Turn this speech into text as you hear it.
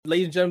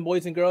ladies and gentlemen,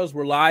 boys and girls,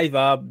 we're live.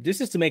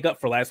 This is to make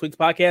up for last week's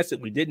podcast that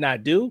we did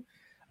not do.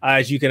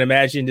 As you can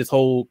imagine, this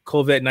whole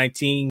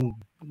COVID-19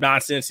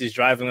 nonsense is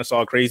driving us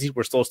all crazy.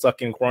 We're still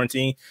stuck in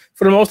quarantine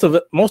for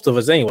the most of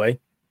us anyway.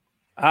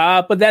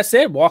 But that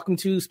said, welcome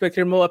to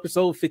Spectator Mo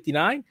episode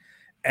 59.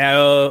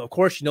 Of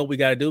course, you know what we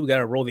got to do. We got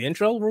to roll the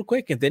intro real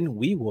quick, and then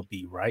we will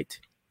be right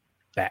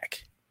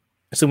back,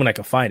 assuming I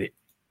can find it.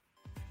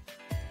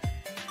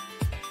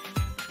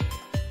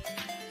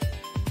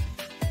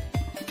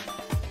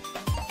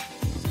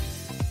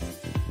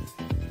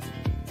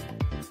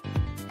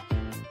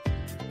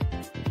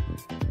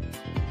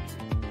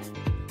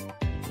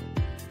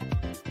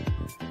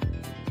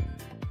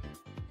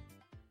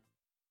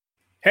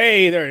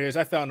 Hey, there it is.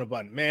 I found the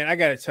button. Man, I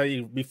got to tell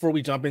you, before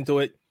we jump into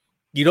it,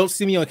 you don't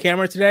see me on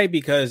camera today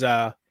because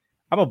I'm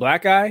a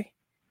black guy.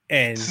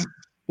 And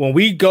when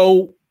we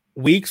go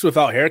weeks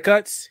without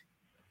haircuts,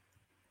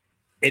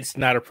 it's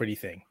not a pretty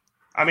thing.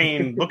 I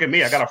mean, look at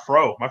me. I got a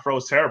fro. My fro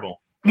is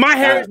terrible. My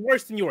hair is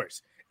worse than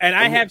yours. And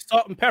I have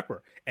salt and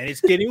pepper. And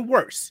it's getting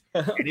worse.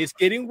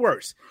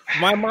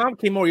 My mom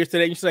came over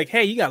yesterday and she's like,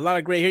 hey, you got a lot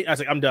of gray hair. I was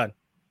like, I'm done.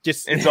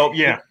 Just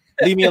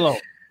leave me alone.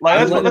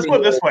 Like, let's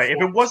put it this way: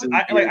 if it wasn't,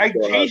 I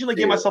occasionally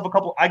give myself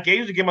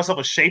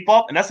a shape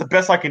up, and that's the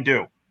best I can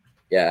do.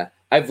 Yeah,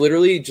 I've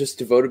literally just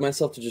devoted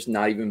myself to just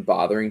not even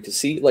bothering to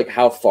see like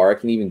how far I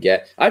can even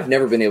get. I've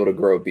never been able to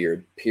grow a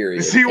beard.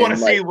 Period. So you want to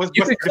see?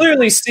 You can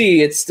clearly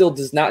see it still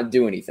does not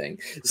do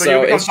anything.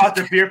 So it's not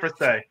the beard per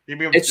se.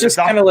 It's just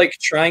kind of like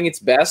trying its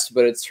best,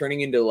 but it's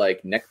turning into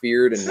like neck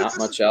beard and not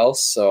much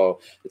else. So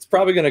it's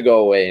probably going to go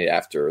away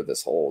after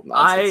this whole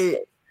nonsense.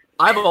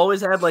 I've always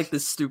had like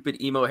this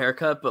stupid emo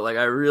haircut, but like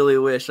I really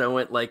wish I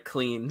went like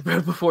clean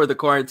before the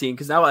quarantine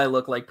because now I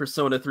look like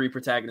Persona 3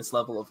 protagonist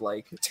level of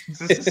like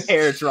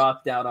hair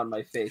dropped down on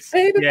my face.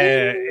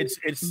 Yeah,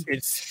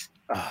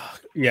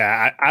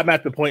 I'm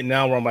at the point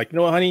now where I'm like, you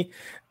know what, honey,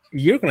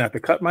 you're gonna have to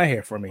cut my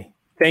hair for me.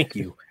 Thank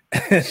you.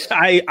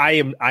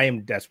 I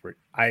am desperate.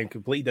 I am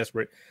completely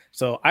desperate.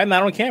 So I'm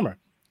not on camera.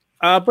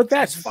 But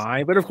that's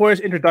fine. But of course,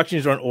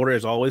 introductions are in order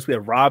as always. We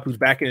have Rob, who's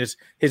back in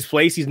his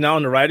place. He's now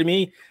on the right of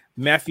me.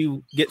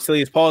 Matthew Get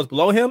Silly as Paul is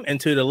below him, and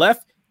to the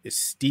left is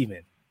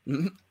Steven.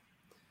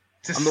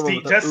 Just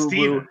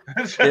Steven.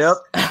 Yep.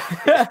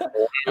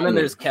 And then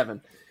there's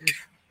Kevin.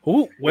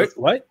 Who?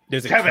 What?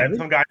 There's Kevin.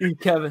 Some guy.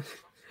 Kevin.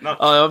 No.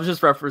 I was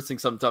just referencing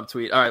some dumb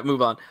tweet. All right,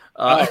 move on.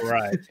 All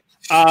right.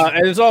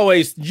 And as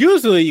always,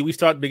 usually we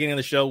start the beginning of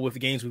the show with the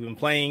games we've been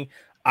playing.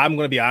 I'm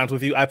going to be honest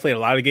with you. I played a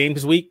lot of games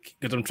this week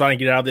because I'm trying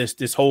to get out of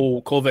this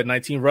whole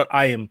COVID-19 rut.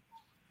 I am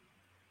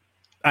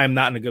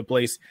not in a good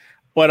place.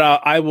 But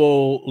I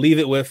will leave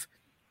it with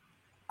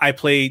I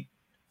played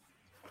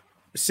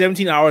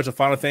 17 hours of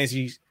Final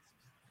Fantasy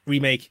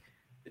Remake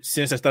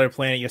since I started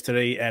playing it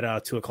yesterday at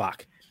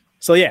 2:00.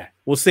 So, yeah,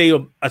 we'll say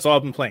that's all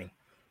I've been playing.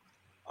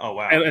 Oh,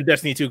 wow. And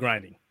Destiny 2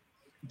 grinding,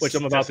 which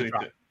I'm about to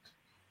drop.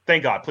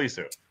 Thank God. Please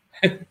do.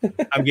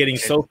 I'm getting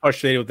so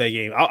frustrated with that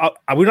game.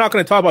 We're not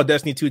going to talk about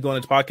Destiny 2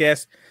 during this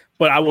podcast,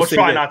 but I will say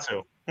try not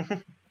to.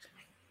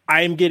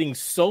 I am getting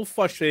so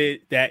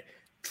frustrated that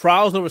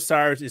Trials of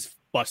Osiris is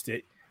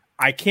busted.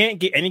 I can't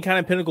get any kind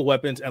of pinnacle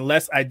weapons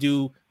unless I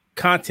do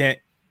content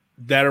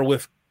that are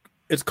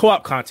it's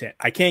co-op content.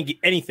 I can't get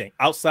anything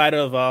outside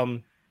of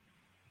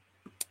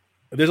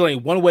there's only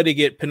one way to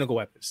get pinnacle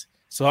weapons.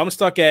 So I'm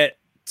stuck at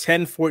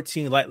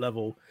 10-14 light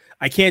level.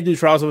 I can't do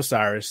Trials of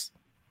Osiris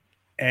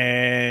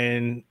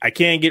and I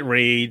can't get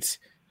raids.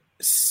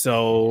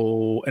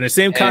 So and the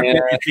same content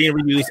is being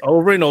reused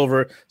over and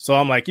over. So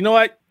I'm like, you know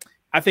what?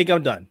 I think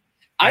I'm done.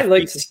 I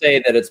like to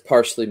say that it's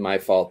partially my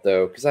fault,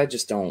 though, because I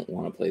just don't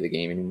want to play the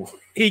game anymore.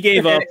 He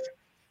gave up.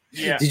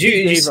 Yeah. Did you?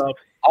 He gave up.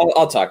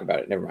 I'll talk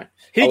about it. Never mind.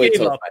 He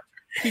gave up.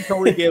 He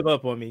totally gave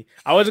up on me.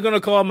 I wasn't going to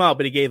call him out,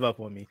 but he gave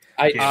up on me.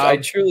 I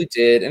truly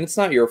did, and it's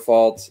not your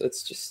fault.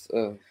 It's just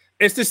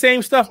it's the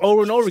same stuff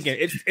over and over again.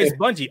 It's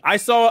Bungie. I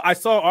saw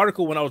an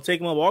article when I was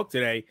taking my walk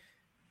today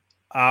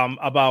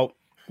about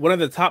one of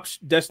the top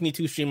Destiny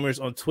 2 streamers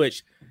on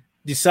Twitch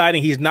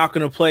deciding he's not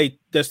going to play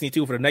Destiny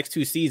 2 for the next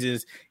 2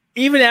 seasons.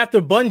 Even after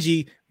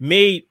Bungie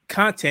made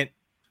content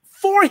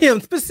for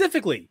him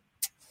specifically.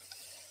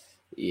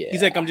 Yeah.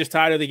 He's like, I'm just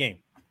tired of the game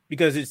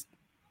because it's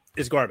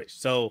garbage.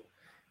 So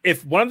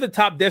if one of the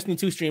top Destiny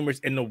 2 streamers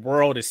in the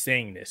world is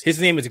saying this,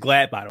 his name is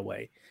Glad, by the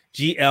way,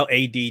 Gladd,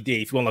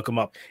 if you want to look him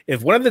up.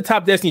 If one of the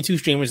top Destiny 2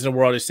 streamers in the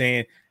world is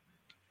saying,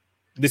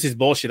 this is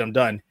bullshit, I'm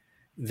done,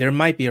 there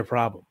might be a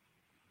problem.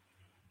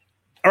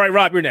 All right,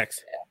 Rob, you're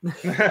next.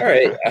 All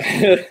right.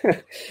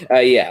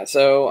 Yeah,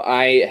 so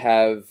I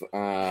have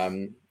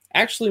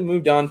actually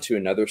moved on to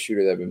another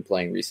shooter that I've been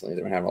playing recently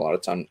that I'm having a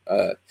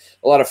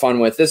lot of fun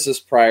with. This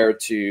is prior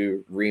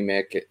to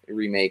remake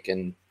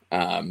and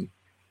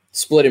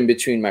split in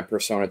between my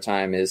Persona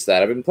time is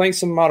that I've been playing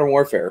some Modern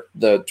Warfare,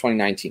 the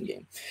 2019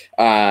 game.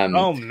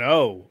 Oh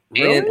no!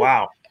 Really?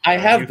 Wow. I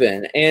have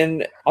been,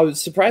 and I was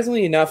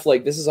surprisingly enough,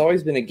 like this has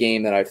always been a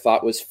game that I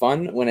thought was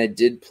fun when I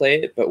did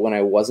play it, but when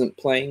I wasn't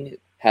playing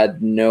it,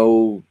 had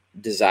no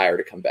desire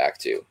to come back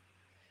to.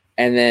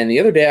 And then the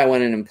other day I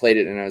went in and played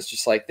it, and I was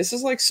just like, this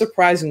is like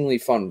surprisingly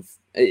fun.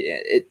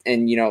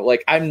 And you know,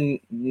 like I'm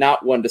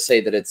not one to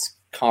say that it's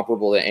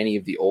comparable to any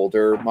of the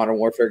older Modern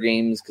Warfare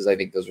games because I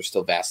think those are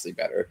still vastly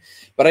better.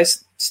 But I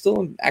still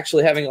am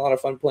actually having a lot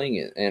of fun playing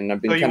it, and I've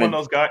been. So you one of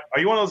those guys? Are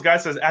you one of those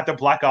guys that says after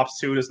Black Ops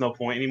 2 there's no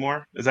point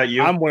anymore? Is that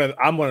you? I'm one of those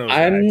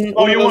guys.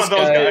 Oh, you're one of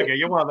those guys. Okay,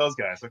 you're one of those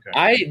guys. Okay.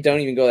 I don't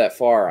even go that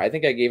far. I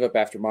think I gave up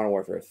after Modern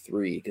Warfare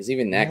 3 because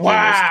even that.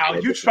 Wow,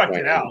 you trucked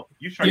it out.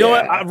 You know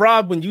what,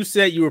 Rob? When you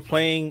said you were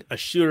playing a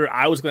shooter,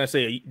 I was going to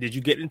say, did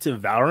you get into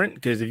Valorant?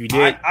 Because if you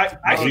did, I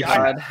actually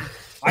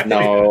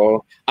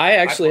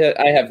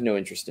have no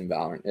interest in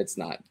Valorant. It's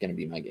not going to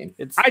be my game.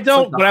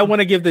 But I want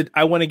to give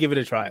it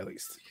a try at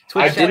least.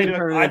 Twitch played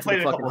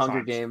the fucking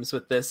Hunger Games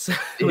with this,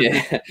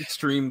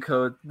 extreme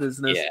code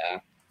business. Yeah.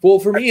 Well,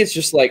 for me, it's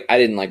just like I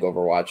didn't like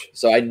Overwatch,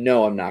 so I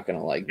know I'm not going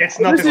to like.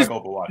 It's nothing like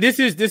Overwatch. This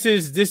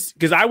is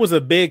because I was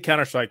a big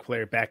Counter-Strike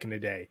player back in the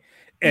day,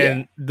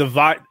 and the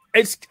vibe.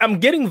 I'm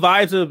getting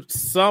vibes of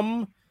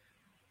some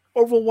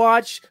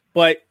Overwatch,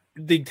 but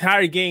the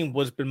entire game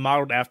was been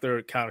modeled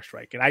after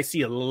Counter-Strike, and I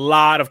see a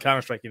lot of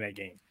Counter-Strike in that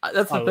game.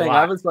 That's the thing.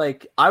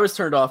 I was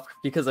turned off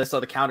because I saw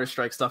the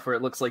Counter-Strike stuff where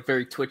it looks like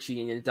very twitchy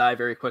and you die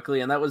very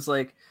quickly, and that was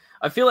like,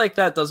 I feel like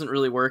that doesn't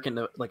really work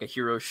in like a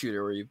hero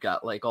shooter where you've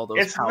got like all those.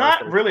 It's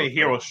not really a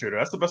hero shooter.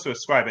 That's the best way to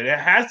describe it. It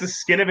has the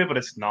skin of it, but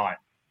it's not.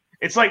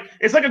 It's like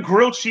a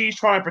grilled cheese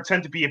trying to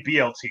pretend to be a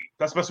BLT.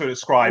 That's the best way to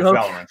describe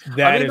Valorant.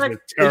 The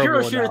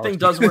hero shooter thing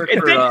does work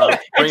for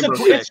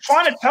it's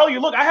trying to tell you,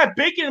 look, I have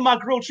bacon in my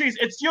grilled cheese.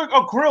 You're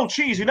a grilled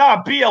cheese. You're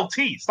not a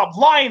BLT. Stop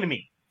lying to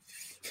me.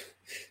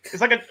 It's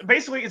like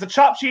basically it's a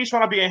chopped cheese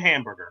trying to be a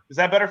hamburger. Is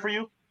that better for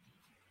you?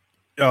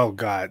 Oh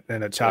God,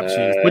 and a chopped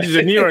cheese, which is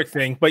a New York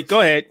thing. But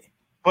go ahead.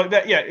 But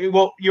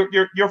well,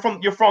 you're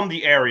from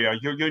the area.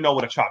 You know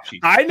what a chopped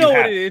cheese is. I know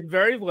what it is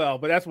very well,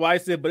 but that's why I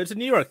said. But it's a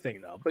New York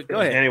thing, though. But go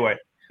ahead. Anyway,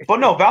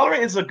 but no, Valorant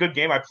is a good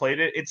game. I played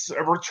it. It's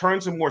a return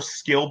to more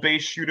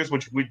skill-based shooters,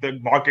 which the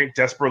market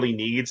desperately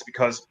needs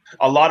because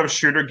a lot of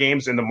shooter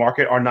games in the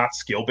market are not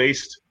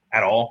skill-based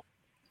at all.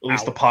 At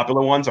least the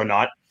popular ones are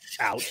not.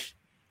 Ouch.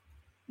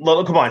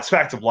 Look, come on, it's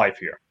fact of life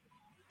here.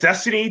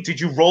 Destiny,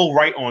 did you roll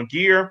right on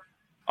gear?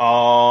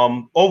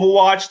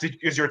 Overwatch,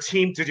 did your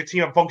team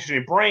have a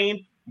functioning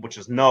brain? Which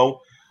is no.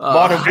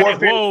 Modern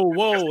Warfare.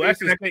 Whoa!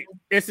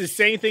 It's the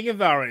same thing in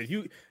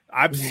Valorant.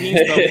 I've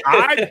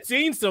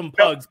seen some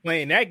pugs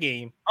playing that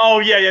game. Oh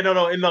yeah,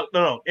 no. In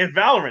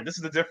Valorant, this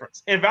is the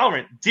difference. In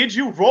Valorant, did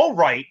you roll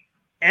right?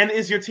 And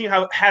is your team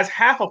has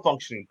half a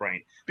functioning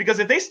brain? Because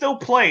if they still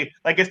play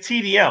like it's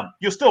TDM,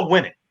 you'll still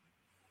win it.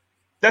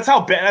 That's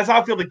how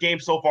I feel the game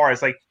so far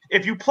is like.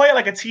 If you play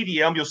like a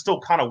TDM, you'll still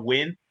kind of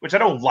win, which I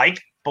don't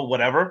like, but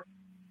whatever.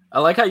 I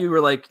like how you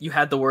were like, you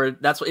had the word,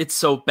 it's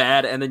so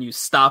bad, and then you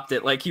stopped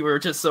it. Like you were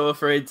just so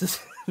afraid to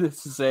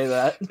say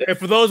that. And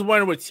for those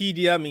wondering what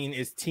TDM mean,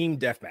 is team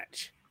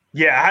deathmatch.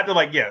 Yeah, I had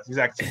to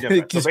exactly. So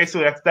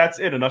basically that's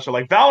it in a nutshell.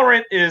 Like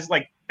Valorant is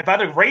like, if I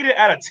had to rate it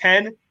out of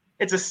 10,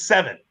 it's a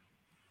 7.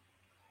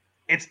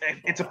 It's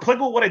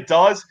applicable what it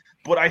does,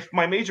 but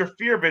my major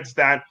fear of it's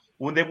that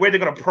where they're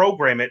going to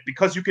program it,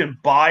 because you can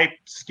buy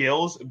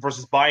skills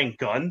versus buying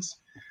guns,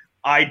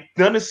 none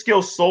of the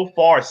skills so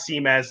far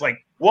seem as like,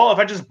 well, if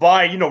I just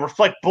buy,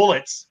 reflect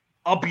bullets,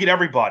 I'll beat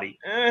everybody.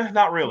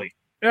 Not really.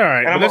 All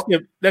right,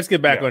 let's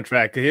get back on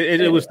track.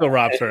 It was still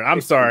Rob's turn. I'm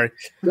sorry.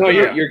 No,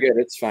 you're good.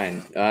 It's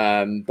fine.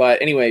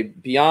 But anyway,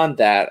 beyond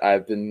that,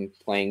 I've been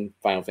playing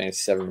Final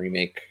Fantasy VII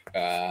Remake.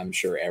 I'm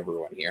sure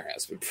everyone here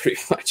has been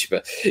pretty much,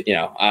 but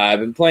I've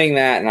been playing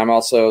that, and I'm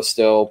also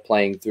still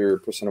playing through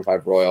Persona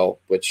 5 Royal,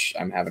 which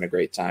I'm having a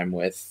great time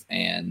with.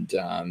 And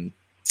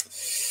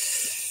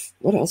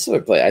what else did I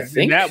play? I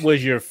think that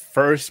was your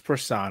first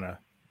Persona.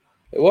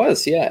 It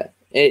was, yeah.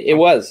 It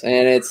was,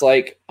 and it's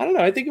like, I don't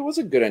know, I think it was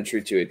a good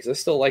entry to it because I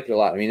still like it a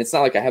lot. I mean, it's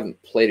not like I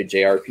haven't played a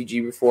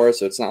JRPG before,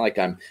 so it's not like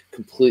I'm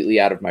completely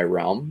out of my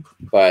realm,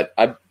 but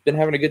I've been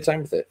having a good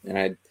time with it, and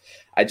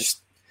I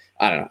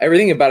don't know,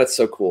 everything about it's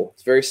so cool.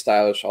 It's very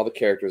stylish. All the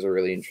characters are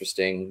really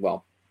interesting.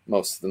 Well,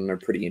 most of them are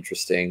pretty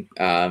interesting,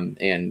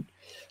 and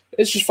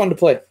it's just fun to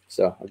play,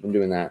 so I've been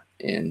doing that,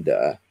 and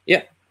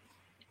yeah,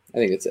 I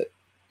think that's it.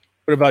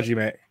 What about you,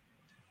 Matt?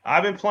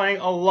 I've been playing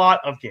a lot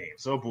of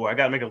games. Oh boy, I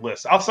gotta make a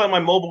list. Outside of my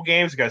mobile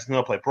games, you guys know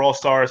I play Brawl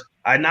Stars.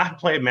 I have not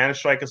played Mana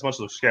Strike as much,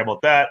 so scared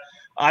about that.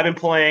 I've been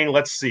playing,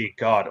 let's see,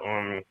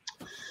 Grand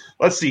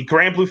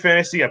Blue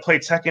Fantasy. I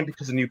played Tekken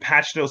because the new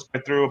patch notes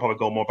went through. I'll probably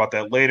go more about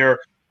that later.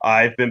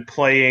 I've been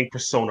playing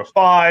Persona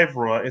 5.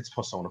 It's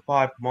Persona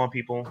 5. Come on,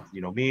 people. You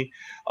know me.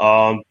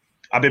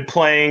 I've been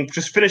playing,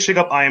 just finishing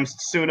up I Am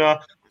Setsuna.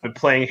 I've been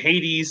playing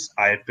Hades.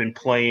 I've been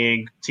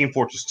playing Team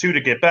Fortress 2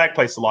 to get back.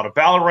 Played a lot of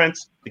Valorant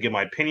to get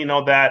my opinion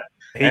on that.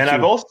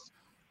 I've also,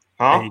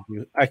 I hate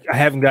you. I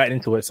haven't gotten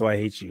into it, so I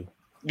hate you.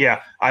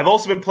 Yeah, I've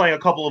also been playing a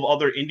couple of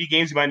other indie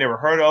games you might never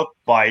heard of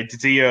by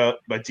Dia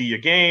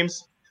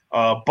Games.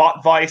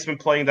 Bot Vice, been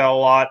playing that a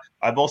lot.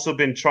 I've also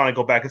been trying to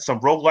go back at some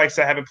roguelikes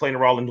I haven't played in a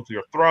while, in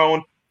Nuclear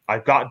Throne.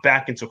 I've got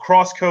back into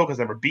Crosscode because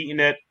I've never beaten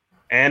it.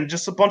 and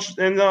just a bunch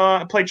and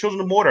play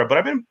Children of Mortar. But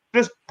I've been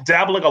just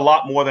dabbling a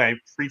lot more than I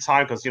free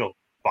time because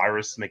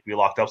virus make me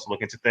locked up to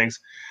look into things.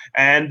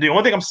 And the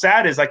only thing I'm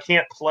sad is I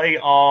can't play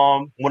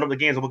one of the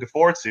games I'm looking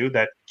forward to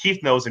that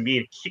Keith knows and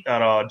me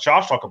and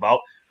Josh talk about.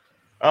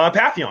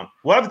 Pantheon.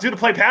 What do I have to do to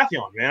play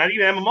Pantheon, man? I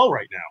need an MMO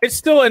right now. It's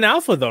still an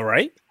alpha, though,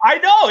 right? I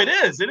know it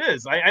is. It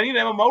is. I need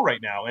an MMO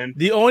right now, and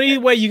the only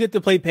way you get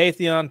to play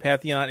Pantheon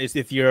is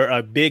if you're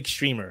a big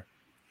streamer.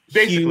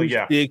 Basically,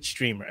 huge, big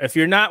streamer. If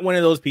you're not one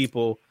of those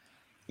people,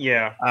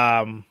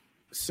 sorry.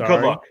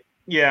 Good luck.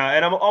 Yeah,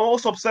 and I'm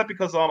also upset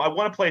because I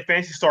want to play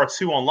Phantasy Star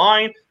 2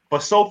 online,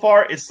 but so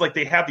far it's like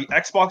they have the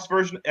Xbox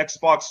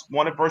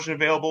One version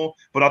available,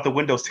 but not the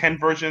Windows 10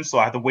 version, so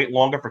I have to wait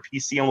longer for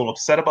PC. I'm a little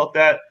upset about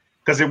that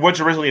because it was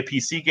originally a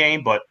PC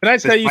game. But can I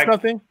tell you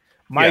something?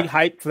 My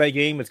hype for that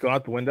game has gone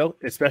out the window,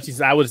 especially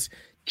since I was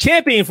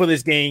championing for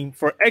this game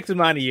for X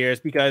amount of years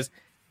because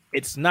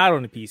it's not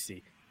on the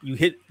PC. You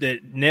hit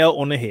the nail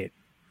on the head.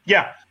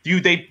 Yeah,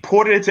 they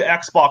ported it to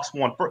Xbox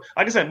One.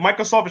 Like I said,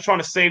 Microsoft is trying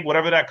to save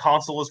whatever that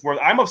console is worth.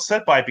 I'm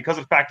upset by it because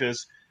the fact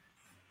is,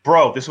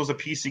 bro, this was a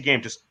PC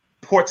game. Just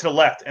port to the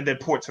left and then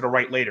port to the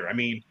right later. I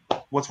mean,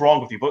 what's wrong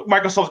with you? But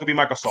Microsoft's going to be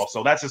Microsoft,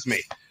 so that's just me.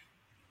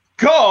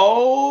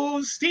 Go,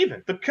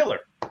 Steven, the killer.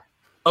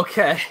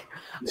 Okay.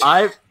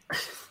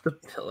 The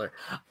pillar.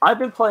 I've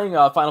been playing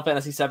Final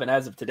Fantasy VII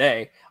as of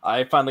today.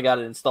 I finally got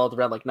it installed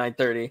around like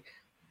 9:30.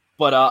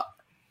 But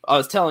I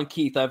was telling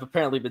Keith I've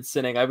apparently been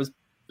sinning.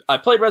 I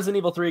played Resident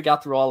Evil 3,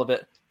 got through all of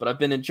it, but I've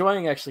been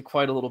enjoying actually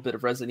quite a little bit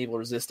of Resident Evil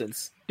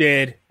Resistance.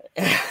 I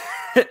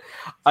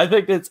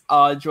think it's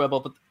enjoyable,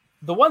 but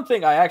the one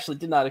thing I actually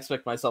did not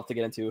expect myself to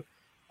get into,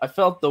 I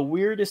felt the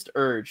weirdest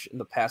urge in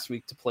the past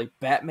week to play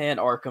Batman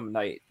Arkham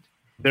Knight.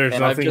 There's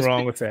nothing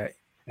wrong with that.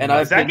 And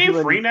is that game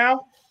free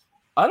now?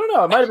 I don't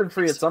know. It might have been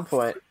free at some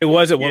point. It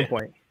was at one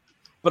point.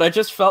 But I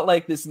just felt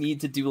like this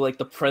need to do like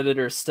the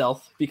Predator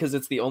stealth because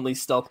it's the only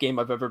stealth game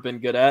I've ever been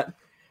good at.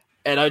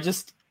 And I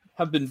just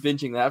have been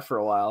binging that for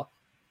a while.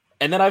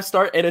 And then and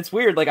it's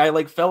weird, like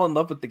I fell in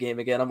love with the game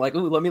again. I'm like,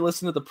 ooh, let me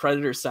listen to the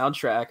Predator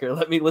soundtrack, or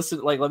let me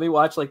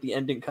watch like the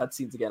ending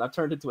cutscenes again. I've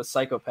turned into a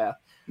psychopath.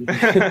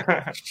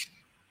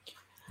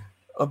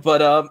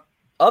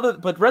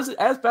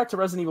 As back to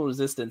Resident Evil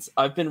Resistance,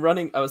 I've been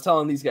running. I was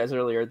telling these guys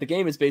earlier, the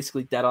game is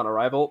basically dead on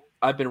arrival.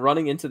 I've been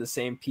running into the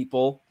same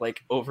people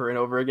like over and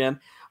over again.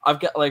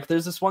 I've got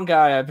there's this one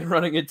guy I've been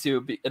running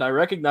into, and I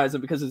recognize him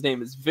because his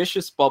name is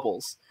Vicious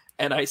Bubbles,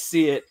 and I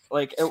see it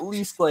at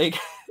least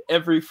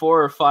every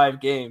 4 or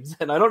 5 games,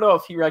 and I don't know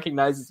if he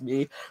recognizes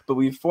me, but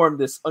we've formed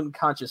this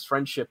unconscious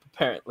friendship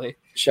apparently.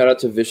 Shout out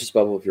to Vicious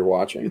Bubble if you're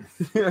watching.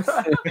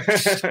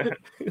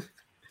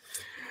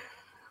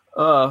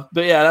 But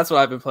yeah, that's what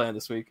I've been playing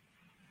this week.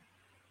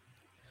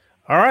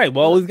 All right,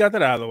 well, we've got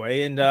that out of the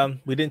way,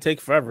 and we didn't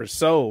take forever.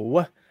 So,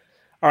 all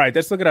right,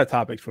 let's look at our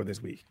topics for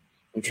this week.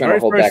 I'm trying to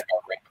hold back our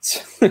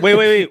rants.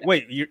 wait.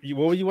 What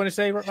would you want to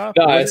say, Rob?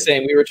 No, I was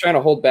saying we were trying to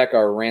hold back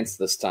our rants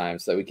this time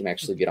so that we can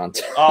actually get on.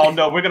 Oh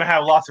no, we're gonna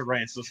have lots of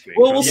rants this week.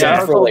 Well, we'll see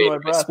for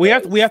later. We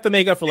have to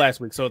make up for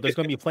last week, so there's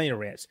gonna be plenty of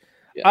rants.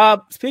 Yeah.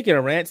 Speaking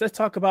of rants, let's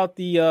talk about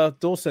the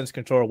DualSense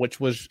controller, which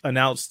was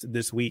announced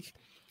this week.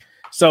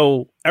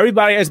 So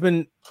everybody has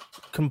been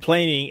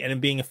complaining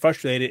and being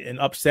frustrated and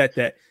upset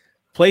that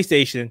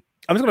PlayStation,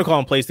 I'm just going to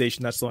call them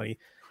PlayStation, not Sony,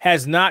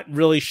 has not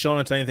really shown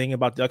us anything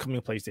about the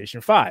upcoming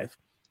PlayStation 5.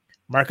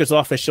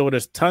 Microsoft has showed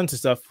us tons of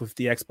stuff with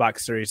the Xbox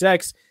Series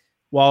X,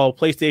 while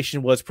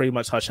PlayStation was pretty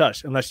much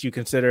hush-hush, unless you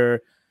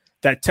consider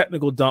that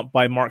technical dump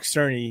by Mark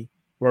Cerny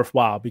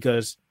worthwhile,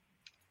 because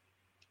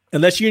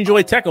unless you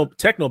enjoy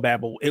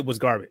technobabble, it was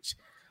garbage.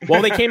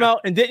 Well, they came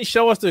out and didn't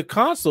show us the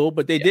console,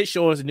 but they did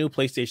show us a new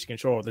PlayStation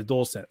controller, the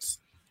DualSense.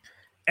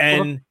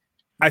 And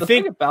the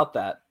thing about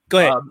that, go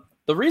ahead.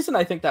 The reason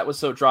I think that was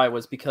so dry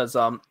was because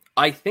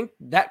I think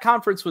that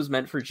conference was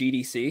meant for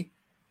GDC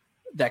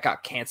that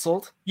got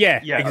canceled. Yeah,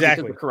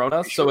 exactly. Because of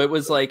Corona. So it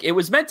was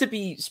meant to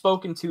be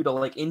spoken to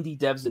indie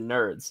devs and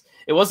nerds.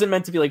 It wasn't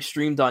meant to be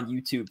streamed on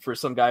YouTube for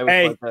some guy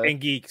with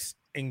and geeks.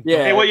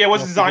 It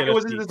was designed. It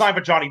wasn't designed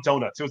for Johnny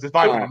Donuts. It was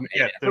designed for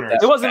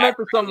it wasn't meant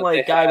for some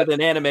guy with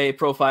an anime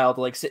profile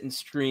to sit and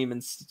stream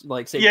and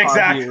say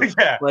exactly.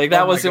 Yeah.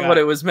 That wasn't what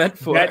it was meant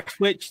for.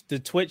 The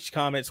Twitch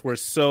comments were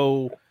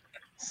so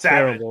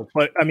terrible,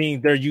 but I mean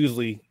they're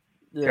usually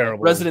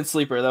terrible. Resident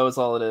Sleeper, that was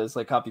all it is,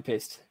 copy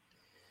paste.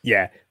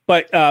 Yeah,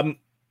 but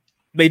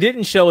they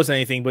didn't show us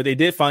anything, but they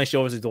did finally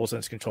show us a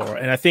DualSense controller,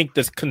 and I think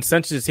the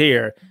consensus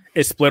here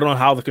is split on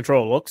how the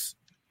controller looks.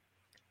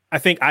 I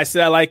think I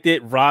said I liked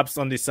it. Rob's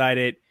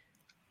undecided.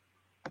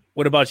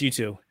 What about you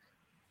two?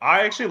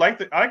 I actually like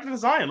the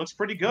design. It looks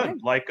pretty good.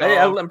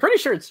 I'm pretty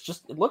sure it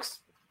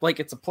looks like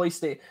it's a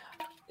PlayStation.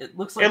 It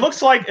looks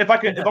like I'm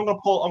gonna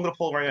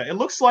pull right now. It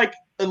looks like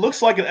an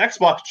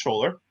Xbox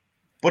controller,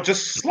 but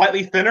just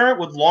slightly thinner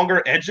with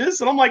longer edges.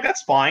 And I'm like,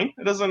 that's fine.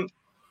 It doesn't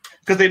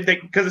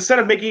because instead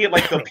of making it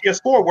like the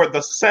PS4 where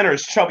the center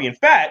is chubby and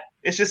fat,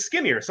 it's just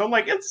skinnier. So I'm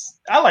like,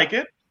 I like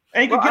it.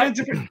 And you can get it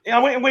different.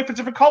 I wait for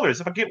different colors.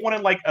 If I get one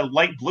in a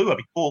light blue, that'd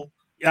be cool.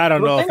 I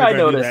don't know if they're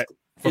gonna do that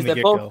from is the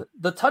that both get-go.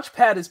 the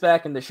touchpad is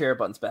back and the share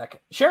button's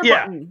back. Share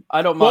button,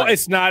 I don't Well, mind.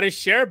 it's not a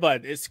share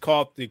button. It's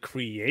called the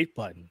create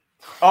button.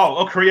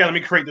 Let me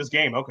create this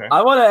game. Okay.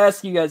 I want to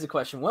ask you guys a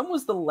question. When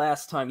was the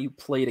last time you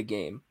played a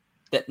game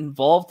that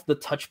involved the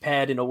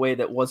touchpad in a way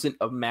that wasn't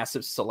a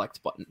massive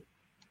select button?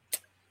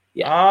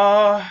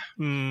 Yeah.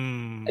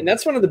 And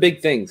that's one of the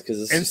big things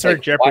because it's insert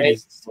like, Jeopardy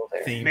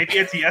theme. Maybe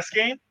a DS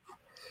game.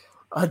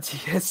 A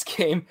DS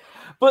game,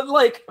 but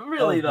like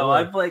really though,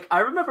 I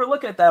remember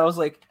looking at that. I was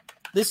like,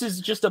 this is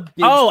just a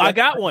big. I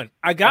got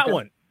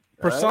one.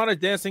 Persona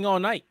Dancing All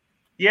Night.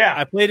 Yeah,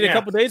 I played it a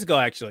couple days ago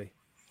actually.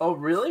 Oh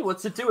really?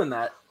 What's it doing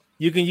that?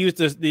 You can use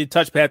the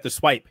touchpad to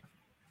swipe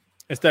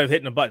instead of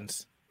hitting the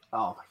buttons.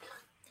 Oh my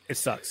god, it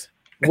sucks.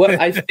 What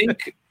I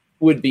think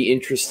would be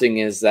interesting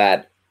is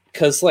that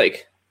because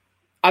like.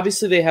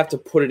 Obviously, they have to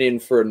put it in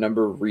for a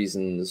number of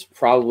reasons.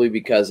 Probably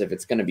because if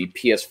it's going to be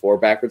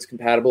PS4 backwards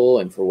compatible,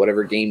 and for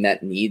whatever game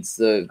that needs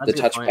the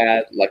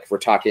touchpad, like if we're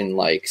talking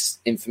like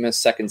Infamous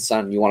Second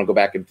Son, you want to go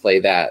back and play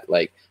that.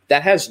 Like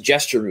that has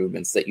gesture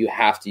movements that you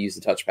have to use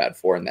the touchpad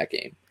for in that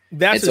game.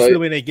 That's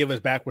assuming they give us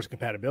backwards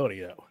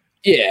compatibility, though.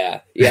 Yeah,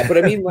 but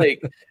I mean,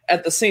 like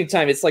at the same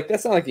time, it's like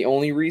that's not like the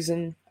only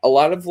reason. A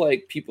lot of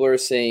like people are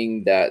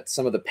saying that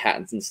some of the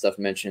patents and stuff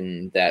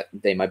mention that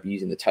they might be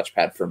using the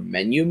touchpad for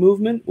menu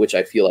movement, which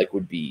I feel like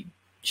would be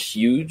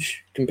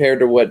huge compared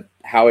to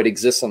how it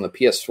exists on the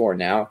PS4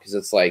 now, because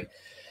it's like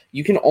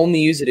you can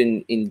only use it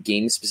in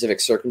game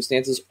specific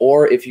circumstances,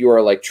 or if you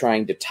are like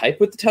trying to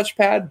type with the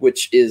touchpad,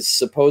 which is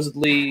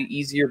supposedly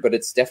easier, but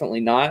it's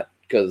definitely not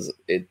because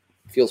it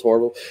feels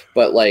horrible.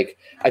 But like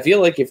I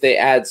feel like if they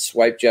add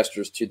swipe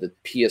gestures to the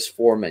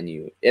PS4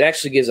 menu, it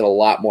actually gives it a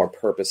lot more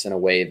purpose in a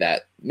way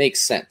that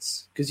makes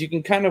sense, because you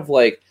can kind of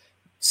like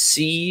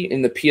see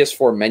in the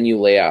PS4 menu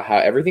layout how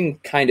everything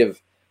kind of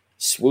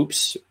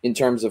swoops in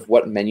terms of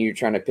what menu you're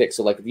trying to pick.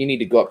 So like if you need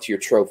to go up to your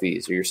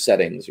trophies or your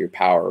settings or your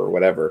power or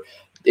whatever,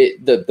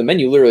 the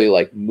menu literally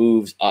like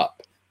moves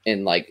up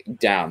and like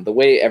down. The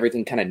way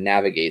everything kind of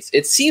navigates,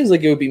 it seems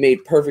like it would be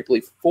made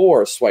perfectly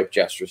for swipe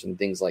gestures and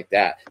things like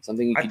that.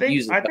 Something you could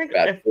use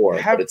the for.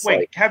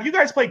 Have you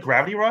guys played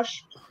Gravity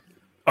Rush?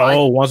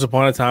 Once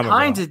upon a time ago.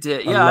 Kinda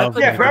did.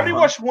 Yeah, Gravity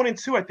Rush 1 and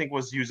 2 I think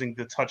was using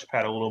the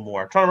touchpad a little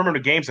more. I'm trying to remember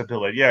the games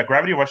ability. Yeah,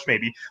 Gravity Rush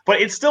maybe.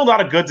 But it's still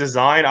not a good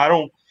design.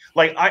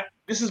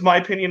 This is my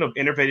opinion of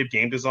innovative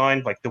game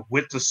design. Like the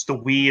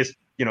Wii is,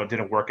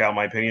 didn't work out in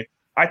my opinion.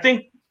 I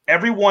think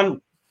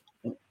everyone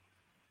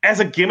as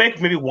a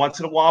gimmick, maybe once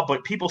in a while,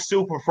 but people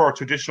still prefer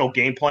traditional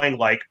game playing,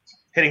 like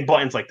hitting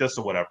buttons like this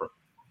or whatever.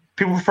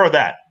 People prefer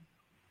that.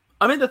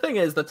 I mean, the thing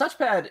is, the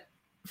touchpad,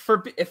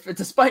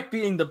 despite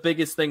being the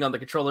biggest thing on the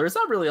controller, it's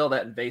not really all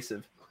that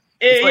invasive.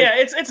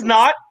 It's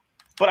not.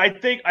 But I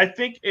think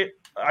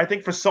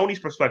for Sony's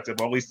perspective,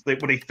 or at least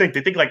what they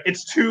think like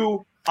it's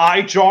too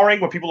eye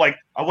jarring. When people like,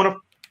 I want to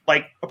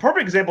like a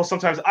perfect example.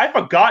 Sometimes I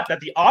forgot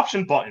that the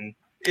option button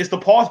is the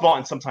pause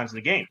button. Sometimes in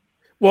the game.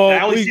 Well, I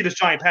only see this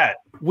giant pad.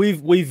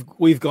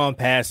 We've gone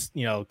past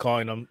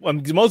calling them.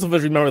 Most of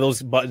us remember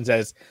those buttons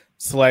as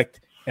select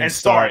and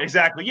start.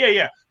 Exactly.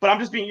 Yeah. But I'm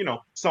just being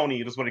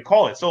Sony is what they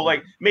call it. So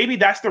like maybe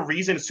that's the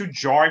reason it's too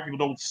jarring. People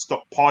don't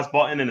pause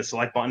button and the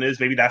select button is.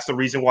 Maybe that's the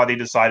reason why they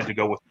decided to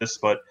go with this.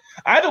 But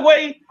either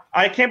way,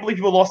 I can't believe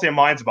people lost their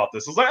minds about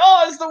this. It's like,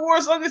 it's the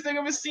worst, ugliest thing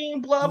I've ever seen.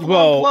 Blah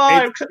blah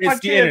blah. It's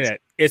the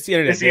internet. It's the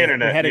internet.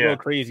 They had to go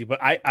crazy. But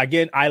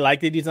I like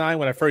the design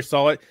when I first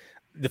saw it.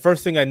 The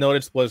first thing I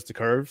noticed was the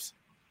curves.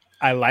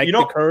 I like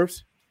the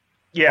curves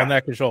on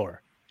that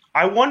controller.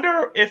 I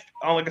wonder if,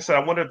 like I said, I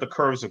wonder if the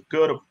curves are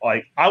good.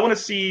 Like, I want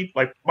to see,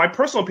 like, my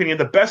personal opinion,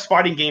 the best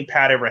fighting game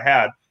pad I ever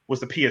had was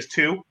the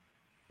PS2,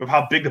 with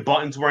how big the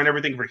buttons were and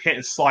everything for hitting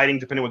and sliding,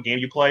 depending on what game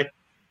you play.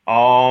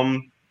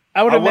 I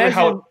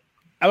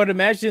would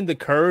imagine the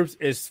curves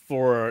is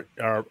for,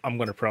 I'm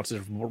going to pronounce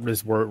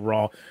this word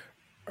wrong,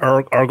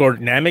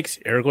 ergonomics.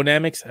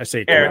 I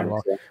say it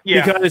wrong.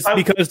 Yeah.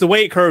 Because the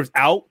way it curves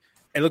out,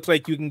 it looks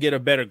like you can get a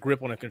better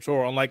grip on a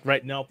controller. Unlike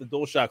right now, with the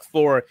DualShock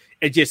 4,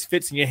 it just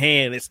fits in your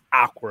hand. It's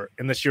awkward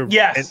unless you're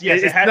it's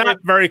not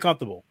very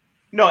comfortable.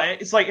 No,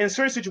 it's like in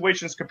certain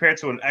situations compared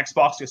to an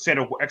Xbox, a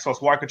standard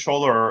Xbox One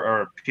controller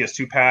or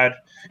PS2 pad,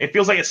 it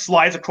feels like it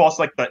slides across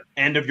like the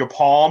end of your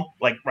palm,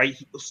 like right.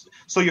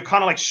 So you're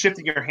kind of like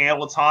shifting your hand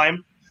all the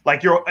time.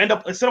 Like you'll end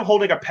up, instead of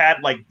holding a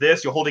pad like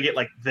this, you're holding it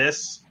like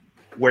this,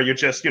 where you're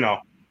just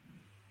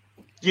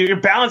you're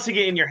balancing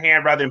it in your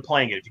hand rather than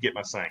playing it. If you get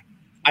my saying.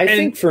 I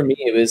think for me,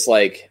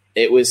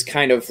 it was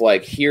kind of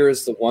like,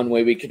 here's the one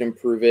way we could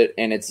improve it,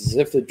 and it's as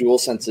if the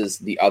DualSense is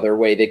the other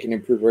way they can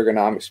improve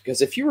ergonomics.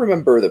 Because if you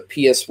remember the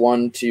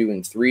PS1, 2,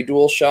 and 3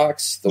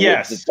 DualShocks,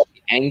 the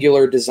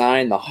angular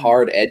design, the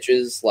hard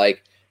edges,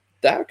 like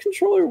that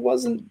controller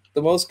wasn't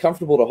the most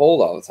comfortable to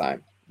hold all the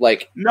time.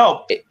 Like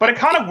but it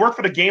kind of worked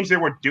for the games they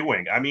were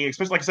doing. I mean,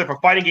 especially like I said, for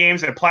fighting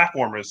games and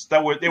platformers,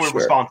 they were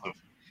responsive.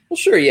 Well,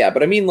 sure, yeah,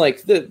 but I mean,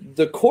 like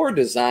the core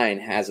design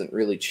hasn't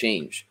really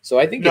changed, so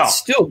I think it's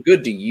still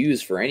good to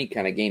use for any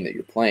kind of game that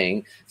you're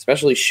playing,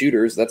 especially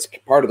shooters. That's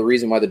part of the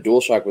reason why the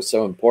DualShock was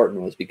so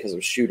important, was because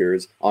of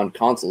shooters on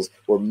consoles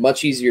were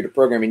much easier to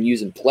program and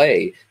use and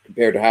play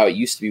compared to how it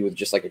used to be with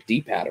just like a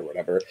D-pad or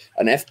whatever.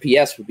 An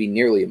FPS would be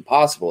nearly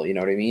impossible. You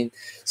know what I mean?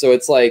 So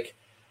it's like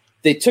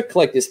they took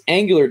like this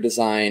angular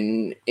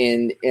design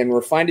and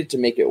refined it to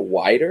make it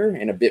wider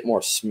and a bit more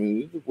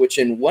smooth, which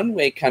in one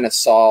way kind of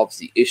solves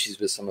the issues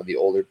with some of the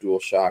older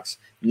DualShocks.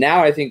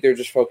 Now I think they're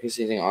just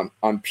focusing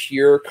on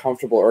pure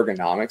comfortable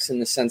ergonomics,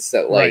 in the sense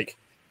that like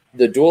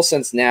the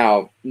DualSense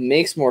now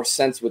makes more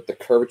sense with the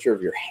curvature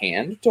of your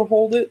hand to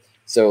hold it.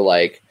 So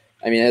like,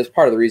 I mean, that's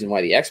part of the reason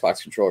why the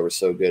Xbox controller was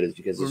so good, is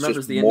because it's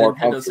just more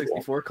Nintendo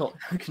 64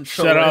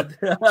 controller.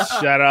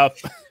 Shut up.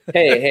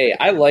 Hey,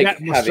 I like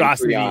having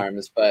 3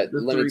 arms, but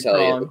let me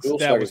tell you, the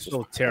that was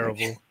so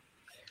terrible.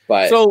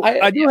 But so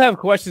I do have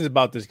questions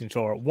about this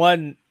controller.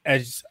 One,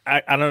 as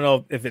I don't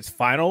know if it's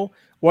final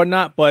or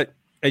not, but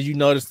as you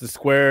notice, the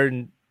square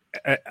and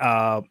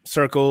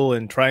circle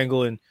and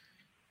triangle and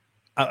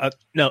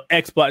no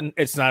X button,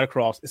 it's not a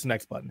cross, it's an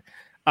X button.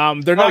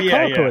 They're not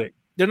color coded.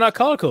 They're not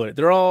color coded.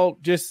 They're all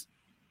just,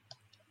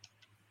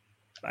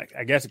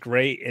 I guess,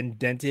 gray,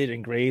 indented,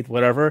 engraved,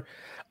 whatever.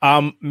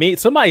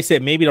 Somebody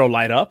said maybe they'll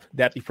light up.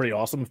 That'd be pretty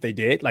awesome if they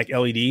did, like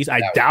LEDs. I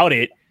doubt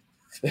it.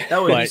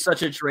 That would be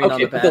such a drain on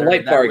the battery. The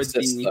light bar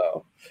exists,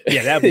 though.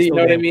 Yeah, that'd be you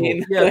know what I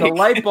mean? Cool. Yeah, the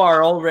light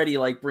bar already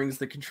like brings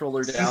the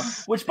controller down.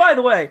 Which, by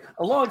the way,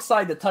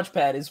 alongside the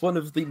touchpad, is one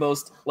of the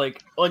most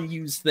like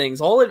unused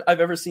things. All I've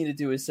ever seen it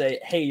do is say,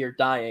 "Hey, you're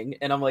dying,"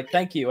 and I'm like,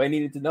 "Thank you. I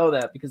needed to know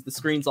that because the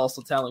screen's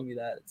also telling me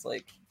that." It's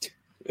like.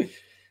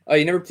 Oh,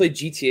 you never played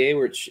GTA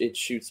where it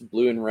shoots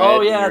blue and red?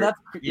 Oh yeah,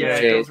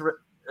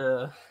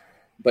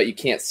 but you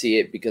can't see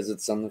it because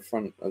it's on the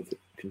front of the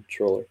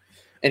controller.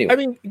 Anyway, I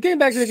mean, getting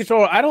back to the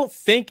controller, I don't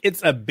think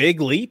it's a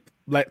big leap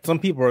like some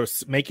people are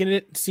making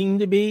it seem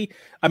to be.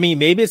 I mean,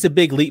 maybe it's a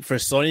big leap for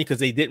Sony because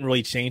they didn't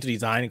really change the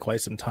design in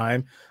quite some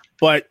time,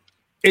 but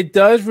it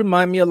does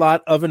remind me a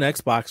lot of an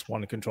Xbox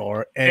One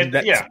controller, and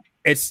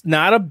it's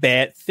not a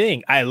bad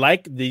thing. I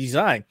like the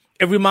design.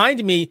 It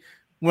reminded me.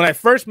 When I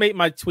first made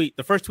my tweet,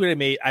 the first tweet I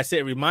made, I said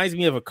it reminds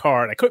me of a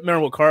car. I couldn't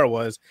remember what car it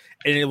was,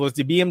 and it was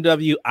the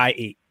BMW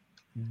i8.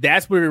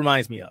 That's what it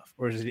reminds me of.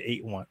 Or is it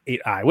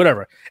 8i,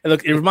 whatever. And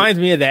look, it reminds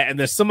me of that. And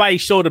then somebody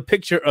showed a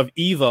picture of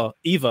Eva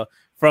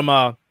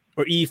from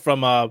Eve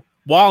from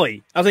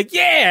WALL-E. I was like,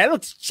 yeah, it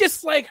looks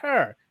just like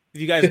her.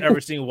 If you guys have ever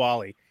seen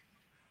WALL-E,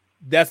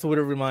 that's what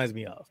it reminds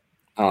me of.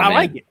 Oh, I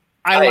like it.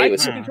 I like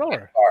the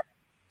controller.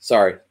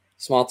 Sorry,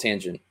 small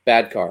tangent.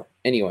 Bad car.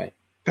 Anyway,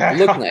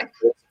 look nice.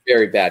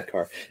 Very bad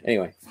car.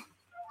 Anyway.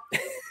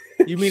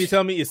 You mean to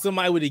tell me if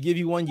somebody were to give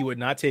you one, you would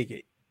not take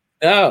it?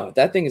 No,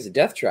 that thing is a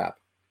death trap.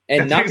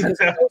 And not because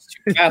it goes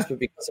too fast, but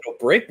because it'll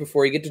break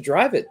before you get to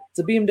drive it. It's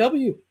a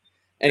BMW.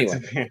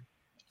 Anyway.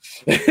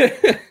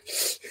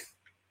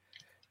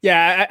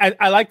 Yeah,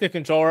 I like the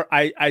controller.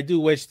 I do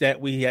wish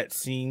that we had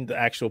seen the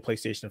actual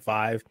PlayStation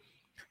 5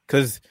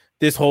 because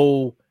this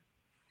whole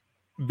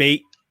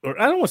bait, or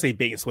I don't want to say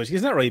bait and switch.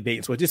 It's not really bait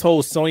and switch. This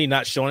whole Sony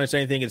not showing us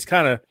anything is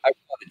kind of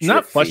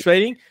not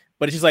frustrating,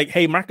 but it's just like,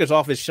 hey,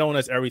 Microsoft is showing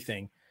us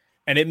everything.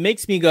 And it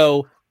makes me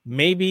go,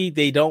 maybe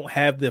they don't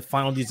have the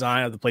final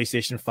design of the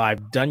PlayStation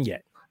 5 done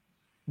yet.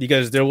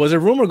 Because there was a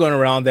rumor going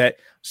around that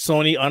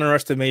Sony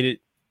underestimated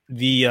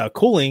the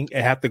cooling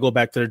and have to go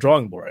back to the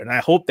drawing board. And I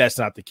hope that's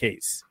not the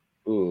case.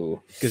 Ooh.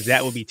 Because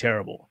that would be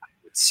terrible.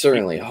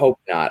 Certainly hope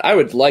not. I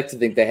would like to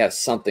think they have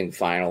something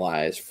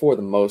finalized for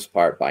the most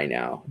part by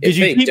now. If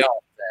they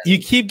don't, you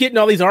keep getting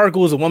all these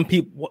articles of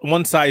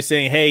one side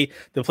saying, hey,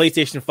 the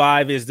PlayStation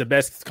 5 is the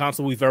best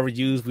console we've ever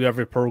used, we've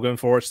ever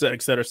programmed for, et cetera,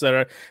 et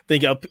cetera. Then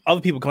you got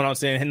other people coming out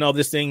saying, hey, no,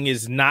 this thing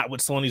is not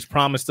what Sony's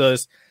promised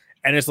us.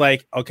 And it's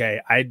like,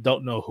 okay, I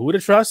don't know who to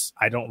trust.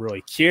 I don't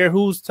really care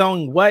who's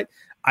telling what.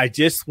 I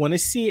just want to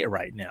see it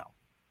right now.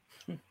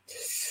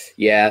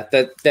 Yeah,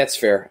 that's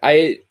fair.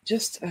 I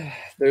just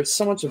there's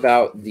so much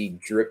about the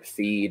drip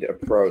feed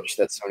approach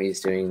that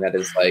Sony's doing that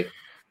is like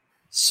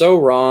so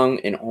wrong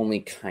and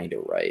only kind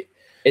of right.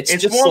 It's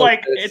just more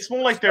like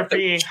they're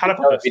being how to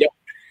put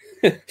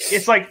this.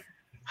 It's like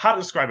how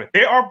to describe it.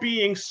 They are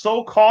being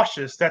so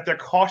cautious that their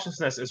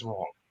cautiousness is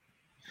wrong.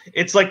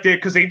 It's like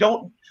because they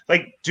don't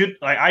like.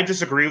 I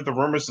disagree with the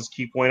rumors. Just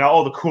keep pointing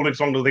out, the cooling's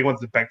wrong. They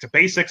went back to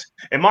basics.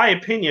 In my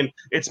opinion,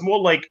 it's more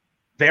like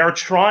they are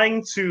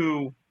trying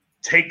to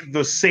take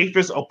the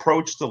safest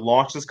approach to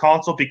launch this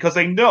console because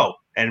they know,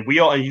 and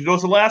you know,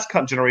 it's the last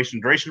generation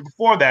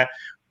before that.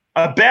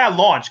 A bad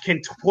launch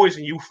can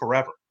poison you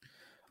forever.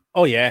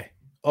 Oh yeah.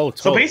 Oh,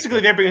 totally. So basically,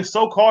 they're being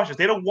so cautious.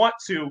 They don't want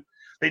to.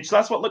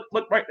 That's what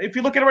look right. If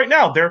you look at it right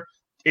now,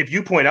 if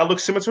you point out,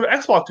 looks similar to an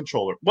Xbox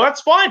controller. Well,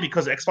 that's fine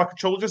because Xbox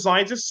controller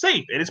designs is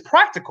safe. It is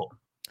practical.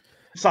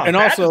 It's not and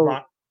bad also,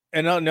 design.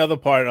 And another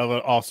part of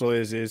it also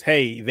is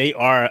hey, they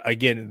are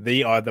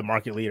the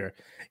market leader.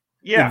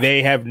 Yeah,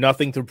 they have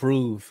nothing to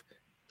prove.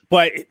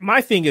 But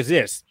my thing is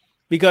this,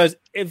 because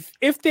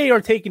if they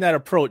are taking that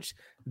approach,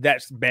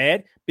 that's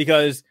bad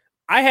because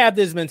I have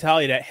this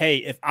mentality that, hey,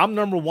 if I'm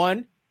number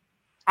one,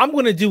 I'm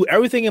going to do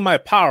everything in my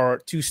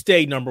power to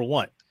stay number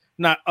one.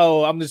 Not,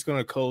 oh, I'm just going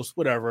to coast,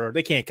 whatever.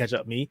 They can't catch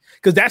up me.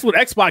 Because that's what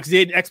Xbox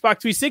did in Xbox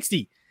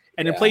 360.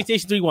 And then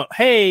PlayStation 3 went,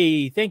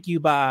 hey, thank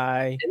you,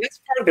 bye. And that's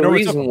part of the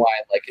reason why,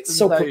 like, it's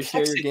so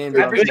perplexing.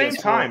 At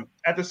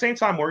the same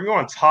time, when you're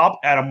on top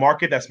at a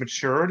market that's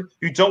matured,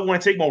 you don't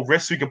want to take more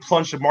risks so you can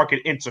plunge the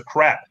market into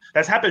crap.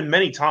 That's happened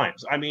many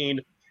times. I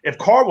mean, if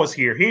Carr was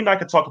here, he and I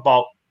could talk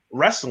about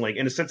wrestling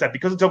in the sense that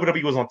because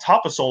WWE was on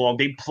top for so long,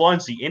 they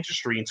plunged the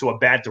industry into a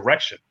bad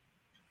direction.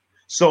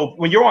 So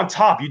when you're on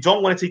top, you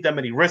don't want to take that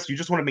many risks. You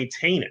just want to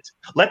maintain it.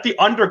 Let the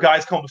under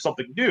guys come up with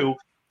something new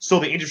so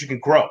the industry can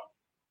grow.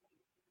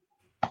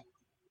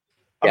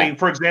 I mean,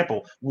 for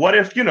example, what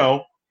if,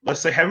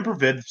 let's say, heaven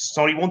forbid,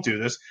 Sony won't do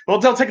this. Well,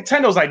 they'll take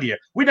Nintendo's idea.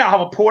 We now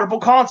have a portable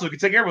console. You can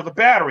take it with a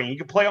battery and you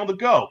can play on the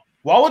go.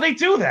 Why would they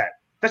do that?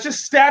 That's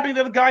just stabbing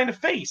the guy in the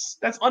face.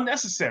 That's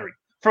unnecessary.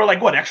 For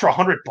like, what, extra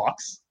 $100?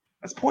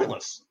 That's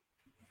pointless.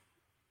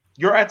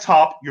 You're at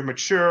top. You're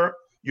mature.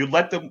 You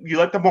let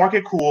the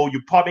market cool.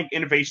 You pop make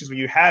innovations when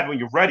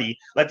you're ready.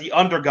 Let the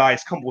under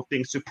guys come up with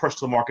things to push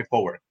the market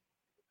forward.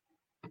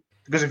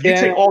 Because if you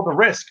take all the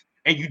risk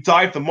and you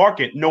dive the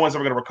market, no one's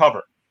ever going to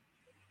recover.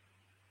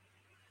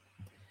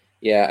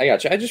 Yeah, I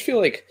got you. I just feel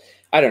like,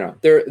 I don't know,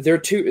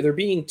 they're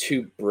being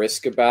too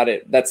brisk about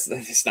it. That's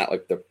not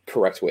like the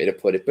correct way to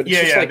put it, but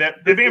it's like,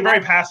 they're being very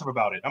passive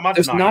about it.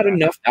 There's not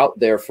enough out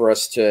there for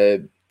us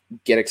to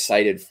get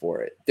excited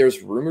for it.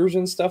 There's rumors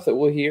and stuff that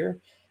we'll hear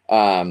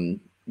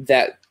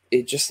that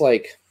it just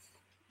like,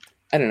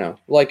 I don't know,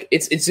 like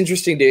it's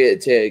interesting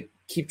to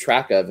keep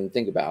track of and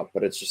think about,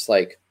 but it's just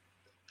like,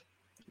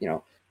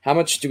 how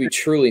much do we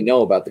truly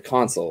know about the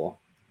console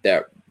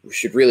that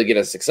should really get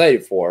us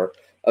excited for?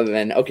 Other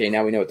than, okay,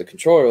 now we know what the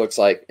controller looks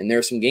like, and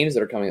there's some games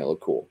that are coming that look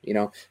cool.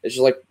 It's just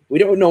like we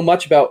don't know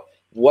much about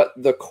what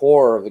the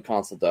core of the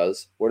console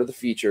does. What are the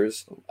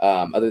features?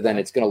 Other than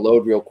it's going to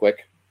load real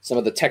quick. Some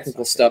of the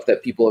technical stuff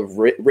that people have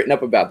written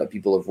up about, that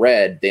people have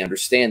read, they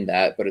understand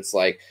that. But it's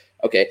like,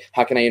 okay,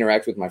 how can I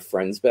interact with my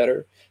friends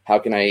better? How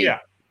can I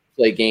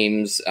play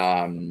games,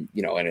 in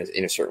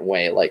a certain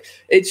way? Like,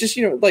 it's just,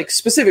 like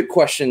specific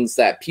questions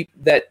that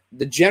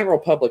the general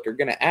public are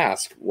going to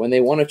ask when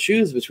they want to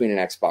choose between an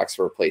Xbox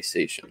or a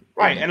PlayStation.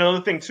 Right. And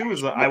another thing too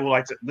is that I would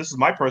like to, this is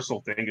my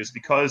personal thing, is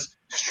because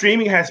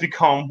streaming has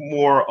become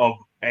more of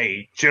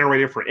a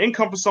generator for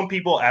income for some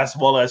people, as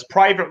well as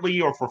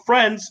privately or for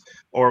friends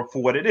or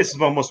for what it is.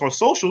 It's almost more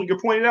social. You're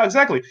pointing out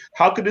exactly.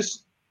 How could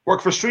this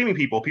work for streaming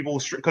people?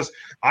 Because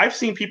I've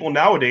seen people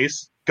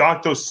nowadays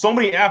gone through so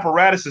many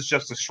apparatuses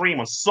just to stream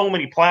on so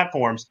many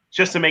platforms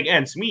just to make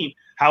ends meet.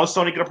 How is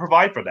Sony going to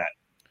provide for that?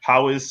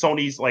 How is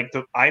Sony's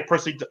I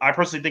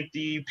personally think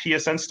the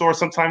PSN store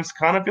sometimes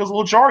kind of feels a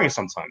little jarring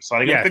sometimes. So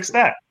I got to fix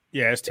that.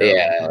 Yeah, it's terrible.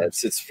 Yeah,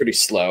 it's pretty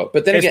slow.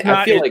 But then again,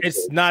 I feel like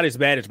it's not as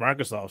bad as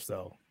Microsoft's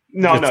though.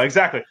 No,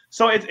 exactly.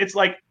 So it's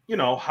like,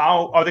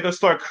 how are they going to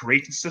start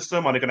creating a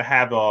system? Are they going to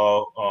have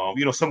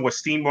something where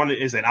Steam Run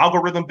is an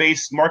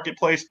algorithm-based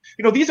marketplace?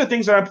 These are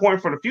things that are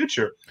important for the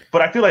future.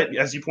 But I feel like,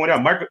 as you point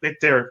out,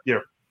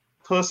 they're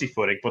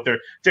pussyfooting, but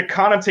they're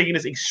kind of taking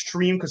this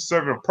extreme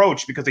conservative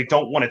approach because they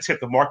don't want to tip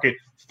the market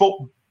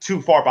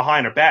too far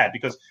behind or bad,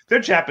 because they're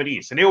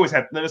Japanese and they always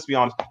have. Let's be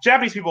honest,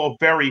 Japanese people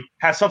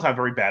have sometimes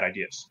very bad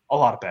ideas, a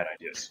lot of bad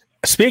ideas.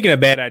 Speaking of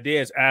bad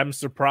ideas, I'm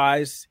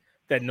surprised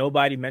that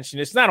nobody mentioned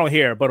this, not on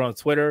here, but on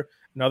Twitter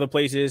and other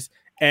places.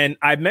 And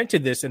I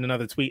mentioned this in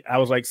another tweet. I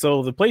was like,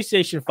 so the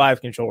PlayStation 5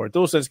 controller,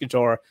 DualSense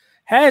controller,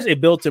 has a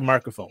built-in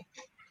microphone.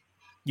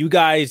 You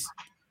guys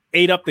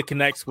ate up the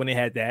Kinects when they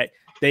had that.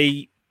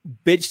 They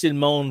bitched and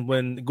moaned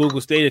when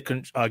Google Stadia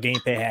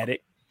gamepad had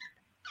it.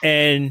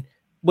 And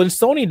when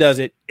Sony does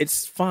it,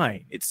 it's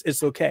fine.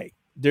 It's okay.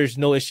 There's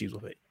no issues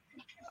with it.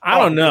 I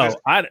don't know.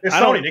 It's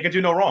Sony. They can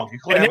do no wrong.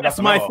 And that's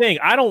my thing.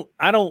 I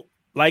don't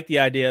like the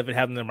idea of it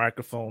having the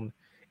microphone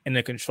and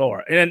the controller.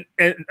 And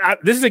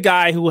this is a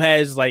guy who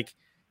has I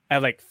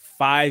have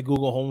 5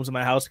 Google Homes in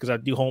my house because I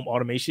do home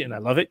automation and I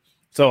love it.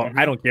 So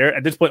I don't care.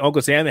 At this point,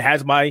 Uncle Sam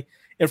has my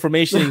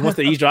information. He wants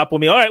to eavesdrop on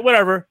me. All right,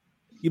 whatever.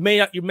 You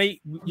may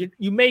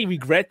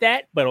regret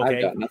that, but okay.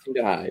 I've got nothing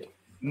to hide.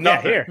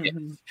 Not here.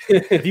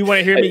 If you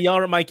want to hear me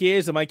yelling at my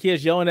kids and my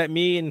kids yelling at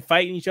me and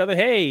fighting each other,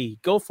 hey,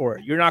 go for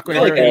it. You're not going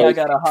to hear any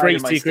trade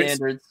secrets.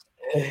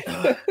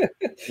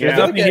 There's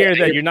nothing here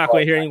that you're not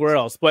going to hear anywhere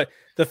else. But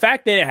the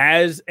fact that it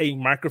has a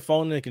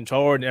microphone and a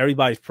controller and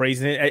everybody's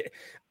praising it,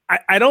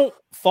 I don't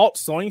fault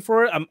Sony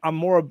for it. I'm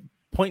more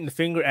pointing the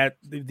finger at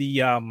the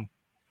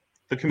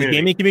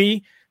gaming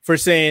community for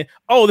saying,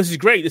 "Oh, this is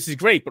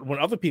great." But when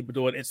other people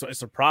do it,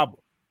 it's a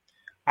problem.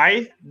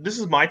 This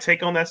is my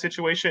take on that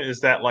situation, is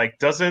that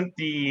doesn't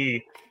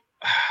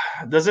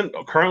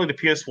currently the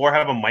PS4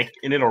 have a mic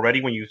in it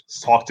already when you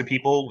talk to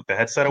people with the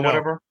headset or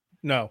whatever?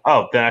 No.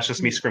 Oh, then that's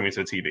just me screaming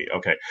to the TV.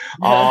 Okay.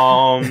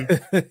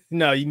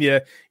 No, you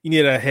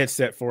need a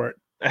headset for it.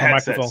 A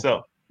headset.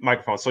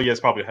 Microphone. So yeah,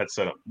 it's probably a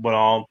headset. But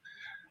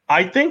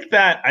I think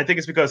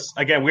it's because,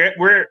 again,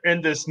 we're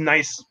in this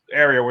nice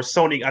area where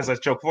Sony, as I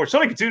joked before,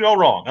 Sony can do no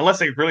wrong unless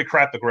they really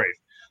crap the grave.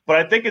 but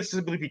I think it's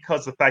simply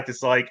because the fact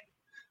is like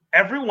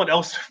everyone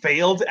else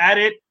failed at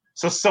it,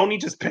 so Sony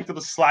just picked up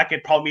the slack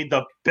and probably made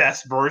the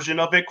best version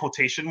of it,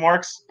 quotation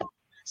marks.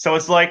 So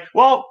it's like,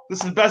 well, this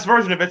is the best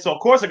version of it, so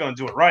of course they're going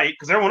to do it right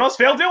because everyone else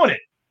failed doing it.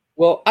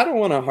 Well, I don't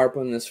want to harp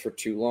on this for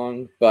too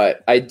long,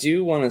 but I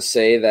do want to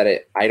say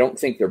that I don't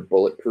think they're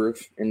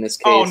bulletproof in this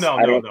case. Oh,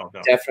 no.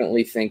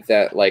 Definitely think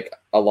that like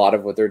a lot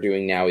of what they're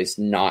doing now is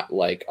not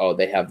like, oh,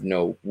 they have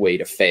no way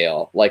to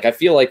fail. Like I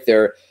feel like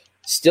they're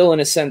still in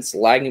a sense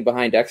lagging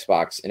behind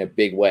Xbox in a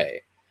big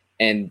way.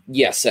 And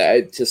yes,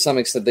 to some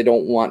extent, they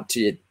don't want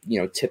to,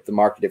 tip the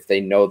market if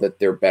they know that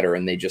they're better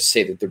and they just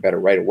say that they're better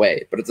right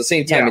away. But at the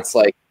same time, It's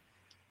like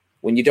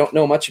when you don't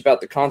know much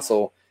about the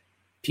console,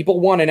 people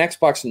want an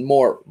Xbox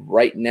more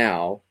right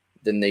now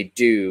than they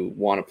do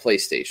want a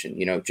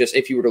PlayStation, just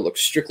if you were to look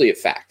strictly at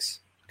facts.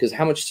 Because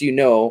how much do you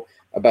know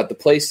about the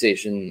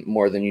PlayStation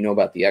more than you know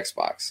about the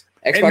Xbox?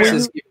 Xbox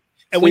is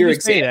clear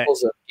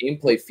examples of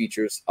gameplay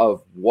features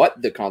of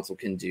what the console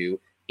can do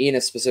in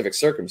a specific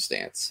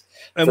circumstance.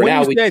 And for when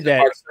now, you we said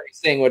that,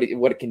 saying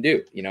what it can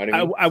do. You know what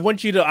I mean? I want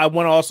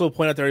to also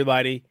point out to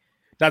everybody,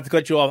 not to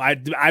cut you off.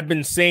 I've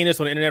been saying this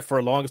on the internet for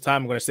a long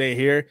time. I'm going to say it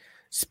here.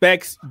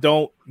 Specs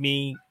don't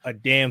mean a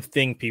damn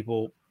thing,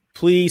 people.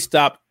 Please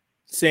stop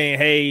saying,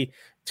 hey,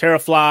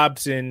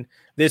 teraflops and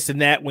this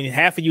and that when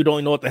half of you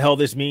don't know what the hell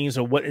this means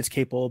or what it's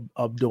capable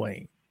of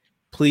doing.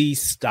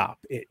 Please stop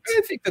it.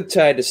 I think the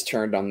tide has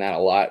turned on that a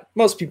lot.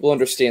 Most people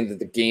understand that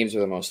the games are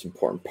the most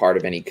important part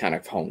of any kind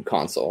of home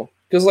console.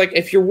 Because, like,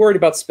 if you're worried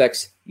about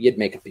specs, you'd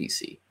make a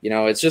PC.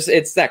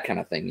 It's that kind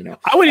of thing,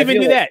 I wouldn't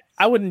even do that.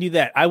 I wouldn't do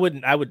that. I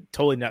would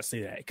totally not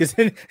say that. Because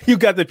then you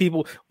got the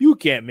people, you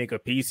can't make a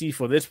PC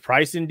for this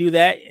price and do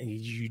that.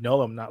 And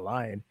I'm not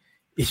lying.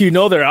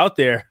 They're out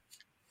there.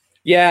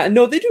 Yeah,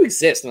 no, they do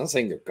exist. I'm not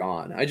saying they're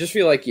gone. I just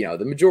feel like, the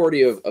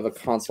majority of a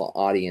console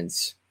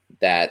audience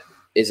that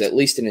is at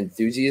least an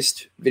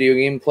enthusiast video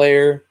game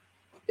player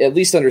at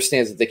least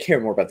understands that they care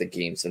more about the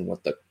games than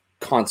what the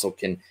console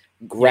can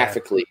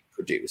graphically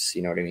produce.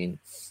 You know what I mean?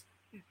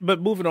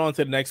 But moving on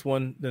to the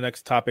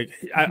next topic,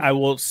 I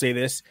will say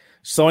this.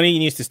 Sony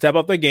needs to step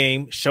up the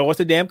game, show us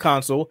the damn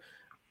console.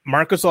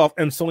 Microsoft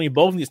and Sony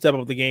both need to step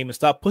up the game and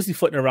stop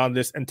pussyfooting around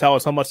this and tell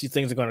us how much these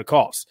things are going to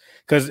cost.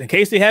 Because in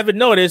case they haven't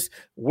noticed,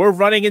 we're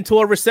running into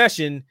a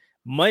recession.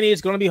 Money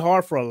is going to be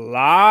hard for a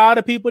lot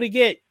of people to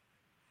get.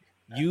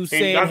 You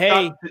saying,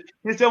 hey,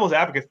 here's devil's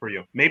advocate for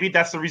you. Maybe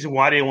that's the reason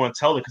why they didn't want to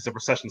tell it because the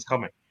recession's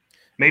coming.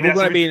 Maybe we're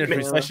going to be in a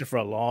recession for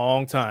a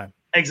long time.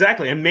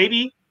 Exactly, and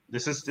maybe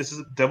this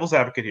is devil's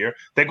advocate here.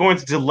 They're going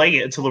to delay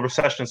it until the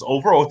recession is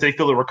over, or if they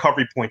feel the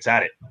recovery point's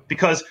at it.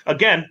 Because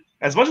again,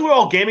 as much as we're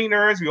all gaming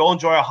nerds, we all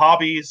enjoy our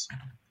hobbies.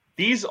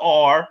 These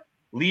are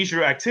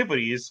leisure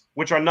activities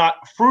which are not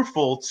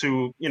fruitful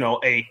to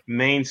a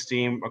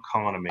mainstream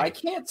economy. I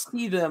can't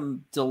see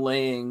them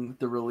delaying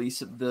the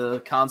release of the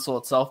console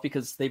itself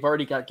because they've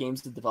already got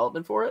games in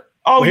development for it.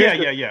 Oh,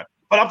 yeah.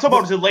 But I'm talking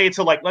about delay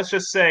to let's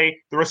just say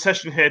the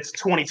recession hits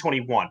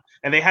 2021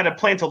 and they had a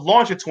plan to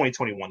launch it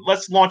 2021.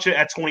 Let's launch it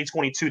at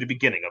 2022, the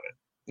beginning of it.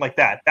 Like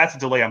that. That's the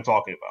delay I'm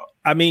talking about.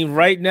 I mean,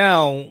 right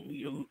now,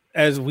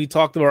 as we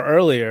talked about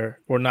earlier,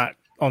 we're not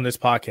on this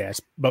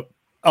podcast, but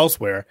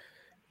elsewhere,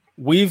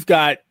 we've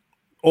got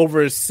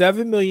over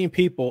 7 million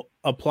people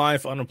applying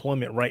for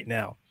unemployment right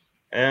now.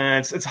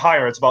 And it's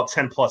higher. It's about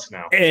 10 plus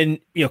now. And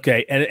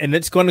and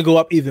it's going to go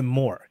up even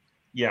more.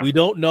 Yeah. We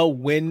don't know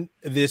when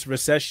this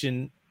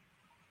recession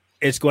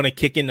is going to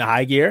kick into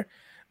high gear.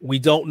 We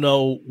don't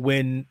know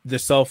when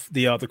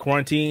the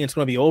quarantine is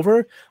going to be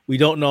over. We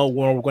don't know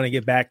when we're going to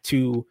get back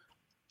to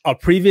a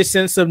previous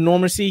sense of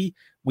normalcy.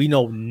 We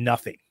know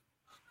nothing.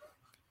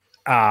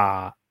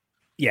 So.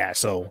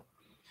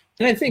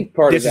 And I think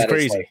part of that is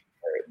crazy.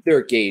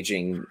 They're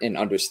gauging and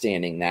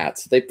understanding that.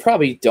 So they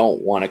probably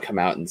don't want to come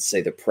out and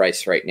say the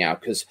price right now.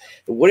 Because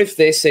what if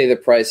they say the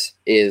price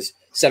is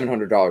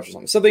 $700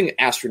 or something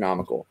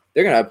astronomical?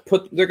 They're gonna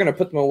put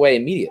them away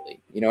immediately.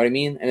 You know what I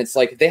mean? And it's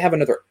like they have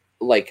another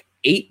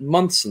 8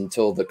 months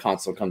until the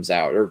console comes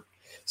out or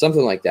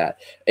something like that.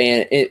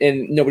 And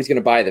nobody's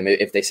gonna buy them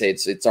if they say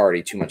it's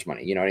already too much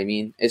money. You know what I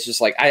mean? It's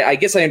just like I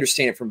guess I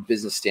understand it from a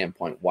business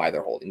standpoint why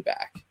they're holding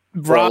back.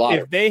 Rob,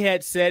 if they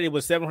had said it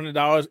was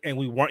 $700 and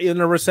we weren't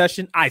in a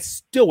recession, I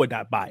still would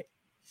not buy it.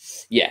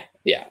 Yeah.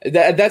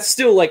 That's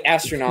still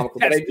astronomical.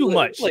 That's too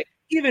much.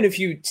 Even if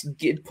you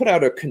put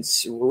out a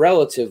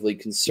relatively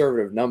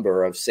conservative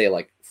number of say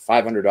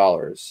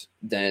 $500,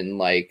 then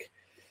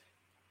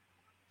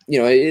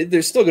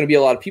there's still going to be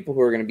a lot of people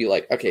who are going to be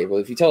like, okay, well,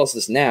 if you tell us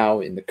this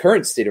now in the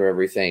current state of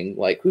everything,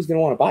 who's going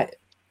to want to buy it?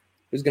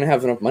 Who's going to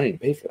have enough money to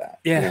pay for that?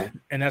 Yeah,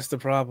 and that's the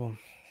problem.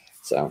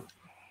 So.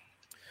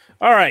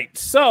 All right,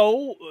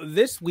 so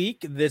this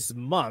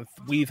month,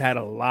 we've had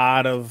a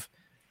lot of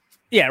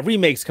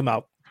remakes come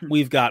out.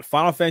 We've got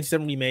Final Fantasy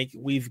VII Remake,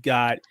 we've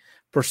got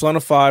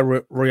Persona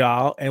 5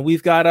 Royale, and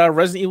we've got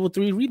Resident Evil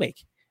 3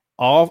 Remake.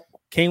 All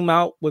came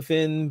out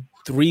within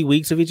 3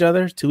 weeks of each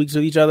other, 2 weeks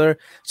of each other.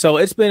 So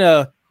it's been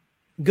a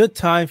good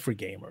time for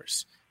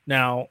gamers.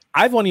 Now,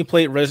 I've only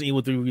played Resident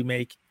Evil 3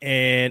 Remake,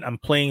 and I'm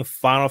playing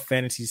Final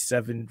Fantasy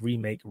 7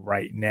 Remake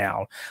right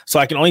now. So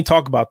I can only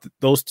talk about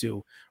those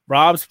two.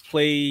 Rob's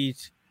played...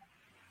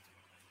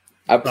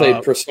 I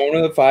played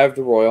Persona 5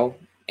 The Royal,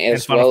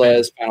 as well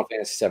as Final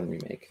Fantasy 7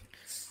 Remake.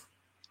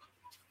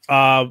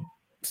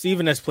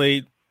 Steven has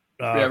played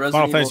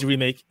Final Fantasy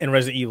Remake and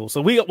Resident Evil.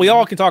 So we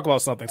all can talk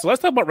about something. So let's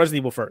talk about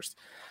Resident Evil first.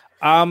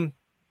 Can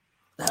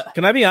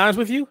I be honest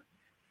with you?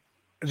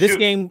 This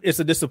game is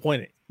a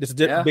disappointment. It's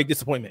a big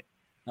disappointment.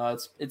 No,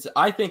 it's.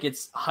 I think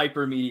it's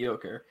hyper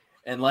mediocre,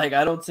 and like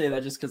I don't say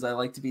that just because I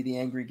like to be the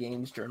angry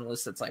games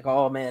journalist. That's like,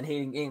 oh man,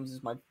 hating games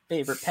is my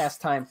favorite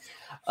pastime.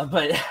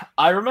 But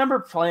I remember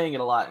playing it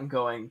a lot and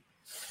going,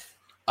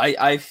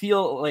 I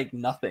feel like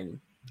nothing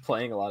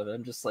playing a lot of it.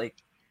 I'm just like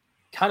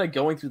kind of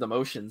going through the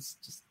motions.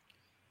 Just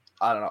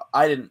I don't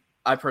know.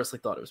 I personally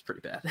thought it was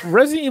pretty bad.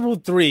 Resident Evil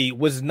 3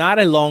 was not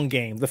a long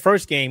game, the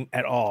first game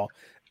at all.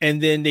 And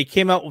then they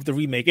came out with the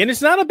remake. And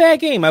it's not a bad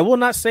game. I will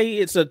not say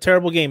it's a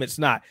terrible game. It's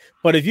not.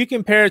 But if you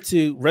compare it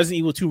to Resident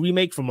Evil 2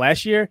 Remake from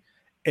last year,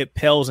 it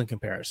pales in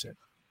comparison.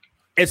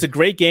 It's a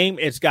great game.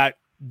 It's got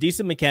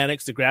decent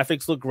mechanics. The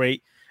graphics look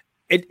great.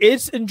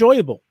 It's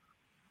enjoyable.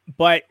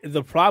 But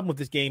the problem with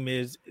this game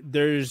is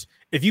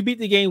if you beat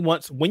the game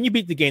once, when you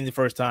beat the game the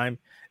first time,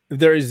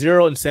 there is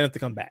zero incentive to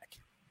come back.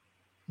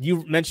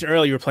 You mentioned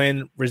earlier you were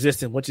playing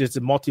Resistance, which is the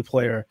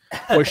multiplayer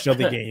portion of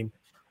the game.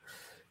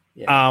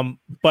 Yeah.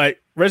 But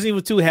Resident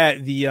Evil 2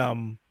 had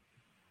the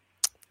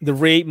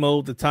raid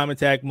mode, the time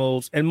attack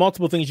modes, and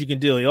multiple things you can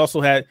do. It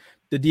also had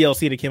the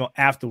DLC that came out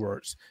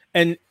afterwards,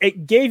 and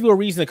it gave you a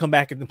reason to come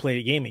back and play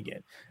the game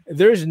again.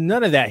 There's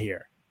none of that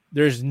here.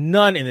 There's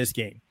none in this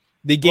game.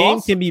 The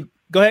game can be.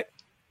 Go ahead.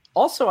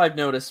 Also, I've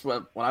noticed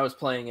when I was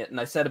playing it, and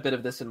I said a bit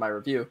of this in my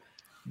review,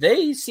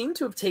 they seem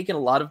to have taken a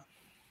lot of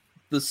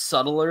the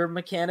subtler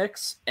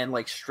mechanics and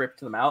like stripped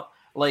them out.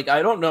 Like,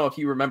 I don't know if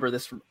you remember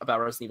this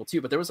about Resident Evil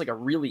 2, but there was like a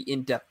really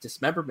in-depth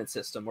dismemberment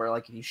system where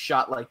like if you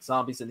shot like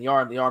zombies in the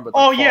arm would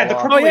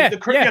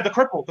the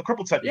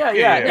crippled type.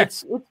 Yeah.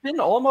 It's been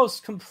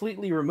almost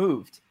completely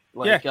removed.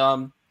 Like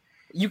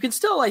you can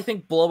still, I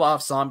think, blow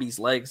off zombies'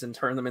 legs and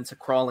turn them into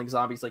crawling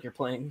zombies like you're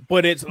playing.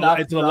 But it's a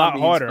lot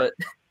harder. But...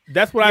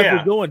 That's what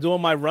I've been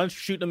doing my runs,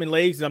 shooting them in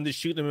legs, and I'm just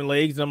shooting them in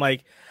legs, and I'm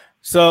like,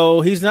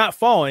 so he's not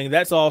falling.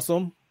 That's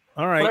awesome.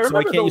 All right, so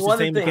I can't use the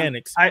same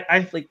mechanics.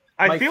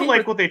 I feel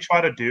like what they try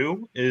to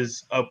do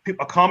is a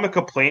common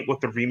complaint with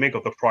the remake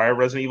of the prior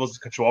Resident Evil's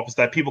control is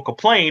that people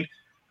complained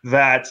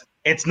that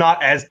it's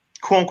not as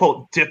quote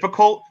unquote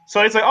difficult.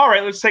 So it's like, all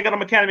right, let's take out a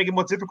mechanic and make it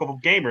more difficult for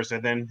gamers.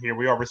 And then here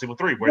we are, Resident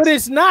Evil 3. But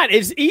it's not.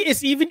 It's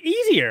even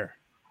easier.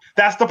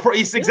 That's the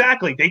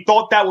exactly. They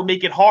thought that would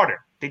make it harder.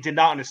 They did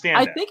not understand.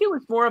 I think it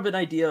was more of an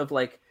idea of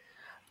like,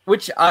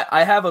 which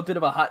I have a bit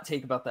of a hot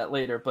take about that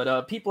later,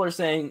 but people are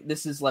saying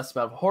this is less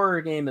about a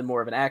horror game and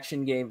more of an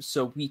action game.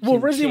 So we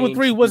can Resident Evil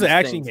 3 was an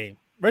action game.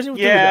 Resident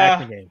Evil 3 was an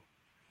action game.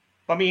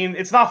 I mean,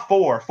 it's not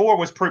 4. 4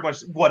 was pretty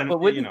much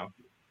what you know.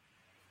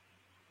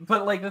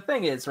 But like the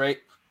thing is, right?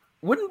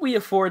 Wouldn't we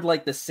afford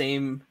like the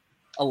same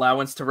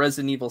allowance to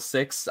Resident Evil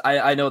 6?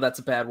 I know that's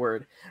a bad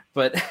word,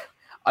 but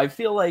I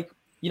feel like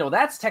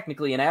that's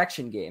technically an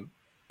action game,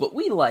 but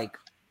we like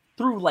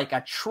threw like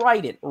a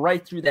trident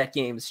right through that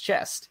game's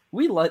chest.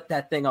 We lit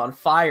that thing on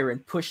fire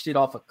and pushed it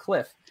off a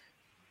cliff.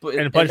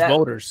 And punched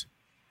boulders.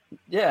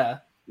 Yeah.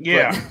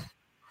 Yeah.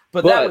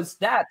 But that's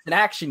an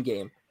action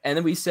game. And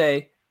then we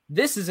say,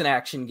 this is an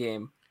action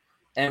game.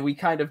 And we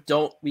kind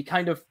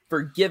of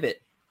forgive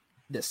it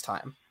this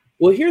time.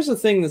 Well, here's the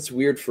thing that's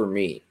weird for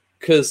me.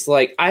 Because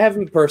like I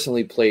haven't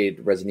personally played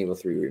Resident Evil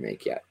 3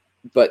 Remake yet.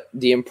 But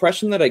the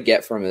impression that I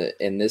get from it,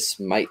 and this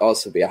might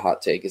also be a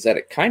hot take, is that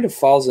it kind of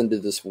falls into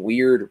this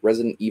weird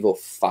Resident Evil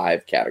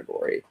 5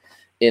 category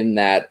in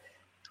that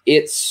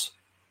it's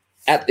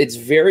at its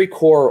very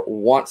core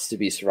wants to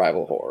be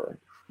survival horror,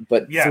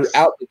 but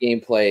throughout the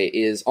gameplay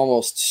is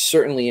almost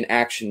certainly an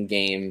action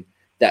game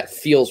that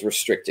feels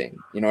restricting.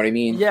 You know what I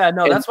mean? Yeah,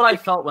 no, that's what I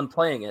felt when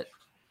playing it.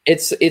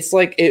 It's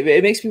like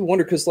it makes me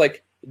wonder because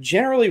like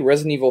generally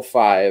Resident Evil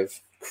 5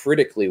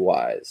 critically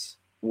wise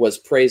was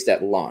praised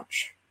at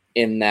launch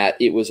in that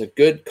it was a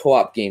good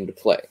co-op game to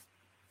play.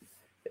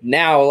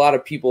 Now, a lot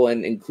of people,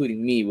 and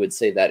including me, would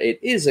say that it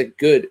is a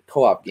good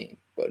co-op game,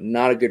 but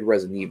not a good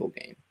Resident Evil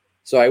game.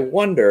 So I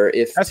wonder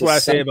if... That's what I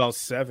say about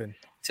 7.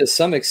 To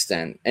some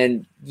extent,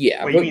 and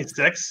yeah. Wait, you mean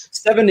 6?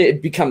 7,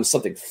 it becomes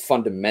something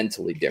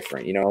fundamentally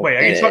different, Wait,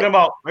 are you talking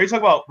about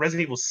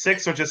Resident Evil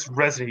 6 or just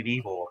Resident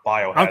Evil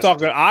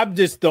Biohazard? I'm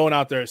just throwing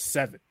out there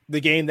 7. The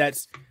game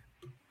that's...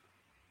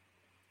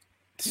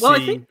 Well,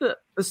 I think the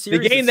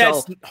series game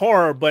itself, that's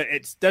horror, but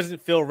it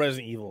doesn't feel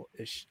Resident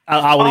Evil-ish.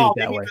 I'll leave it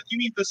that way. You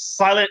mean the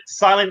Silent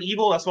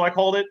Evil? That's what I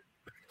called it?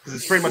 Because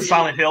it's pretty much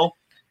Silent Hill.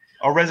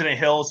 Or Resident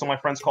Hill, so my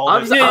friends call it.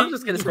 I'm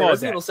just going to say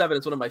Resident Evil 7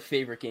 is one of my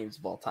favorite games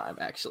of all time,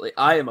 actually.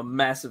 I am a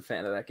massive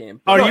fan of that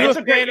game. Are you a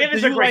fan?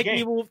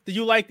 Do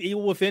you like The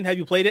Evil Within? Have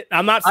you played it?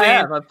 I'm not saying... I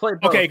have. I've played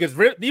both. Okay, because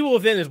The Evil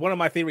Within is one of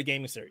my favorite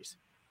gaming series.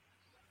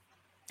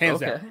 Hands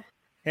down.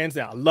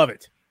 I love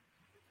it.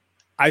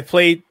 I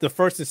played the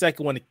first and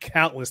second one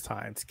countless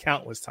times.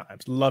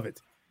 Love it.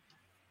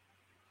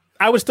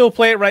 I would still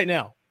play it right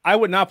now. I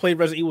would not play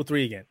Resident Evil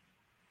 3 again.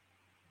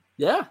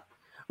 Yeah.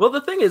 Well,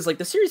 the thing is, like,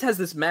 the series has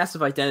this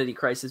massive identity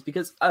crisis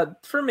because,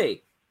 for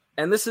me,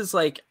 and this is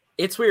like,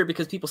 it's weird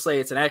because people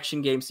say it's an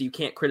action game, so you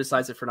can't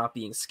criticize it for not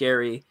being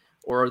scary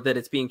or that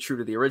it's being true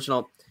to the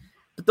original.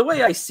 But the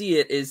way I see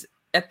it is,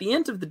 at the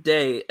end of the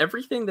day,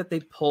 everything that they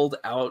pulled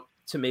out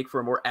to make for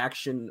a more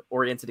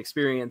action-oriented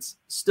experience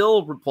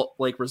still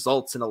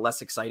results in a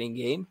less exciting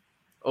game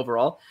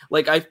overall.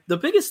 Like, the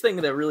biggest thing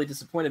that really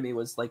disappointed me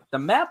was, like, the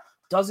map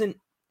doesn't,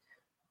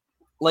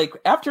 like,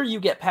 after you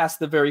get past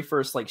the very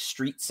first, like,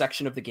 street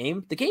section of the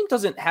game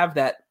doesn't have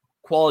that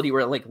quality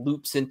where it, like,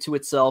 loops into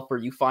itself or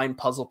you find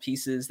puzzle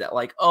pieces that,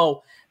 like,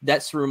 oh,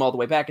 that's room all the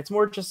way back. It's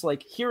more just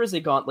like, here is a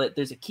gauntlet,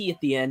 there's a key at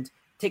the end,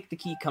 take the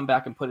key, come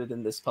back and put it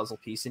in this puzzle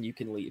piece and you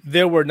can leave.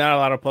 There were not a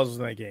lot of puzzles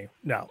in that game.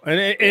 No. And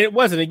it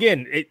wasn't,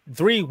 again,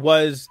 3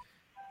 was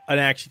an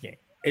action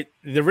game.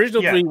 The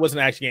original 3 was an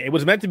action game. It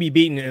was meant to be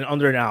beaten in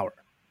under an hour.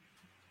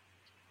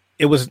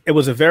 It was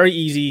a very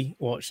easy,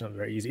 well, it's not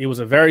very easy. It was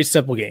a very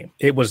simple game.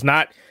 It was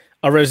not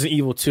a Resident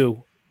Evil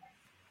 2.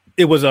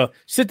 It was a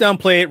sit down,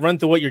 play it, run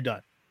through it, you're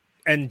done.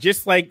 And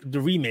just like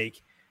the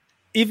remake,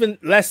 even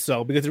less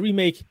so, because the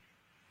remake,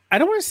 I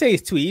don't want to say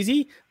it's too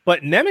easy,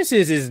 but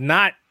Nemesis is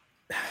not,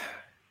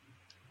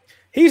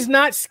 he's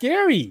not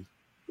scary.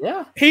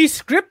 Yeah.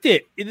 He's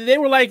scripted. They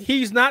were like,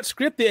 he's not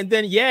scripted. And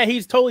then, yeah,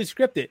 he's totally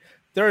scripted.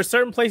 There are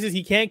certain places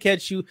he can't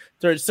catch you.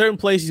 There are certain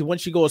places,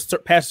 once you go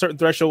past a certain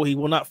threshold, he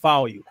will not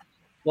follow you.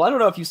 Well, I don't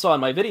know if you saw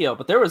in my video,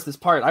 but there was this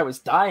part I was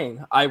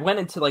dying. I went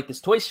into like this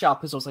toy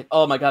shop because I was like,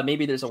 oh my God,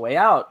 maybe there's a way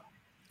out.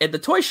 And the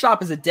toy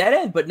shop is a dead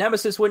end, but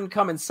Nemesis wouldn't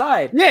come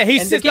inside. Yeah, he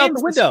sits out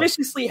the window.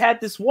 Suspiciously had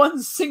this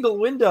one single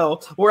window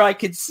where I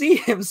could see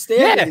him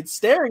standing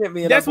staring at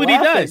me. And that's what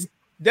laughing. He does.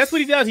 That's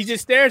what he does. He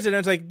just stares at it. I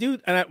was like,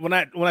 dude, and when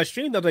I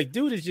streamed, I was like,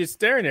 dude is just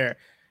staring there.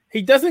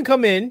 He doesn't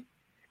come in.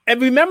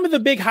 And remember the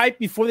big hype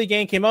before the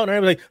game came out, and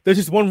everybody like, there's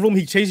just one room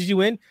he chases you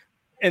in,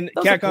 and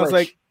Capcom's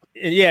like,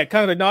 yeah,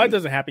 kind of like, no, it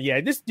doesn't happen.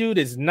 Yeah, this dude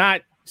is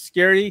not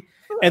scary.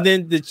 And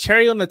then the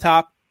cherry on the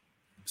top.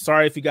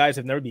 Sorry if you guys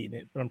have never beaten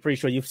it, but I'm pretty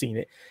sure you've seen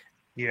it.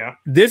 Yeah,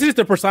 this is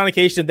the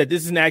personification that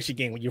this is an action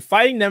game when you're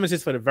fighting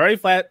Nemesis for the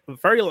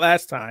very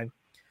last time,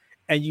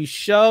 and you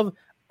shove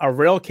a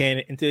rail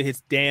cannon into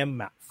his damn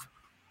mouth.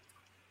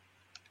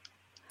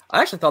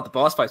 I actually thought the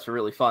boss fights were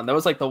really fun. That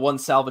was like the one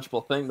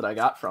salvageable thing that I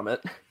got from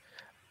it.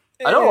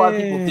 I know a lot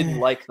of people didn't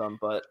like them,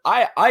 but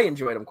I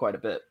enjoyed them quite a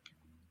bit.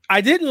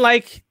 I didn't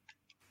like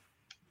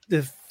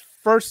the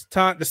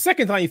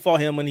second time you fought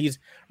him when he's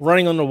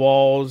running on the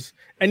walls,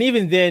 and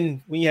even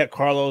then when you had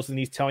Carlos and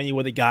he's telling you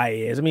where the guy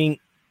is. I mean,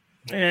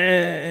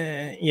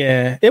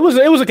 yeah, it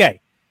was okay.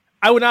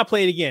 I would not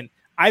play it again.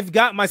 I've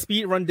got my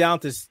speed run down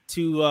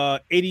to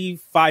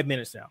 85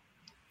 minutes now.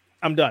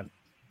 I'm done.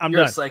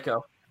 You're a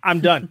psycho. I'm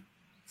done.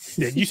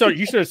 You should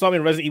have saw me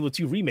in Resident Evil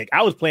 2 Remake.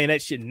 I was playing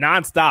that shit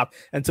nonstop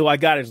until I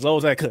got as low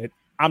as I could.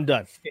 I'm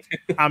done.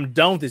 I'm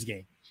done with this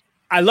game.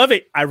 I love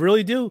it. I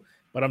really do,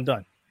 but I'm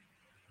done.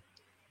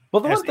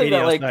 Well, the one thing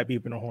that like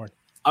beeping a horn.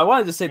 I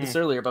wanted to say this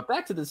earlier, but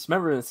back to the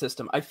dismemberment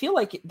system, I feel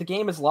like the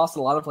game has lost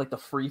a lot of like the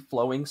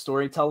free-flowing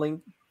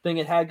storytelling thing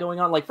it had going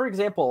on. Like, for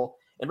example,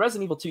 in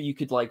Resident Evil 2, you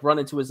could like run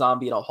into a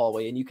zombie in a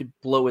hallway and you could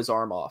blow his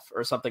arm off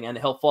or something and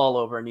he'll fall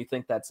over and you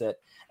think that's it.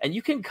 And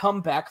you can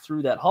come back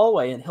through that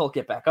hallway and he'll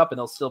get back up and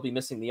he'll still be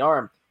missing the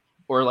arm.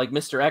 Or like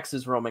Mr. X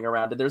is roaming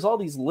around and there's all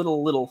these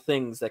little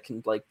things that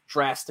can like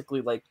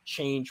drastically like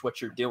change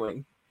what you're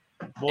doing.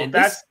 Well,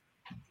 that's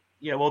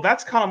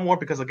kind of more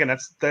because again,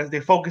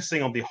 they're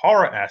focusing on the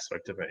horror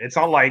aspect of it. It's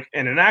not like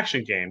in an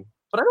action game.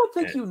 But I don't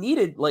think you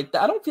needed like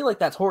I don't feel like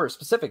that's horror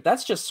specific.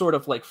 That's just sort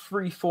of like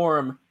free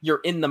form. You're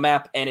in the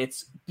map and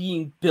it's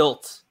being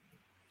built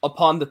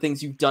upon the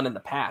things you've done in the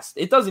past.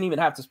 It doesn't even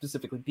have to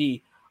specifically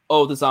be,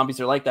 oh, the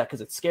zombies are like that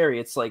because it's scary.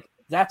 It's like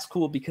that's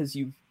cool because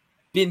you've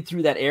been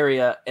through that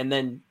area and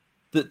then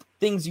the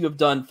things you have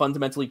done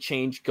fundamentally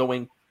change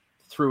going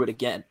through it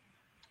again.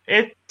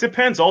 It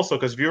depends also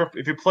because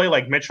if you play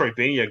like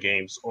Metroidvania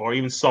games or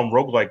even some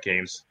roguelike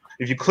games,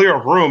 if you clear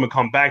a room and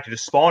come back, you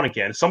just spawn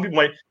again. Some people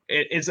might.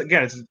 This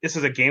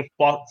is a game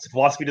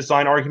philosophy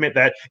design argument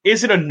that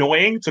is it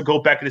annoying to go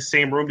back to the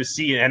same room to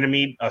see an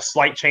enemy, a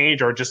slight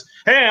change, or just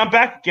hey, I'm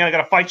back again. I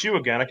gotta fight you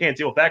again. I can't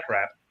deal with that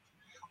crap.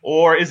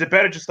 Or is it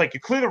better just like you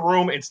clear the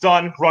room, it's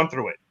done, run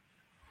through it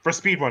for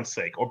speedrun's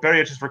sake, or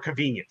better just for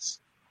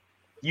convenience?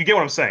 You get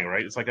what I'm saying,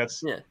 right? It's like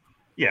that's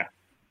yeah.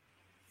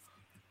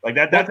 Like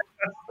that's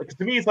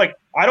to me, it's like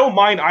I don't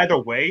mind either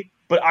way,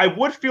 but I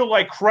would feel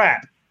like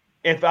crap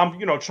if I'm,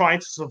 trying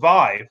to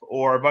survive,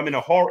 or if I'm in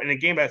a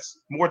game that's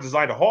more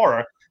designed to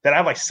horror, that I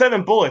have like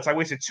 7 bullets, I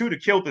wasted 2 to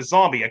kill the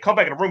zombie, I come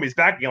back in the room, he's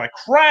back again, like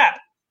crap!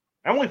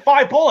 I have only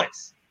 5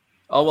 bullets.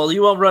 Oh well,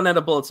 you won't run out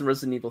of bullets in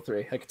Resident Evil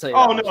 3. I can tell you.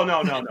 Oh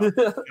no.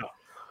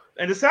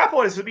 And the sad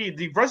part is to me,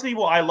 the Resident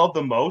Evil I love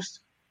the most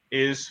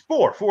is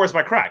 4. 4 is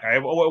my crack. I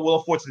will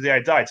afford to the day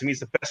I die. To me,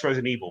 it's the best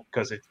Resident Evil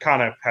because it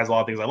kind of has a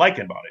lot of things I like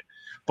about it.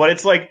 But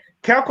it's like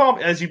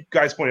Capcom, as you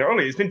guys pointed out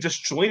earlier, has been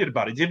disjointed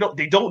about it.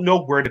 They don't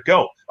know where to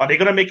go. Are they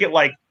going to make it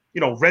like,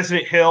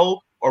 Resident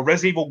Hill or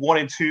Resident Evil 1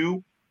 and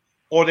 2?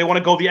 Or they want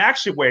to go the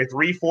action way,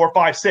 3, 4,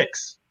 5,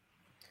 6?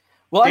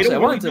 Well, actually, I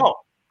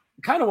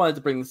kind of wanted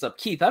to bring this up.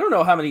 Keith, I don't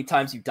know how many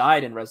times you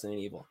died in Resident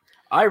Evil.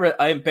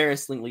 I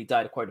embarrassingly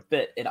died quite a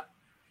bit. And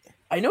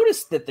I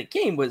noticed that the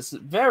game was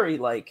very,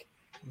 like,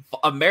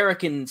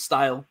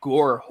 American-style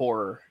gore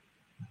horror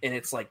in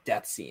its, like,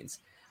 death scenes.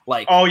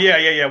 Like, oh,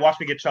 yeah. Watch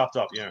me get chopped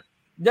up, yeah.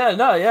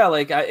 Yeah.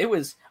 Like, it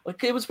was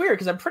weird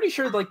because I'm pretty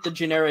sure, like, the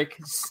generic,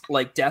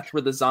 like, death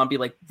where the zombie,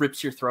 like,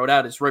 rips your throat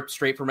out is ripped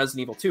straight from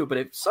Resident Evil 2, but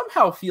it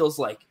somehow feels,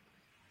 like,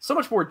 so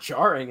much more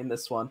jarring in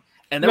this one.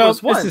 And there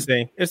was one. It's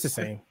the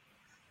same.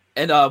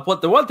 And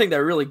the one thing that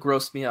really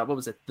grossed me out, what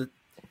was it?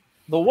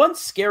 The one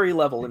scary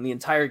level in the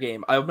entire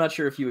game, I'm not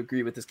sure if you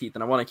agree with this, Keith,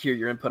 and I want to hear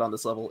your input on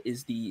this level,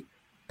 is the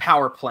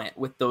power plant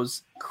with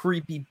those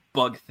creepy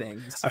bug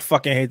things. I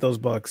fucking hate those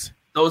bugs.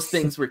 Those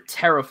things were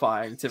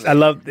terrifying to me. I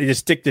love they just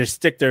stick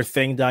their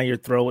thing down your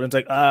throat, and it's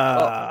like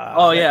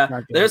oh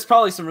yeah. There's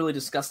probably some really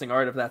disgusting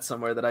art of that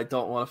somewhere that I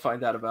don't want to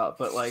find out about.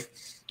 But like,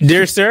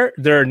 dear sir,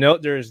 there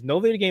is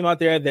no video game out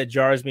there that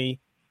jars me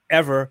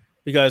ever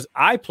because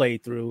I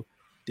played through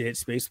Dead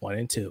Space 1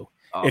 and 2.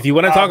 Oh, if you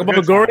want to talk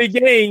about gory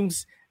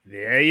games,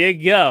 there you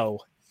go.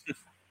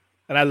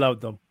 And I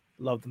loved them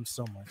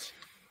so much.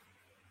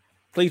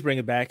 Please bring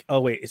it back.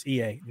 Oh wait, it's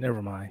EA.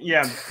 Never mind.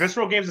 Yeah,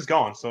 Visceral Games is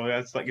gone, so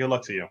that's like good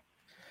luck to you.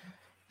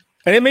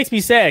 And it makes me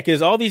sad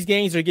because all these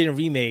games are getting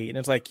remade, and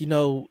it's like,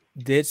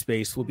 Dead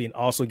Space will be an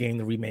awesome game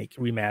to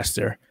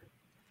remaster,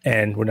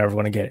 and we're never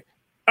going to get it.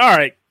 All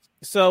right,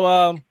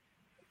 so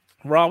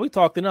Ron, we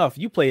talked enough.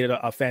 You played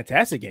a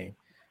fantastic game.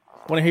 I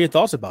want to hear your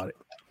thoughts about it.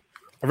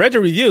 I read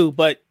the review,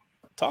 but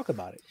talk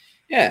about it.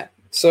 Yeah.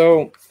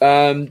 So,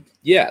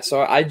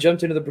 so I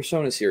jumped into the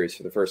Persona series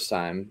for the first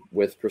time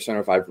with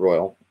Persona 5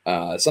 Royal.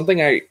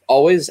 Something I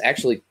always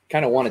actually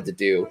kind of wanted to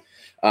do,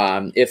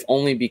 if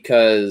only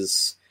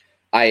because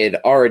I had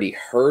already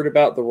heard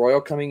about the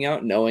Royal coming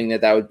out, knowing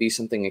that would be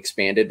something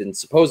expanded and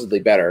supposedly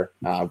better,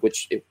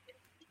 which it,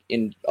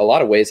 in a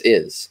lot of ways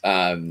is.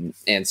 And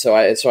so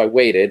I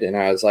waited, and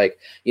I was like,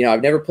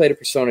 I've never played a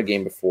Persona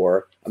game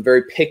before. I'm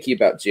very picky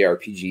about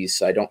JRPGs,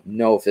 so I don't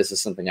know if this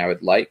is something I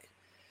would like.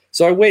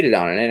 So I waited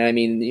on it, and I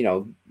mean,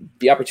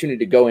 the opportunity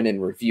to go in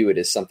and review it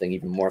is something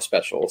even more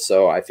special.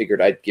 So I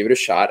figured I'd give it a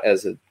shot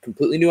as a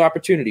completely new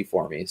opportunity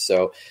for me.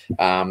 So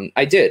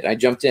I did. I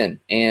jumped in,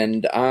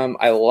 and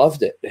I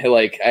loved it.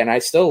 And I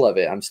still love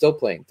it. I'm still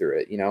playing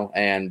through it,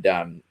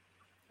 and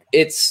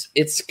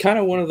it's kind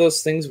of one of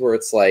those things where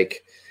it's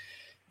like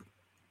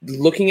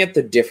looking at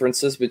the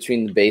differences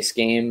between the base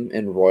game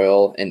and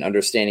Royal and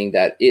understanding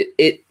that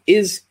it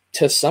is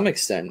to some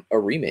extent a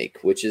remake,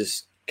 which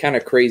is kind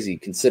of crazy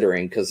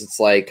considering, because it's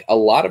like a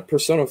lot of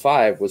Persona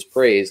 5 was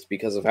praised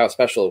because of how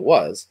special it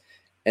was,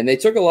 and they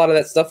took a lot of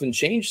that stuff and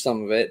changed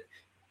some of it,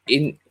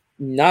 in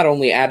not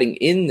only adding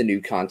in the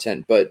new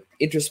content but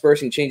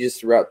interspersing changes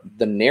throughout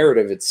the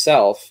narrative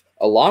itself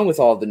along with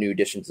all the new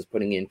additions it's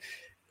putting in.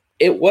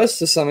 It was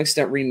to some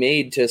extent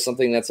remade to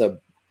something that's a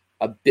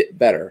bit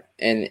better,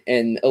 and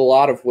in a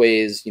lot of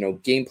ways,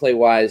 gameplay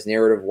wise,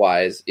 narrative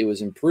wise, it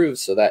was improved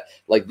so that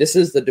like this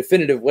is the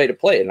definitive way to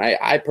play it. And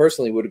I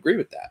personally would agree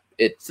with that.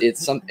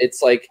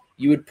 It's like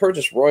you would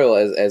purchase Royal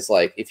as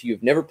like, if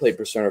you've never played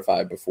Persona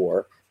 5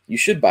 before, you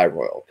should buy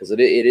Royal because it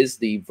is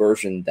the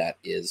version that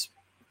is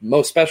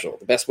most special,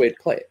 the best way to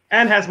play it,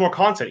 and has more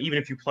content even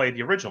if you play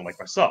the original like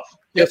myself.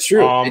 That's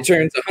true. It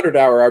turns a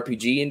 100-hour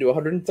RPG into a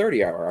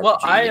 130-hour RPG.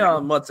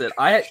 Well, what's it?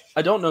 I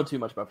don't know too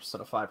much about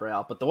Persona 5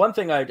 Royale, but the one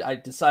thing I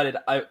decided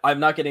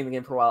I'm not getting the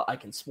game for a while. I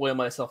can spoil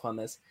myself on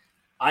this.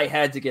 I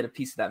had to get a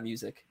piece of that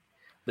music,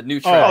 the new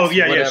track. Oh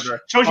yeah, whatever. Yeah.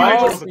 Shows you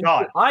how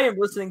God. I am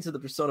listening to the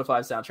Persona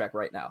 5 soundtrack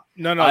right now.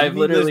 No, I've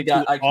literally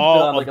got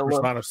all of the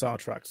Persona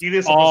soundtracks.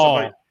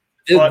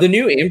 The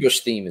new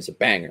ambush theme is a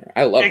banger.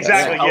 I love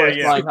exactly.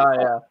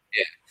 that.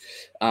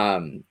 Yeah.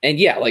 And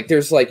yeah, like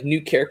there's like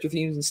new character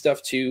themes and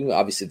stuff too.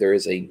 Obviously, there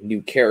is a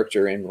new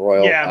character in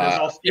Royal. Yeah, there's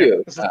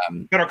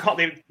also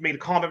they made a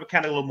combat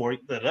mechanic a little more.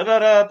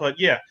 But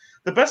yeah,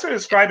 the best way to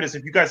describe it is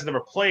if you guys have never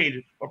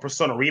played a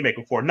Persona remake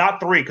before, not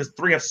 3, because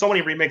 3 has so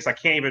many remakes I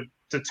can't even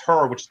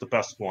deter which is the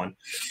best one.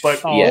 But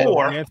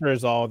 4, the answer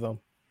is all of them.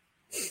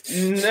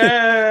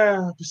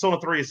 Nah, Persona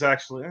 3 is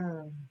actually.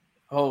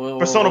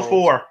 Persona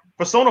 4.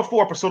 Persona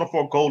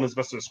 4 Golden is the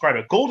best to describe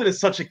it. Golden is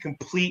such a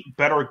complete,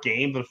 better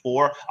game than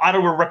 4. I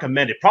don't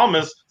recommend it.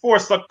 Problem is, 4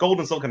 is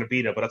Golden's still going to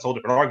beat it, but that's a whole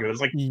different argument.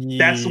 It's like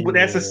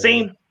that's the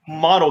same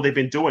model they've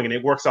been doing, and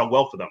it works out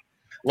well for them.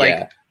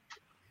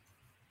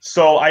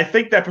 So I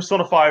think that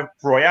Persona 5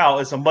 Royale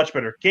is a much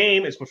better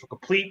game. It's much more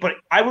complete. But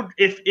I would,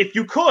 if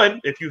you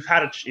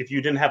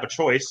didn't have a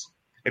choice,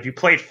 if you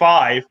played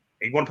 5 and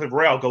you want to play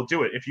Royale, go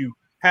do it. If you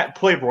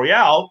played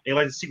Royale and you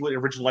like to see what the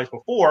original likes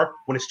before,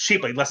 when it's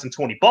cheap, like less than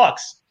 $20,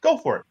 go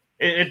for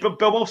it. They're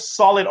both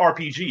solid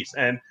RPGs,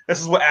 and this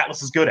is what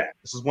Atlas is good at.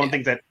 This is one of the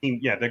things that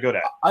they're good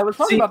at. I was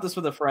talking about this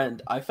with a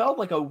friend. I felt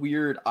like a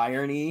weird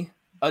irony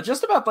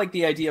Just about like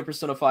the idea of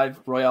Persona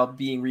 5 Royale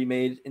being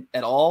remade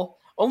at all,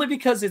 only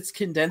because it's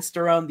condensed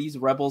around these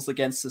rebels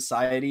against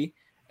society,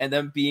 and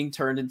them being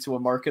turned into a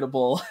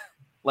marketable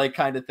like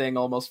kind of thing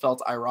almost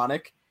felt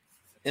ironic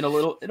in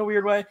a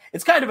weird way.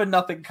 It's kind of a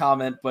nothing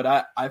comment,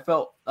 but I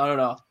felt, I don't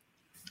know.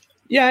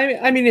 Yeah,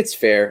 I mean, it's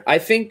fair. I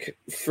think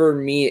for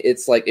me,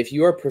 it's like if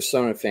you're a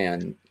Persona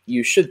fan,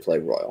 you should play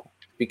Royal.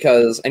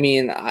 Because, I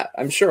mean,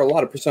 I'm sure a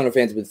lot of Persona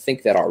fans would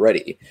think that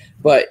already.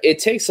 But it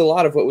takes a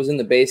lot of what was in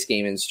the base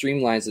game and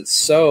streamlines it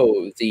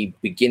so the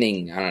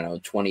beginning, I don't know,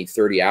 20,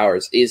 30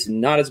 hours is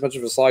not as much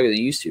of a slog as it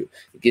used to.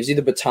 It gives you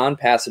the baton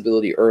pass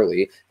ability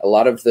early. A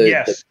lot of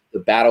the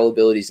battle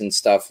abilities and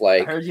stuff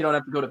like... I heard you don't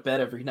have to go to bed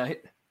every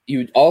night.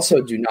 You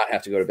also do not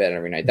have to go to bed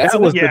every night.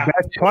 That was the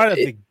best part of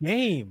the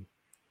game.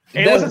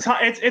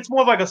 It's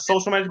more of like a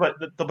social management,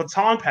 but the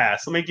baton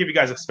pass, let me give you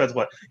guys a expensive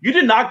one. You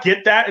did not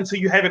get that until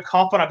you have it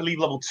comp on, I believe,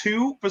 level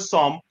 2 for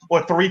some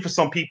or 3 for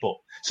some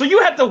people. So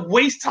you have to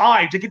waste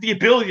time to get the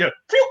ability to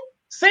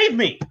save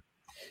me.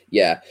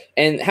 Yeah,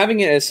 and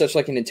having it as such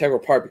like an integral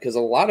part, because a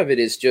lot of it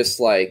is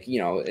just like, you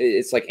know,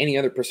 it's like any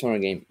other Persona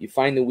game. You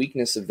find the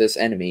weakness of this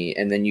enemy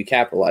and then you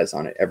capitalize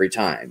on it every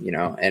time, you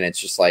know, and it's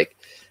just like,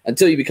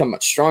 until you become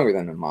much stronger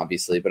than them,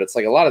 obviously. But it's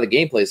like a lot of the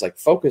gameplay is like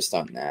focused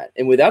on that.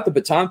 And without the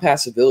baton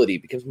pass ability,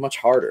 it becomes much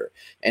harder.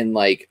 And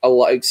like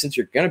since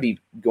you're going to be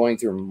going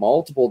through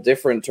multiple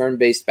different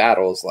turn-based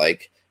battles,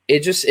 like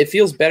it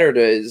feels better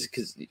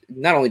because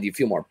not only do you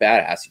feel more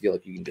badass, you feel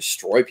like you can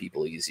destroy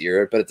people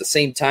easier, but at the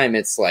same time,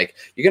 it's like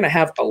you're going to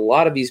have a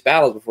lot of these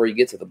battles before you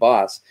get to the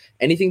boss.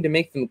 Anything to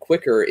make them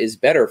quicker is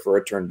better for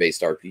a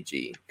turn-based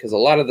RPG, because a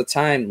lot of the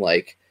time,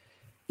 like,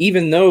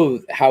 even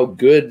though how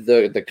good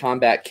the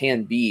combat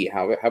can be,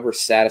 however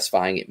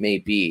satisfying it may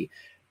be,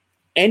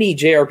 any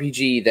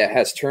JRPG that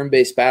has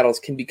turn-based battles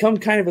can become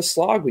kind of a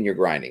slog when you're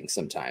grinding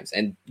sometimes.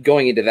 And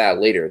going into that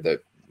later,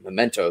 the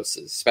Mementos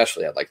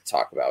especially I'd like to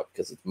talk about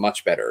because it's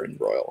much better in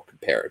Royal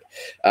compared.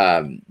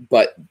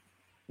 But,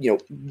 you know,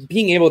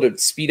 being able to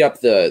speed up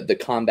the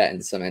combat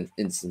in some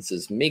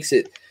instances makes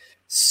it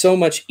so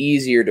much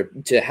easier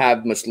to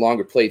have much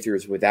longer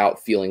playthroughs without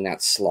feeling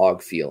that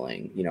slog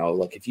feeling. You know,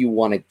 like if you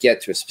want to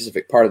get to a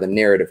specific part of the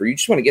narrative or you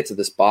just want to get to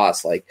this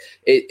boss, like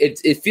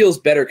it feels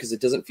better because it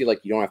doesn't feel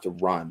like you don't have to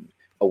run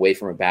away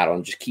from a battle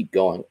and just keep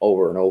going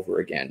over and over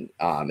again.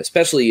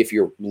 Especially if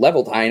you're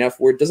leveled high enough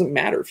where it doesn't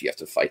matter if you have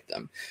to fight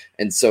them.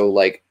 And so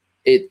like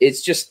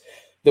it's just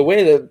the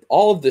way that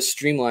all of the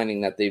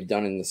streamlining that they've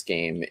done in this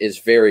game is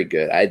very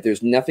good.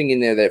 There's nothing in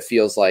there that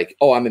feels like,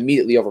 oh, I'm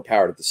immediately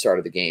overpowered at the start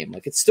of the game.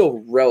 Like, it's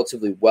still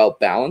relatively well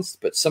balanced,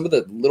 but some of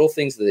the little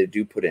things that they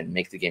do put in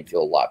make the game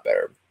feel a lot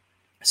better.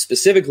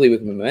 Specifically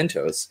with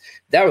Mementos,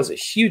 that was a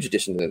huge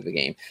addition to the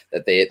game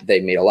that they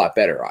made a lot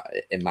better,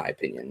 in my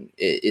opinion,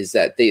 is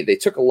that they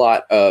took a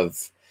lot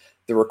of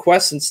the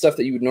requests and stuff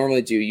that you would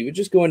normally do. You would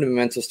just go into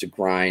Mementos to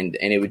grind,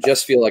 and it would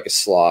just feel like a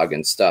slog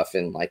and stuff.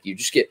 And like you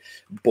just get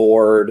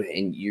bored,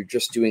 and you're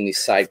just doing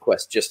these side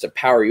quests just to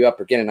power you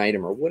up or get an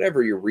item or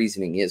whatever your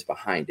reasoning is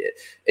behind it.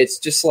 It's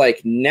just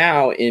like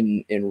now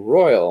in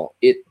Royal,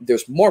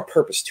 there's more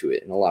purpose to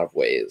it in a lot of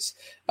ways.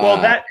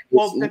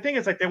 The thing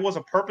is, like, there was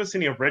a purpose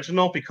in the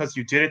original because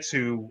you did it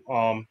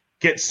to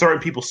get certain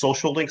people's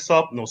social links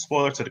up. No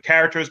spoilers to the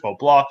characters, blah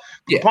blah.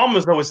 Yeah. The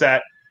problem is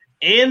that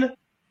in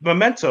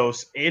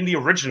Mementos, in the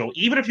original,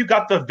 even if you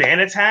got the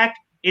van attack,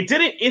 it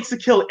didn't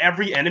insta-kill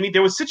every enemy.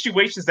 There were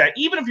situations that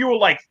even if you were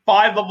like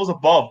 5 levels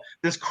above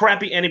this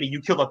crappy enemy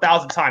you killed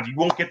 1,000 times, you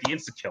won't get the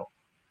insta-kill.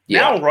 Yeah.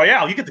 Now in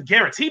Royale, you get the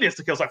guaranteed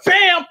insta-kill. It's like,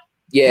 bam!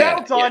 Yeah,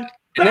 battle done!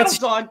 Yeah.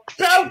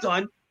 Battle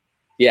done!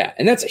 Yeah,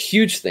 and that's a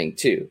huge thing,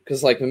 too,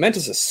 because like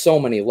Mementos has so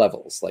many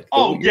levels. Like,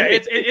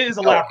 it is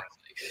a labyrinth.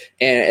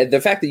 And the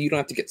fact that you don't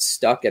have to get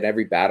stuck at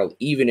every battle,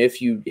 even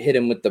if you hit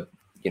him with the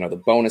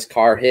bonus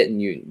car hit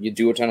and you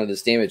do a ton of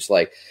this damage,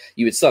 like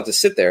you would still have to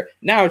sit there.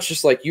 Now it's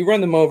just like you run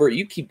them over,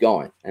 you keep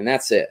going, and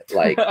that's it.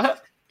 Like,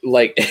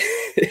 like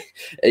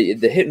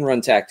the hit and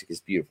run tactic is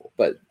beautiful,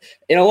 but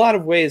in a lot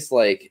of ways,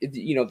 like,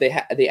 you know,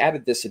 they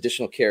added this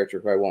additional character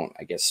who I won't,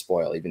 I guess,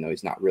 spoil, even though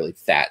he's not really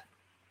that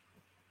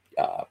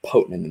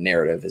potent in the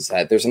narrative, is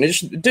that there's an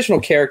additional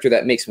character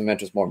that makes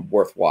Mementos more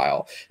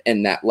worthwhile,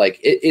 and that like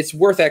it's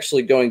worth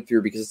actually going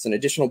through because it's an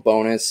additional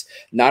bonus.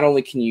 Not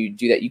only can you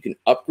do that, you can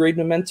upgrade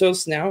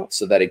Mementos now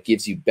so that it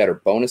gives you better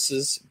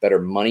bonuses, better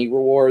money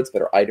rewards,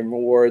 better item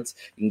rewards.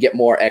 You can get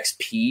more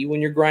XP when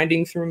you're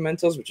grinding through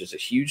Mementos, which is a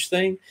huge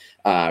thing.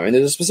 And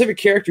there's a specific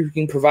character who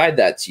can provide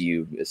that to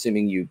you,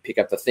 assuming you pick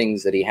up the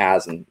things that he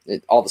has and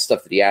all the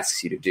stuff that he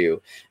asks you to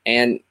do.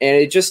 And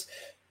it just,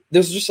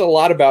 there's just a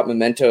lot about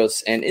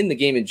Mementos and in the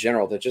game in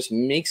general that just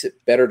makes it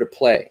better to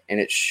play, and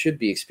it should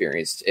be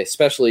experienced,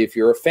 especially if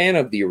you're a fan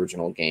of the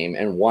original game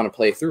and want to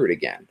play through it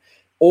again.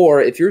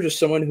 Or if you're just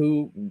someone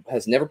who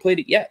has never played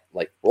it yet,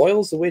 like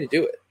Royal's the way to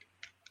do it.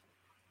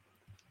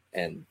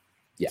 And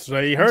yeah. So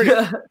you heard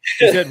it.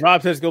 He said,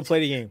 Rob says go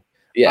play the game.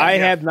 Yeah, I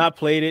have not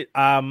played it.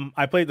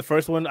 I played the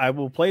first one. I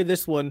will play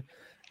this one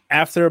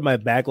after my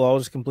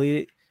backlog is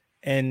completed.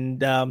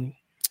 And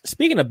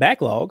speaking of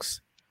backlogs,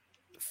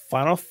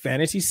 Final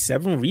Fantasy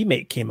VII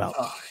Remake came out.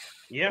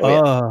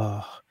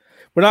 Yeah.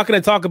 We're not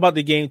going to talk about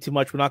the game too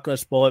much. We're not going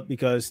to spoil it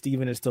because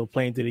Steven is still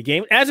playing through the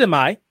game, as am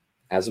I.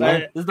 As am I.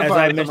 This is the As part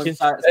I where mentioned.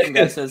 some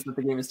guy says that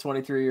the game is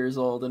 23 years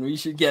old and we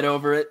should get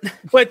over it.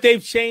 But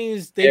they've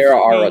changed. There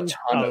are a changed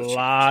ton a of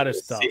lot of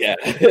changes. stuff. Yeah.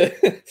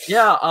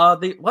 Yeah.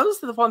 What was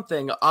the fun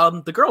thing?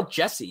 The girl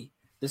Jessie.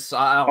 This. Oh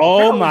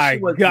apparently my she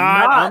was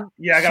God. not-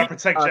 Yeah, I gotta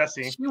protect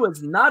Jesse. She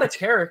was not a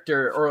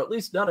character, or at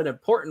least not an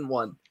important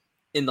one,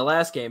 in the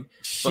last game.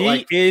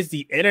 She is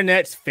the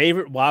internet's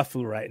favorite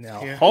waifu right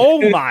now. Yeah.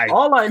 Oh my!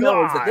 All I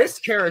know is that God. this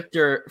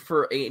character,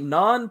 for a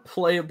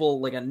non-playable,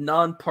 like a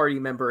non-party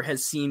member,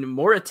 has seen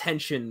more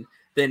attention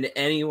than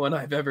anyone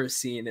I've ever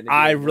seen. In a game.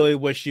 I really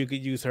wish you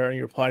could use her in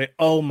your party.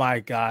 Oh my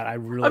God! I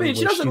mean,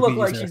 she doesn't look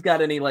like she's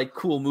got any like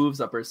cool moves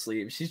up her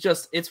sleeve. She's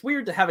just, it's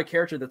weird to have a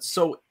character that's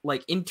so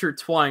like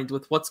intertwined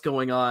with what's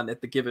going on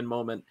at the given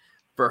moment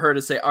for her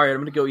to say, all right, I'm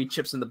going to go eat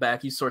chips in the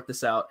back. You sort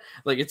this out.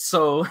 Like, it's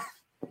so,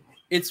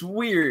 it's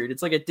weird.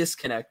 It's like a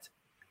disconnect.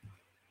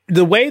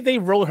 The way they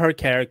wrote her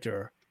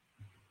character,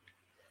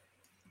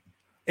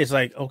 it's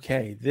like,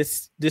 okay,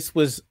 this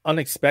was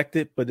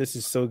unexpected, but this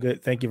is so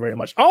good. Thank you very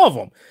much. All of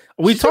them.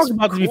 We She's talked just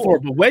about this cool. before,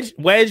 but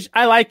Wedge,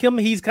 I like him.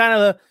 He's kind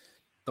of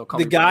Don't call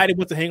the me guy Brian. that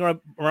wants to hang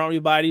around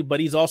everybody, but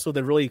he's also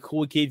the really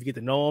cool kid if you get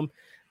to know him.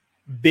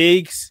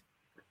 Biggs,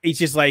 he's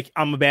just like,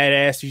 I'm a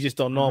badass. You just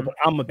don't know him, but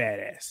I'm a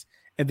badass.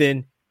 And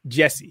then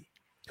Jesse,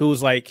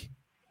 who's like,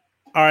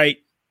 all right,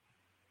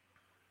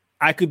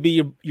 I could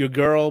be your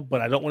girl,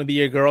 but I don't want to be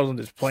your girl. I'm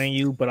just playing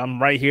you, but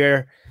I'm right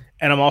here.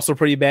 And I'm also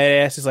pretty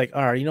badass. It's like,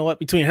 all right, you know what?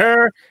 Between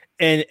her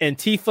and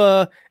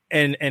Tifa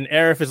and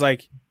Aerith is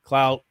like,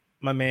 Cloud,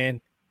 my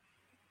man.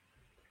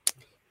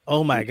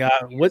 Oh my God.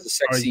 What a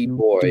sexy are you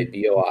boy,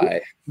 doing?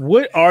 BOI.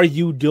 What are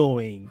you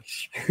doing?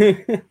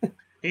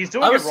 He's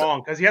doing it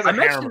wrong because he has a I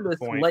harem mentioned at this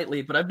this point.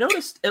 lightly, but I've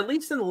noticed, at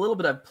least in the little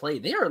bit I've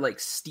played, they are like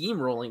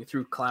steamrolling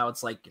through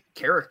Cloud's like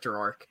character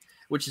arc,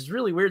 which is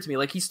really weird to me.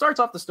 Like, he starts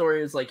off the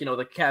story as like, you know,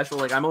 the casual,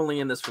 like, I'm only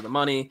in this for the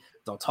money.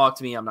 Don't talk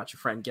to me. I'm not your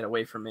friend. Get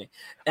away from me.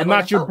 And I'm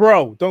like, not your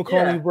bro. Don't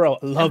call me bro. I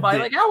And love by it.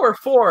 like hour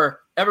 4,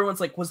 everyone's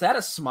like, was that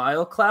a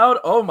smile, Cloud?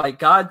 Oh my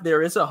God,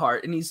 there is a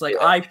heart. And he's like,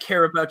 I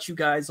care about you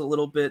guys a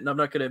little bit, and I'm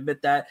not going to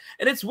admit that.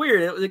 And it's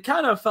weird. It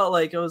kind of felt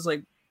like, it was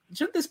like,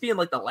 shouldn't this be in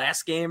like the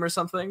last game or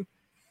something?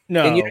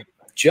 No. And, you know,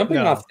 jumping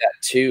No. off that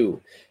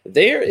too,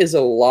 there is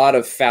a lot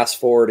of fast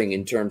forwarding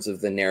in terms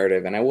of the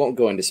narrative, and I won't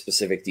go into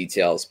specific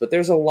details, but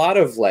there's a lot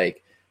of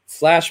like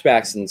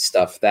flashbacks and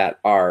stuff that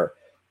are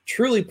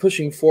truly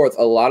pushing forth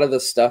a lot of the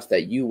stuff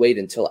that you wait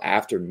until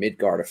after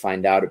Midgar to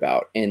find out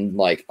about. And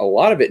like a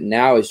lot of it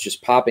now is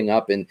just popping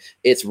up and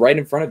it's right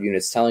in front of you and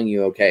it's telling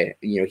you, okay,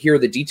 you know, here are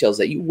the details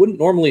that you wouldn't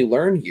normally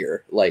learn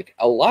here. Like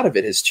a lot of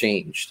it has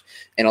changed,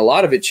 and a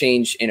lot of it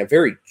changed in a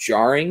very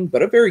jarring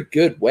but a very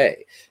good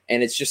way.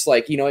 And it's just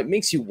like, you know, it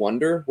makes you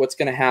wonder what's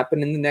going to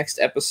happen in the next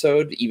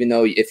episode, even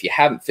though if you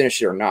haven't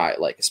finished it or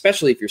not, like,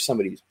 especially if you're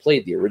somebody who's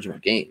played the original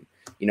game,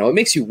 you know, it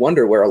makes you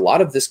wonder where a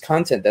lot of this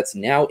content that's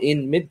now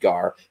in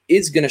Midgar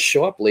is going to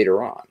show up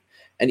later on.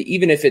 And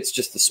even if it's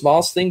just the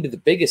smallest thing to the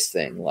biggest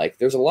thing, like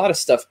there's a lot of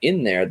stuff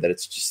in there that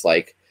it's just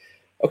like,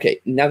 okay,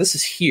 now this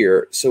is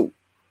here. So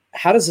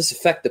how does this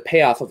affect the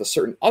payoff of a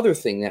certain other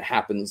thing that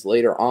happens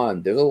later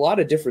on? There's a lot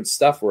of different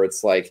stuff where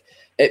it's like,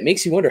 it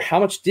makes you wonder how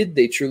much did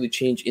they truly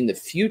change in the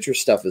future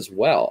stuff as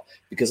well?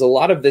 Because a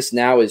lot of this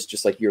now is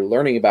just like you're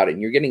learning about it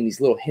and you're getting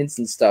these little hints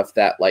and stuff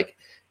that like,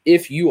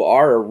 if you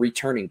are a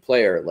returning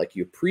player, like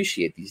you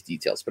appreciate these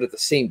details, but at the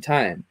same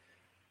time,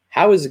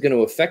 how is it going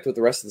to affect what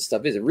the rest of the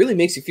stuff is? It really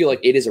makes you feel like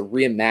it is a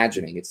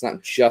reimagining. It's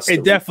not just.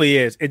 It definitely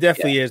is. It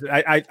definitely is.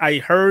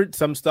 I heard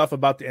some stuff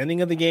about the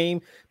ending of the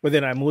game, but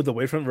then I moved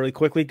away from it really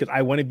quickly because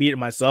I want to beat it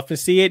myself and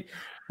see it.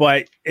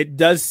 But it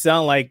does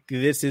sound like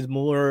this is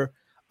more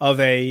of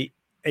a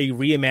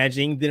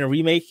reimagining than a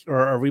remake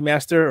or a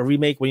remaster or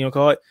remake, what you want to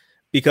call it,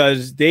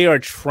 because they are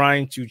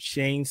trying to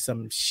change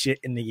some shit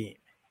in the game.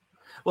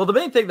 Well, the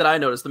main thing that I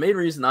noticed, the main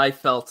reason I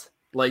felt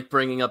like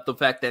bringing up the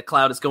fact that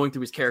Cloud is going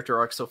through his character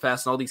arc so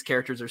fast and all these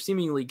characters are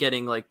seemingly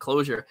getting like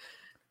closure.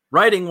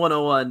 Writing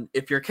 101,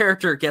 if your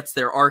character gets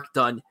their arc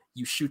done,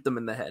 you shoot them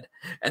in the head.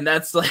 And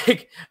that's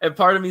like, and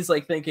part of me is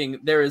like thinking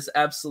there is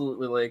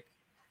absolutely like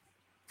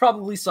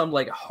probably some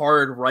like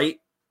hard right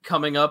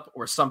coming up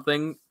or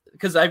something.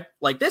 Because I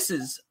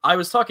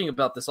was talking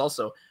about this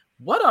also.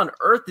 What on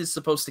earth is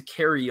supposed to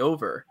carry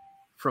over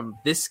from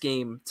this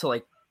game to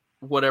like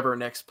whatever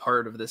next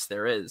part of this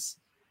there is?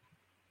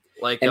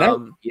 Like, and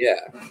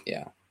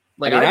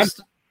like I mean,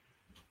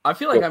 I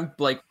feel like I'm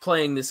like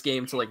playing this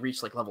game to like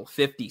reach like level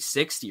 50,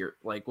 60 or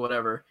like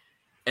whatever.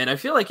 And I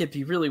feel like it'd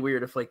be really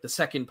weird if like the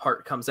second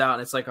part comes out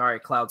and it's like, all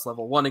right, Cloud's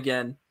level 1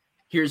 again.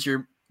 Here's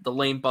the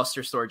lame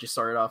Buster sword you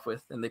started off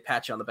with, and they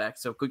pat you on the back.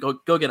 So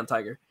go get him,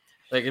 Tiger.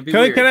 Like, it'd be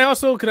weird. Can I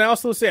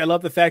also say I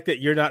love the fact that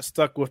you're not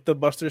stuck with the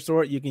Buster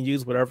sword. You can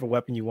use whatever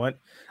weapon you want,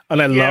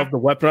 and I love the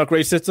weapon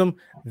upgrade system.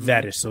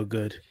 That is so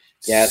good.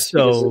 Yes,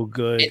 so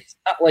good. It's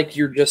not like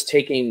you're just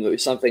taking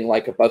something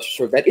like a Buster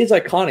Sword that is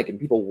iconic and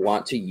people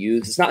want to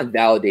use. It's not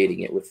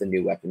invalidating it with the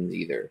new weapons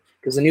either,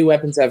 because the new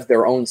weapons have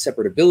their own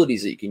separate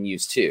abilities that you can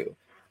use too.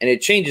 and it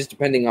changes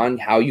depending on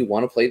how you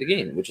want to play the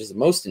game, which is the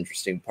most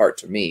interesting part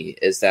to me,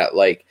 is that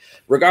like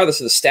regardless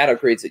of the stat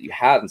upgrades that you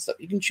have and stuff,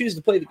 you can choose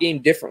to play the game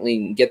differently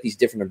and get these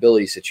different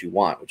abilities that you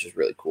want, which is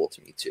really cool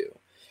to me too.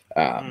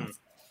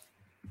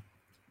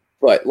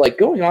 But like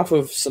going off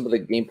of some of the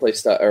gameplay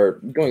stuff, or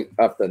going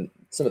off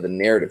some of the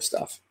narrative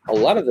stuff, a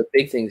lot of the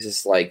big things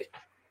is like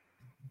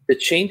the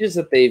changes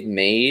that they've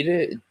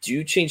made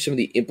do change some of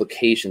the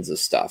implications of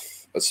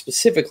stuff,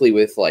 specifically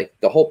with like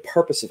the whole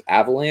purpose of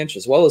Avalanche,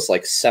 as well as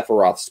like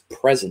Sephiroth's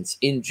presence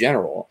in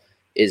general,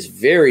 is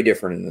very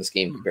different in this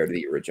game compared to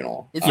the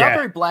original. It's not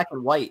very black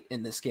and white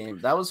in this game.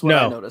 That was what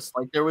I noticed.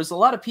 Like there was a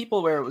lot of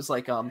people where it was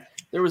like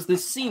there was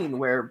this scene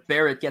where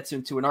Barrett gets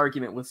into an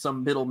argument with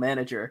some middle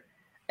manager,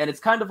 and it's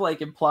kind of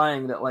like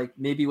implying that like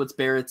maybe what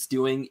Barrett's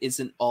doing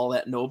isn't all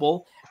that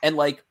noble, and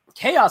like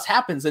chaos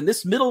happens, and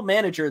this middle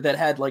manager that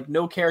had like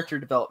no character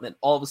development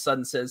all of a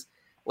sudden says,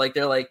 like,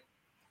 they're like,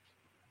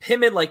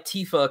 him and like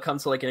Tifa come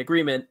to like an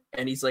agreement,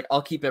 and he's like,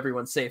 I'll keep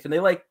everyone safe, and they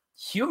like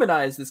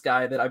humanize this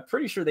guy that I'm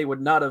pretty sure they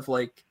would not have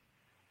like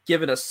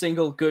given a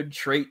single good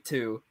trait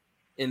to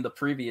in the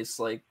previous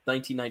like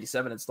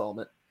 1997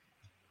 installment.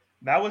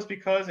 That was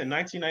because in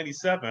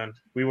 1997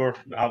 we were,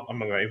 I'm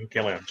gonna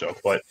kill a joke,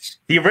 but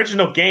the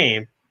original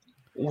game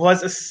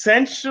was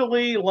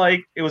essentially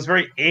like, it was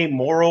very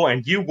amoral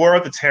and you were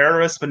the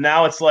terrorist, but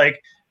now it's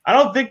like, I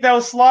don't think that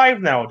was live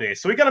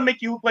nowadays. So we got to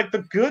make you look like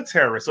the good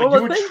terrorist. Like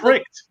you were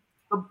tricked.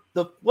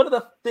 The one of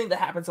the thing that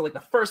happens in like the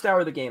first hour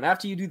of the game,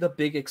 after you do the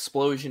big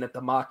explosion at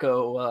the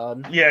Mako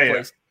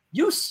place,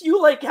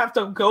 you like have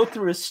to go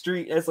through a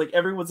street as like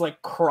everyone's like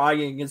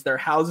crying as their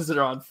houses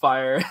are on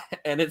fire,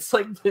 and it's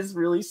like this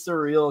really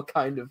surreal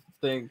kind of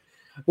thing.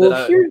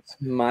 Well, here's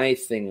my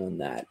thing on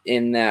that,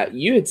 in that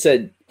you had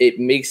said it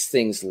makes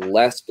things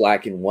less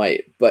black and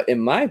white, but in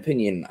my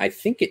opinion, I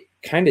think it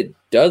kind of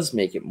does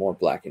make it more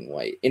black and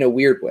white in a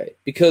weird way,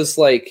 because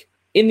like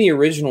in the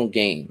original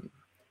game,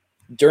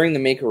 during the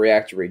Make a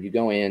Reactor raid, you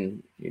go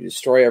in, you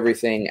destroy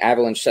everything,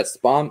 Avalanche sets the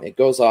bomb, it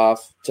goes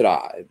off,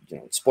 ta-da. You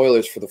know,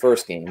 spoilers for the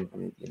first game. I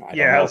mean, you know, I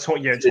don't know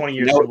 20 years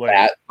too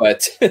late.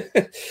 But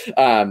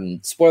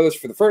spoilers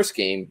for the first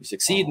game, you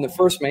succeed in the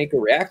first Make a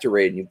Reactor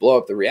raid, and you blow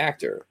up the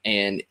reactor,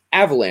 and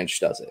Avalanche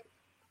does it.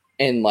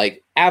 And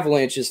like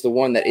Avalanche is the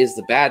one that is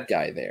the bad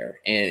guy there.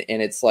 And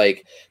it's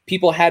like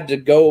people had to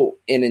go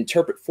and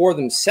interpret for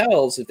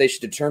themselves if they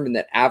should determine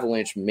that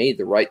Avalanche made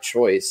the right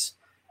choice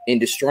in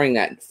destroying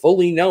that,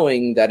 fully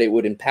knowing that it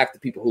would impact the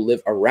people who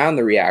live around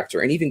the reactor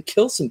and even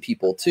kill some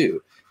people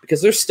too,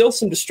 because there's still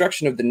some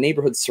destruction of the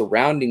neighborhood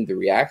surrounding the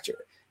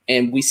reactor.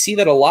 And we see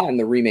that a lot in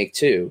the remake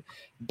too.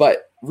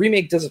 But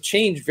Remake does a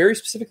change very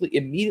specifically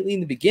immediately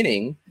in the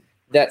beginning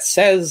that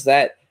says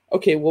that,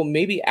 okay, well,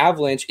 maybe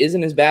Avalanche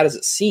isn't as bad as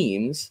it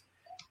seems,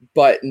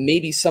 but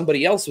maybe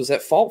somebody else was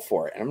at fault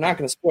for it. And I'm not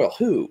going to spoil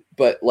who,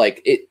 but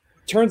like it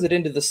turns it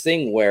into this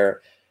thing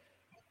where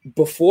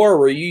before,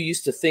 where you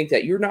used to think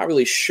that you're not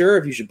really sure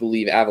if you should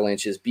believe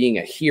Avalanche is being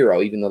a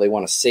hero, even though they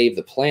want to save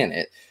the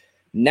planet.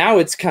 Now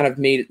it's kind of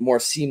made it more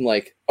seem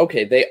like,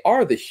 okay, they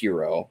are the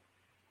hero,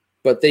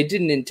 but they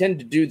didn't intend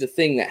to do the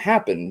thing that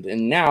happened.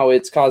 And now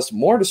it's caused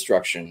more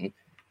destruction.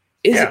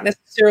 Isn't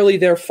necessarily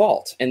their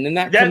fault. And then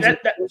that comes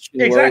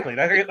exactly.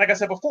 Like I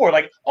said before,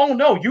 like, oh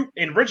no, you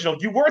in original,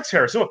 you were a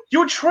terrorist. So you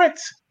were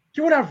tricked.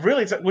 You were not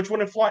really, which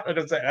wouldn't fly. Like,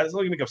 that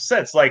doesn't make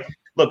sense. Like,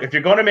 look, if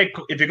you're gonna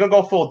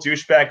go full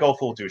douchebag, go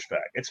full douchebag.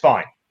 It's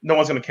fine. No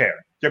one's gonna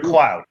care. You're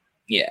Cloud.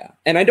 Yeah,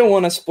 and I don't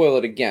want to spoil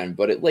it again,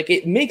 but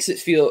it makes it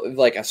feel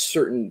like a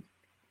certain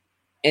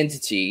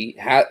entity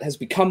has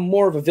become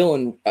more of a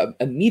villain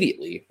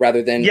immediately,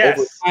 rather than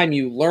over time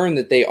you learn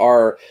that they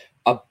are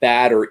a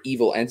bad or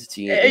evil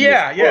entity.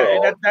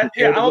 I'm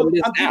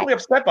deeply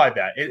upset by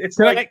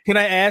that. Can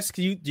I ask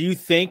you? Do you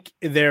think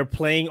they're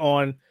playing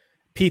on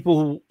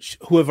people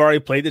who have already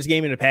played this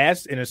game in the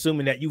past, and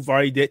assuming that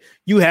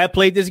you have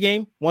played this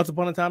game once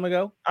upon a time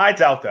ago? I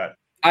doubt that.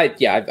 I've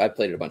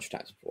played it a bunch of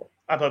times before.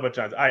 I played a bunch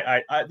of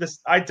times.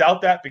 I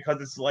doubt that,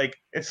 because it's like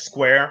it's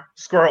Square.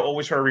 Square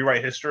always try to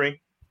rewrite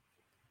history.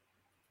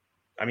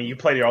 I mean, you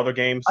play the other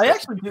games. I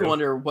actually do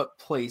wonder what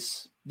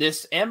place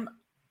this,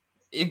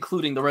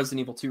 including the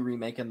Resident Evil 2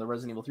 remake and the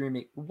Resident Evil 3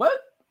 remake, what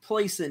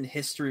place in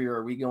history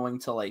are we going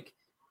to like?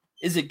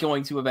 Is it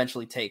going to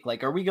eventually take?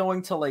 Like, are we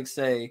going to like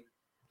say,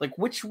 like,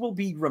 which will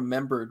be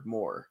remembered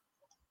more?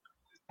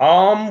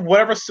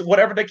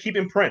 Whatever they keep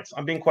in print.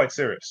 I'm being quite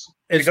serious,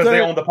 because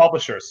they own the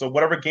publisher. So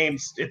whatever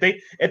games, if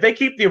they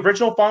keep the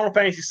original Final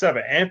Fantasy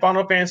VII and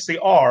Final Fantasy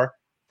R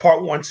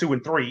Part 1, 2,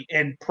 and 3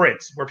 in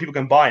print, where people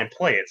can buy and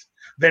play it,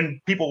 then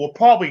people will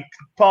probably,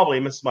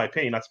 and this is my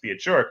opinion, not to be a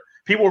jerk,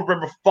 people will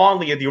remember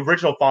fondly of the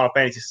original Final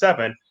Fantasy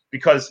VII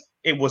because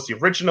it was the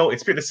original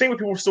experience. The same way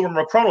people still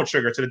remember Chrono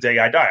Trigger to the day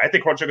I die. I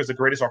think Chrono Trigger is the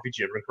greatest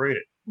RPG ever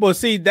created. Well,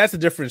 see, that's a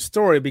different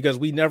story, because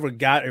we never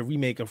got a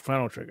remake of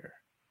Chrono Trigger.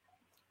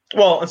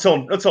 Well,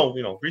 until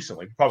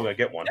recently, we're probably gonna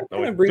get one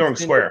during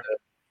Square.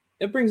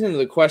 it brings into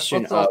the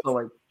question It's of also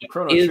like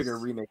Chrono Trigger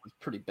remake was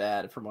pretty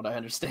bad, from what I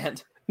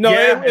understand. No,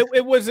 Yeah.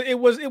 it wasn't. It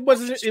wasn't.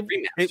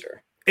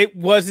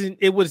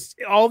 It was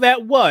all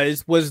that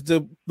was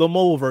the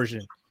mobile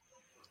version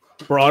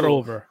brought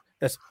over.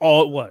 That's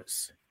all it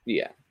was.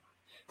 Yeah.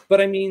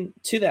 But I mean,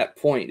 to that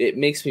point, it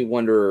makes me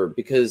wonder,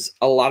 because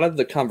a lot of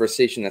the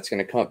conversation that's going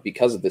to come up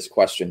because of this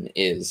question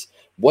is,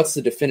 what's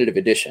the definitive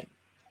edition?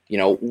 You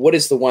know, what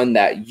is the one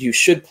that you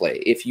should play?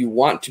 If you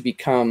want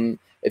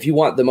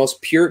the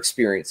most pure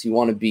experience, you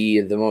want to be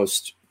the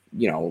most,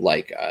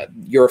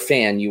 you're a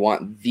fan, you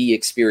want the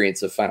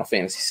experience of Final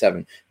Fantasy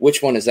VII,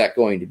 which one is that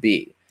going to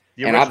be?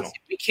 And obviously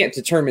we can't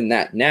determine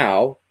that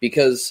now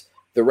because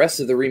the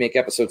rest of the remake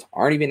episodes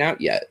aren't even out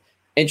yet.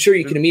 And sure,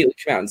 you can immediately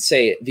come out and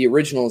say the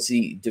original is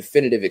the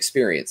definitive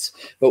experience.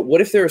 But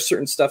what if there are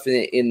certain stuff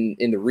in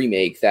the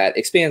remake that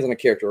expands on a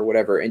character or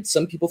whatever, and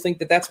some people think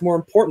that that's more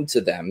important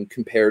to them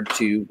compared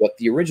to what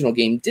the original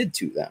game did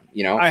to them?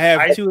 You know, I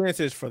have two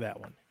answers for that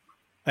one.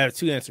 I have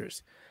two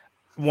answers.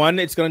 One,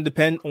 it's going to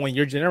depend on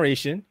your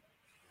generation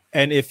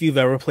and if you've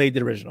ever played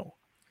the original.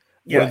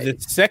 Yeah. The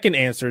second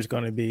answer is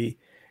going to be,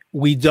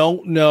 we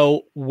don't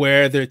know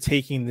where they're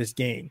taking this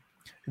game.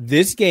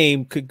 This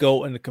game could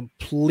go in a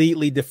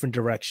completely different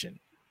direction.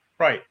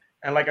 Right.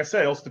 And like I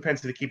said, it also depends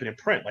if they keep it in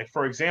print. Like,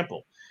 for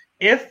example,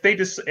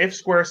 if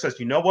Square says,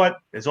 you know what,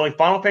 there's only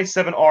Final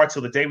Fantasy VII R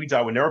till the day we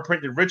die, we never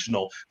print the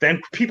original,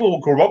 then people will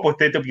grow up with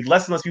it. There'll be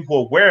less and less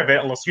people aware of it,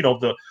 unless,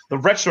 the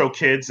retro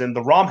kids and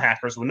the ROM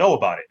hackers will know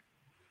about it.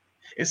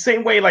 It's the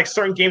same way, like,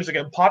 certain games are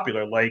getting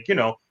popular. Like,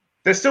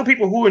 there's still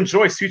people who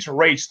enjoy Streets of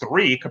Rage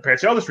 3 compared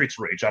to other Streets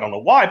of Rage. I don't know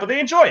why, but they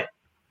enjoy it.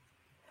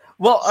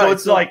 Well, so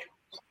it's like...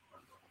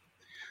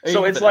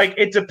 So it's like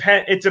it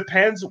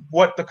depends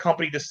what the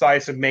company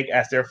decides to make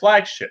as their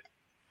flagship.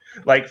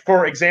 Like,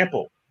 for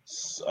example,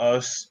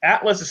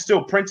 Atlas is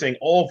still printing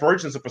all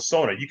versions of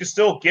Persona. You can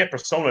still get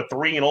Persona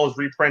 3 and all its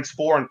reprints,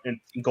 4 and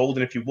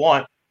Golden if you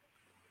want,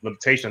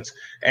 limitations,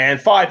 and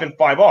 5 and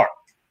 5R.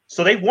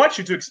 So they want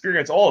you to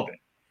experience all of it.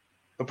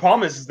 The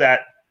problem is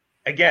that,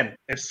 again,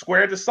 if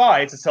Square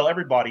decides to tell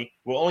everybody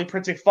we're only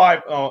printing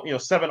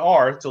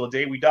 7R till the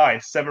day we die,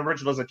 7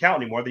 original doesn't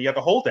count anymore, then you have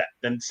to hold that.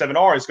 Then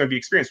 7R is going to be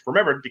experienced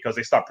remembered because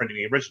they stopped printing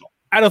the original.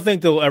 I don't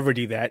think they'll ever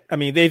do that. I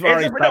mean, they've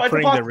already stopped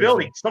printing the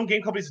original. Some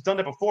game companies have done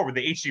that before with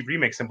the HD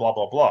remakes and blah,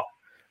 blah, blah.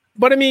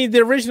 But I mean,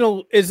 the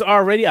original is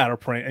already out of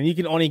print, and you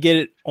can only get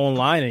it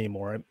online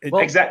anymore.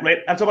 Exactly.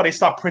 I'm talking about they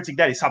stopped printing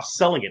that. They stopped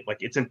selling it. Like,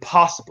 it's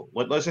impossible.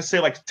 Let's just say,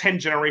 like, 10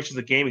 generations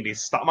of gaming. They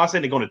stop. I'm not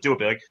saying they're going to do it,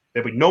 but like,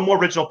 there'll be no more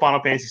original Final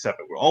Fantasy VII.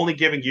 We're only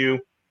giving you,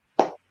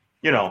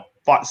 7R.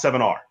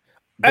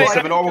 The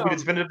 7R will be the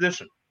definitive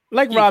edition.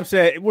 Like Rob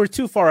said, we're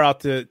too far out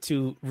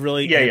to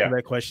really answer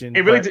that question.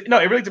 It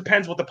really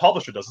depends what the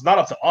publisher does. It's not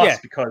up to us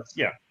because.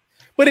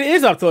 But it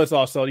is up to us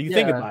also. You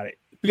think about it.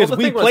 Because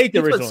we played the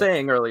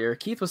original.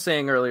 Keith was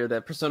saying earlier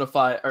that Persona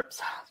 5 or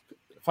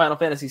Final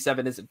Fantasy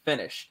VII isn't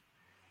finished,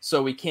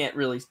 so we can't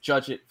really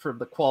judge it from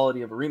the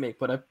quality of a remake.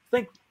 But I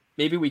think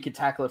maybe we could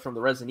tackle it from the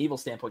Resident Evil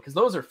standpoint because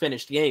those are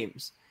finished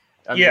games.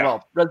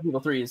 Well, Resident Evil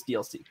 3 is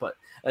DLC, but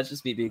that's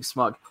just me being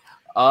smug.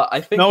 I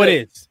think it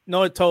is.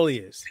 No, it totally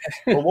is.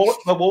 But what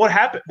would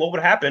happen? What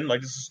would happen?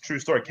 Like, this is a true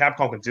story.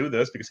 Capcom can do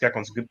this because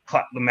Capcom's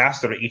the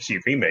master of the HD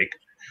remake.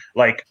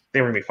 Like,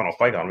 they remake Final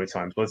Fight how many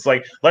times? But it's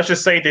like, let's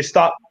just say they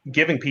stop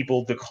giving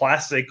people the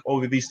classic,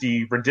 or at least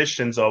the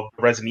renditions of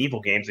Resident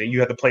Evil games, and you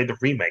have to play the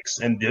remakes.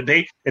 And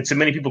it's to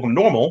many people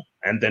normal,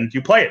 and then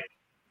you play it.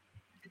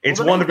 It's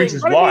one of the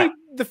reasons why.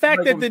 The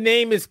fact that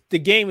the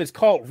game is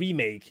called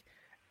Remake,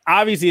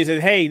 obviously it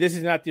says, hey, this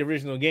is not the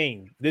original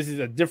game. This is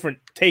a different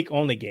take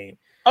on the game.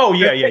 Oh,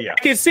 yeah.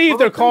 I can see if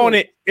they're calling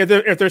it,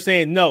 if they're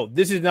saying, no,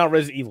 this is now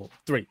Resident Evil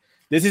 3.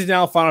 This is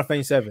now Final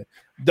Fantasy VII.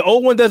 The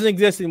old one doesn't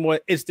exist anymore.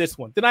 It's this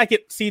one. Then I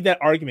could see that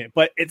argument,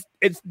 but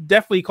it's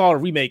definitely called a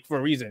remake for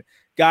a reason.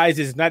 Guys,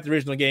 this is not the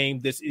original game.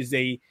 This is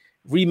a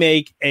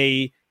remake,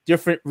 a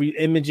different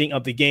re-imaging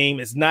of the game.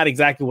 It's not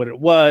exactly what it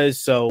was,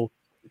 so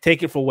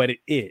take it for what it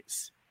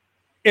is.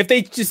 If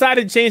they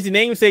decided to change the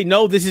name and say,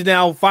 no, this is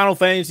now Final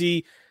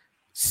Fantasy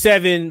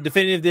VII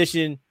Definitive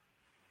Edition,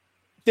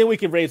 then we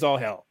can raise all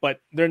hell. But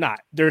they're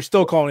not. They're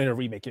still calling it a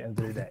remake at the end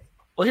of the day.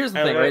 Well, here's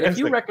the thing, right? If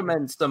you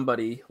recommend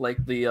somebody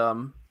like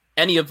the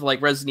any of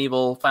like Resident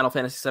Evil, Final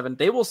Fantasy VII,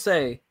 they will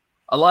say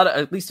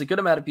at least a good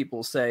amount of people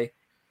will say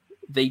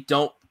they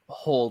don't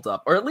hold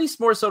up, or at least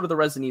more so to the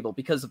Resident Evil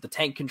because of the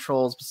tank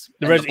controls.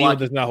 The Resident Evil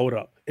does not hold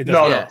up.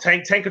 No.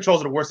 Tank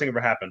controls are the worst thing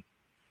ever happened.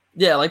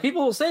 Yeah, like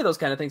people will say those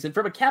kind of things. And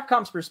from a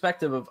Capcom's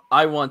perspective of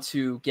I want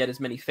to get as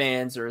many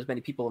fans or as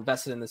many people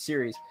invested in the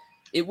series,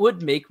 it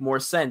would make more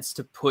sense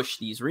to push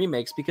these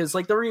remakes because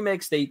like the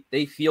remakes,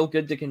 they feel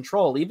good to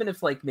control, even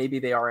if like maybe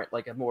they aren't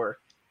like a more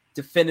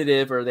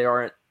definitive or they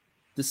aren't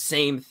the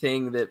same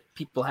thing that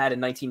people had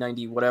in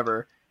 1990,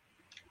 whatever.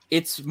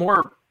 It's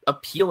more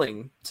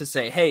appealing to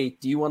say, hey,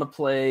 do you want to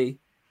play?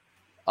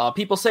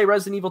 People say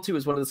Resident Evil 2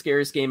 is one of the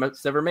scariest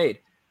games ever made.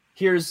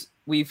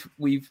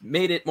 We've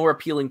made it more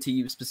appealing to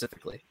you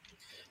specifically.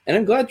 And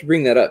I'm glad you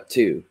bring that up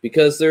too,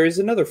 because there is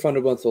another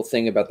fundamental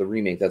thing about the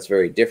remake that's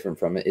very different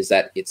from it, is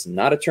that it's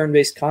not a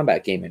turn-based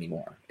combat game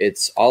anymore.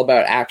 It's all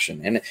about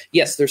action. And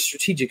yes, there's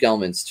strategic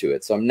elements to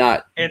it, so I'm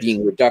not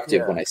being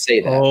reductive when I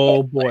say that.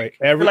 Oh boy.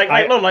 Like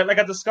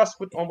I discussed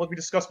on what we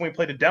discussed when we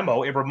played the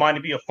demo, it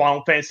reminded me of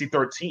Final Fantasy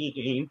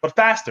 13, but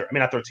faster. I mean,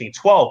 not 13,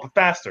 12, but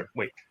faster.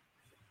 Wait.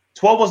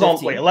 12 was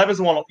 15. 11's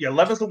the one. Yeah,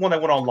 11's the one that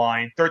went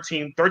online.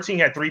 13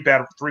 had three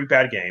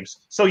bad games.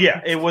 So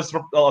yeah, it was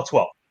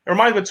 12. It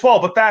reminds me of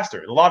 12, but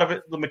faster. A lot of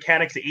it, the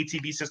mechanics, the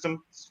ATB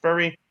system, it's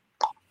very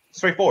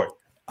straightforward.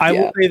 I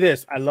will say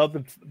this: I love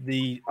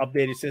the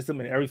updated system,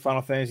 and every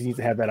Final Fantasy needs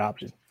to have that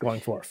option going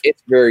forth.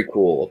 It's very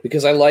cool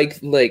because I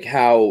like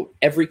how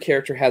every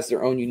character has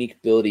their own unique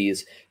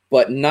abilities,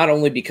 but not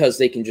only because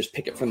they can just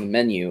pick it from the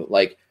menu.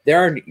 Like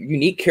there are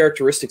unique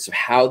characteristics of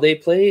how they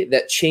play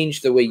that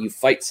change the way you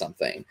fight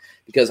something.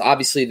 Because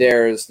obviously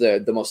there's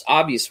the most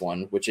obvious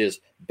one, which is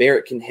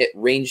Barrett can hit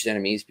ranged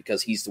enemies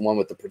because he's the one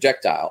with the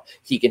projectile.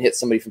 He can hit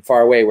somebody from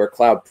far away where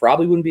Cloud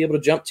probably wouldn't be able to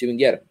jump to and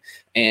get him.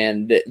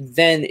 And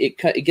then it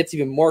gets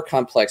even more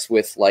complex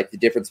with like the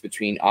difference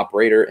between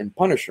Operator and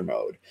Punisher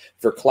mode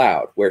for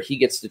Cloud, where he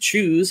gets to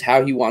choose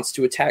how he wants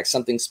to attack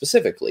something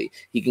specifically.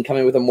 He can come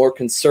in with a more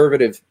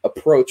conservative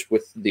approach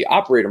with the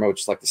Operator mode,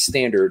 just like the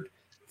standard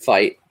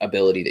fight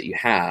ability that you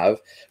have,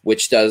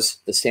 which does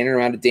the standard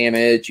amount of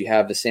damage. You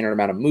have the standard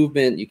amount of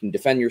movement. You can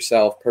defend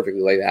yourself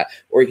perfectly like that.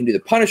 Or you can do the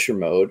Punisher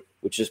mode,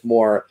 which is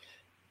more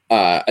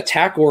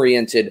attack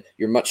oriented.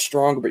 You're much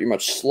stronger, but you're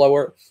much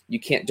slower. You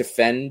can't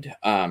defend,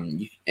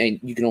 and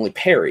you can only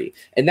parry.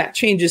 And that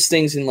changes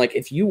things in like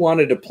if you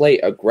wanted to play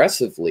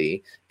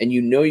aggressively and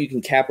you know you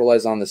can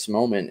capitalize on this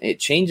moment,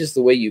 it changes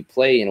the way you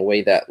play in a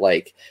way that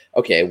like,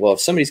 okay, well, if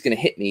somebody's going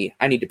to hit me,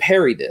 I need to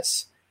parry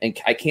this. And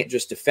I can't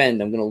just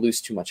defend. I'm going to lose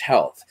too much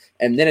health.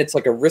 And then it's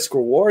like a risk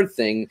reward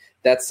thing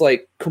that's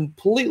like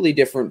completely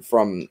different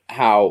from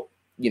how,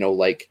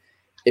 like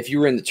if you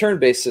were in the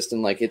turn-based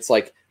system, like it's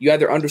like you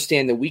either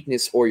understand the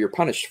weakness or you're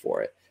punished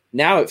for it.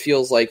 Now it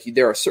feels like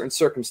there are certain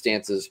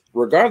circumstances,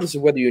 regardless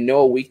of whether you know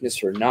a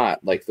weakness or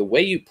not, like the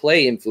way you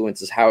play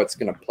influences how it's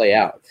going to play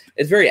out.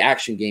 It's very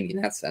action gamey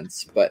in that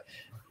sense, but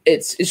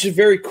it's just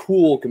very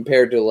cool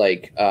compared to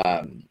like,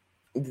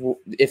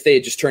 if they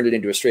had just turned it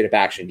into a straight up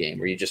action game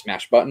where you just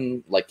mash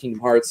button like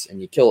Kingdom Hearts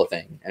and you kill a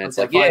thing, and it's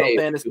like Final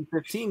Fantasy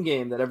 15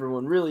 game that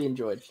everyone really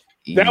enjoyed.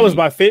 That was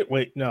my favorite.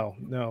 Wait, no,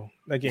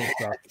 that game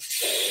sucked.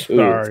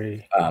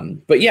 Sorry.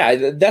 But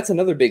yeah, that's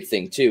another big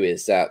thing too,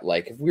 is that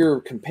like if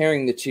we're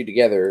comparing the two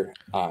together,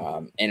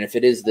 and if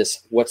it is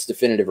this what's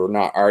definitive or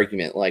not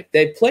argument, like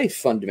they play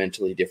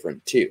fundamentally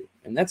different too.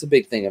 And that's a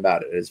big thing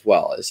about it as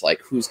well, is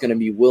like who's going to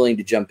be willing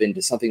to jump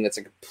into something that's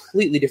a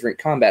completely different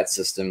combat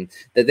system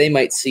that they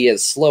might see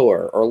as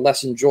slower or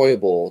less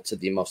enjoyable to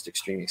the most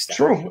extreme extent.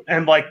 True.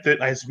 And like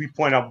as we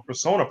point out,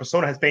 Persona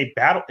has made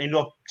battle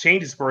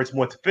changes where it's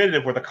more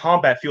definitive, where the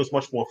combat feels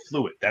much more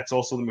fluid. That's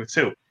also number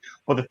two.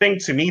 But the thing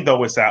to me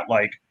though is that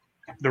like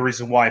the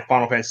reason why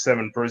Final Fantasy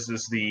VII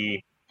versus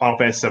the Final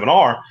Fantasy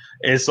VII-R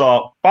is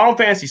Final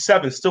Fantasy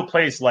VII still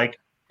plays like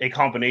a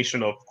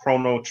combination of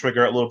Chrono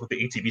Trigger, a little bit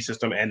the ATB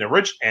system, and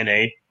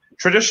a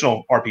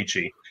traditional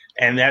RPG.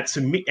 And that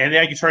to me, and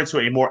then you turn into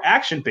a more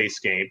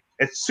action-based game.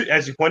 It's,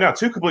 as you point out,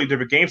 two completely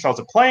different game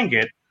styles of playing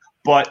it,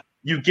 but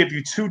you give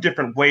you two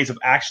different ways of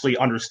actually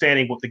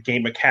understanding what the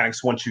game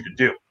mechanics want you to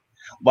do.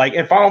 Like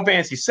in Final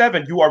Fantasy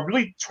VII, you are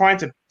really trying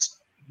to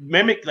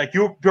mimic, like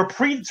you're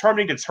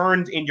predetermining the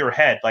turns in your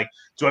head. Like,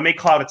 do I make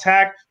Cloud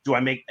attack? Do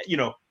I make,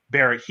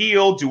 Barrett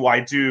heal? Do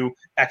I do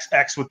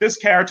XX with this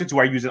character?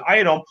 Do I use an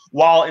item?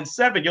 While in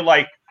 7, you're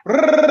like,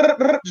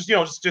 just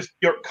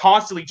you're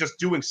constantly just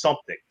doing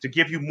something to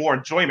give you more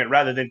enjoyment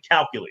rather than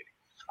calculating.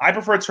 I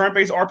prefer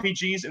turn-based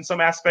RPGs in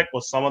some aspect,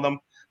 or some of them,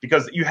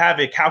 because you have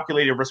a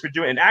calculated risk you're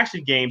doing. In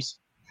action games,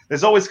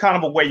 there's always kind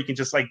of a way you can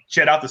just like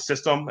jet out the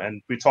system,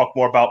 and we talk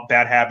more about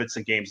bad habits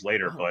in games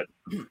later, but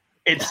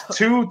it's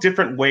two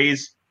different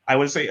ways, I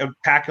would say, of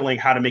tackling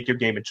how to make your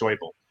game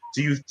enjoyable.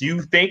 Do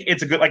you think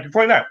it's a good, like you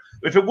pointed out,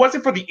 if it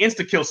wasn't for the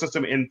insta-kill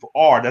system in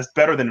R, that's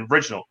better than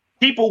original,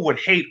 people would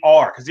hate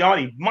R because the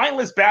only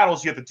mindless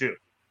battles you have to do.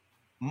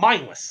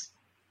 Mindless.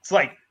 It's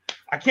like,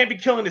 I can't be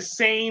killing the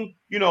same,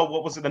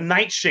 the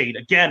Nightshade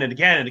again and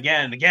again and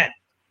again and again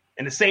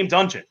in the same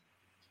dungeon.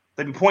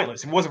 They'd be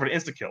pointless if it wasn't for the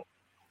insta-kill.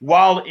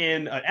 While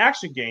in an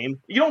action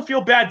game, you don't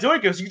feel bad doing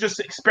it because you just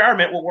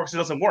experiment what works and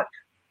doesn't work.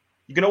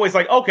 You can always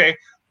like, okay,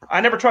 I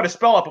never tried to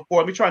spell out before.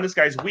 Let me try this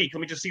guy's weak. Let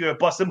me just see if I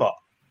bust him up.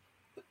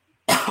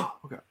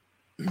 Okay.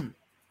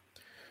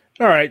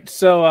 All right.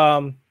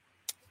 So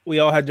we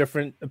all had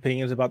different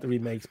opinions about the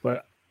remakes,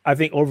 but I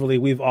think overly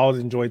we've all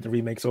enjoyed the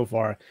remake so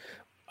far.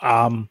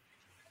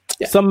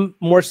 Some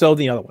more so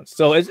than the other ones.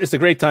 So it's a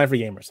great time for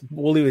gamers.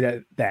 We'll leave it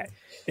at that.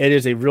 It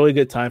is a really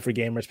good time for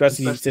gamers,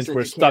 especially since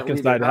we're stuck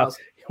inside the house.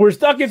 We're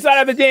stuck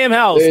inside of the damn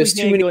house. There's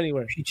we can't go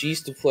anywhere.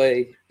 RPGs to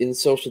play in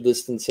social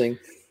distancing.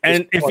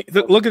 And if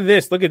look at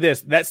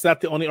this. That's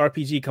not the only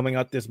RPG coming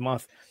out this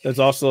month. There's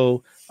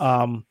also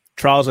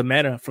Trials of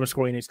Mana from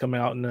Square Enix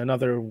coming out in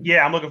another.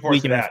 Yeah, I'm looking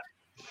forward to that.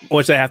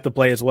 which I have to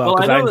play as well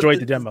because I enjoyed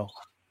the demo.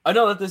 I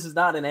know that this is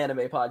not an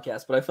anime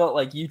podcast, but I felt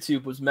like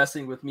YouTube was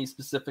messing with me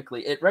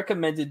specifically. It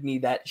recommended me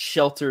that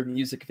Shelter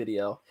music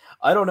video.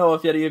 I don't know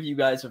if any of you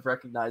guys have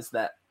recognized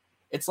that.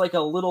 It's like a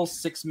little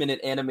 6-minute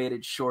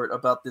animated short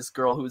about this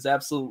girl who is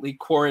absolutely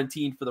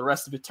quarantined for the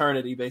rest of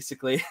eternity,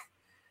 basically.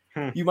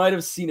 You might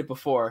have seen it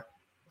before.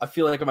 I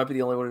feel like I might be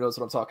the only one who knows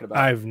what I'm talking about.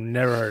 I've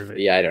never heard of it.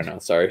 Yeah, I don't know.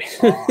 Sorry.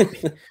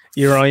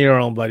 You're on your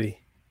own, buddy.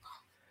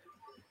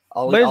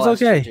 I'll it's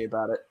ask okay. JJ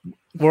about it.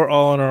 We're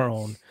all on our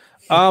own.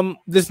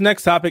 This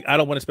next topic, I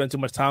don't want to spend too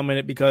much time on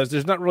it because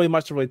there's not really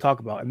much to really talk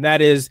about. And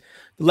that is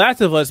The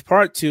Last of Us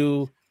Part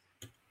 2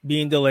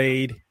 being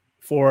delayed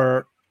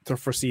for the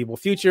foreseeable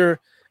future.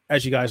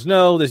 As you guys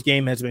know, this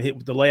game has been hit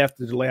with delay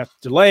after delay after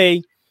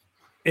delay.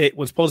 It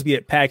was supposed to be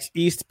at PAX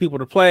East, people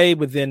to play,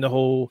 but then the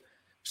whole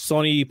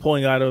Sony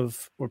pulling out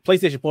of, or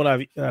PlayStation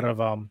pulling out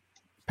of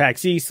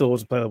PAX East, so it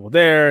wasn't playable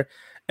there.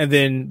 And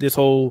then this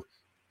whole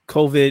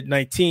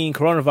COVID-19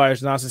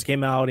 coronavirus nonsense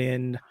came out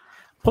and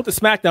put the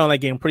smackdown on that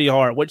game pretty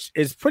hard, which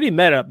is pretty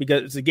meta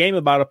because it's a game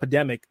about a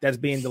pandemic that's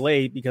being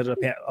delayed because of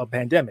a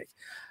pandemic.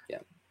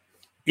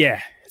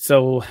 Yeah.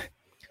 So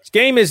this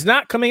game is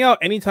not coming out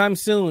anytime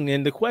soon.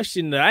 And the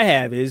question that I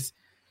have is,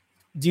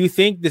 do you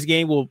think this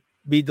game will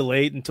be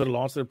delayed until the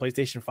launch of the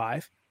PlayStation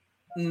 5?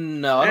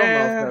 No, I don't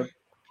know. If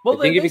well,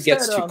 I think if it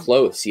gets too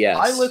close, yes.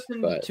 I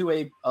listened to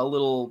a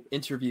little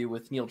interview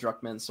with Neil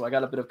Druckmann, so I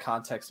got a bit of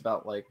context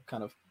about like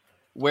kind of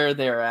where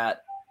they're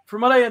at.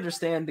 From what I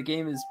understand, the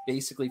game is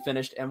basically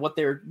finished, and what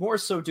they're more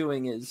so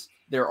doing is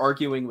they're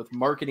arguing with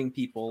marketing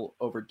people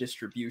over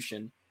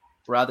distribution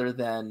rather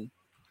than.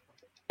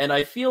 And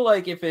I feel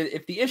like if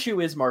the issue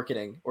is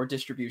marketing or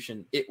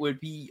distribution, it would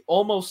be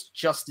almost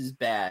just as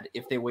bad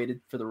if they waited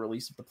for the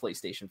release of the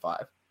PlayStation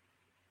 5.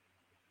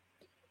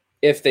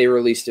 If they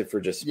released it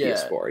for just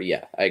PS4,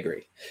 yeah, I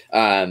agree.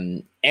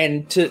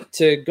 And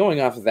to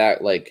going off of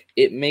that, like,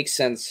 it makes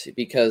sense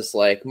because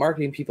like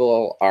marketing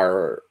people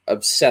are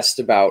obsessed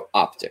about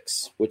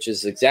optics, which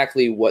is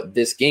exactly what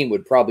this game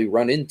would probably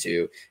run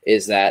into.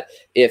 Is that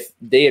if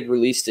they had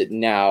released it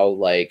now,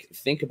 like,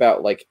 think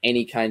about like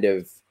any kind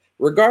of,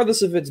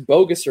 regardless if it's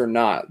bogus or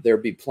not,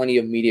 there'd be plenty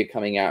of media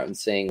coming out and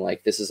saying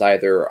like this is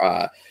either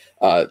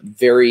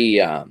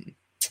very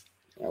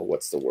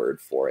what's the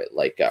word for it?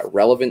 Like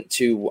relevant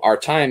to our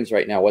times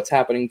right now, what's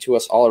happening to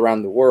us all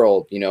around the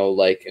world, you know,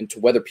 like, and to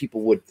whether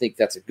people would think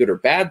that's a good or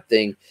bad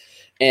thing.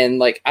 And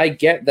like, I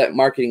get that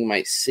marketing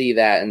might see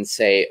that and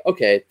say,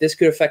 okay, this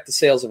could affect the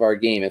sales of our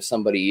game if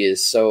somebody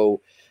is so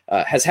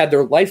has had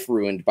their life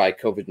ruined by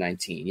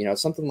COVID-19, you know,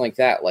 something like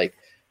that. Like,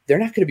 they're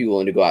not going to be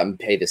willing to go out and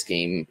pay this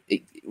game,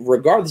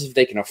 regardless if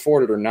they can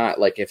afford it or not.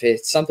 Like, if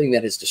it's something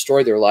that has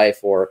destroyed their life,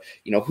 or,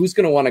 you know, who's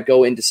going to want to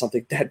go into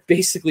something that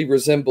basically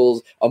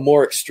resembles a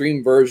more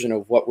extreme version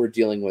of what we're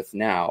dealing with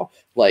now?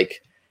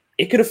 Like,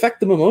 it could affect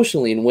them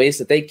emotionally in ways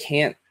that they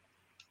can't,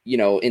 you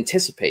know,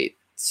 anticipate.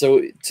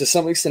 So to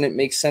some extent, it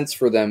makes sense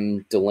for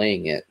them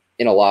delaying it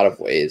in a lot of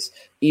ways,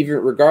 even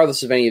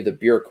regardless of any of the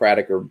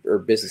bureaucratic or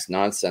business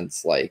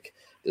nonsense. Like,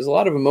 there's a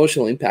lot of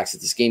emotional impacts that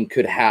this game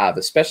could have,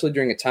 especially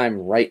during a time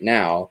right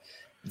now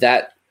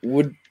that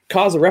would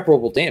cause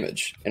irreparable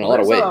damage in a lot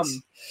of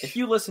ways. If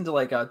you listen to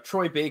like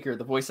Troy Baker,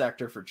 the voice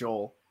actor for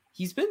Joel,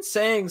 he's been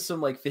saying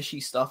some like fishy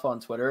stuff on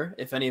Twitter.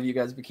 If any of you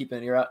guys have been keeping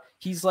an ear out,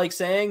 he's like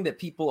saying that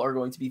people are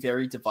going to be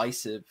very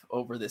divisive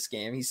over this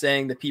game. He's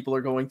saying that people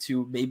are going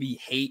to maybe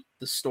hate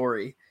the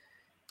story,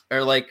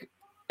 or like,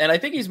 and I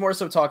think he's more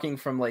so talking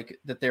from like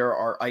that there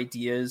are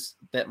ideas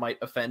that might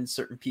offend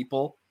certain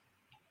people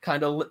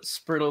kind of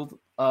sprinkled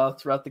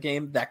throughout the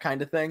game, that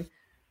kind of thing.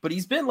 But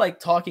he's been like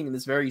talking in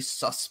this very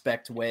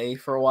suspect way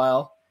for a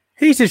while.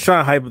 He's just trying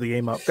to hype the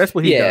game up. That's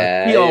what he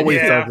does. He always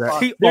does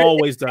that. He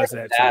always does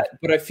that.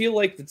 But I feel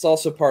like it's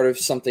also part of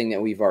something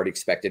that we've already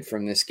expected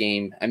from this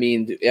game. I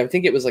mean, I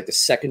think it was like the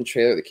second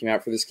trailer that came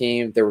out for this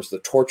game. There was the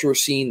torture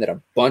scene that a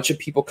bunch of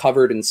people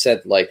covered and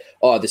said like,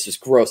 oh, this is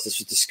gross.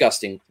 This is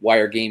disgusting. Why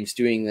are games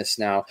doing this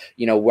now?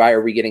 You know, why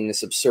are we getting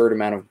this absurd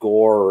amount of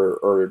gore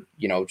or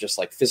you know, just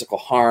like physical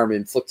harm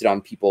inflicted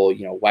on people?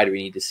 You know, why do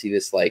we need to see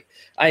this? Like,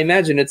 I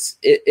imagine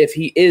if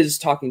he is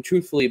talking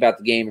truthfully about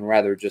the game and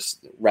rather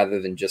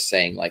than just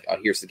saying like, oh,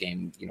 here's the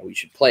game, you know, we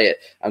should play it,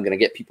 I'm going to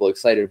get people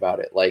excited about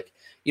it. Like,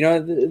 you know,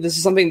 this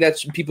is something that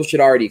people should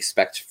already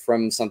expect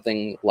from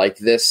something like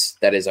this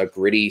that is a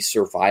gritty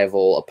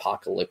survival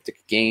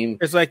apocalyptic game.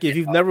 It's like, if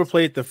you've never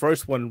played the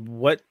first one,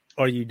 what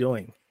are you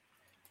doing?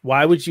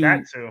 Why would you?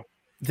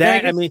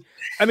 That too.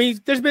 I mean,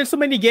 there's been so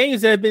many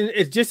games that have been,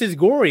 it's just as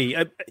gory.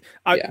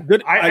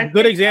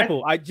 Good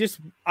example. I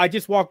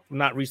just walked,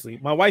 not recently,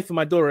 my wife and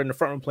my daughter in the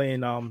front room playing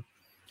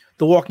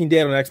The Walking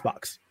Dead on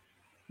Xbox.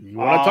 You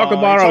want to talk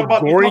about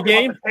a gory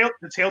game?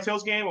 The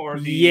Telltale's game, or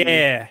the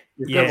yeah.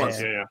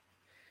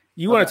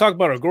 You want to talk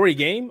about a gory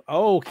game?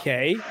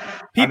 Okay,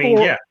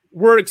 people.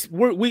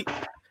 We.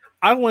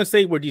 I don't want to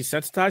say we're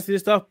desensitized to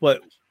this stuff,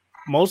 but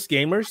most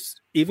gamers,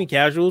 even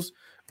casuals,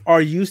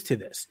 are used to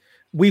this.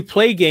 We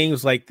play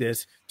games like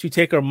this to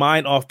take our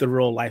mind off the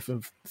real life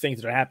of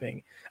things that are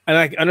happening. And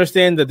I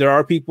understand that there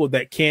are people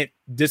that can't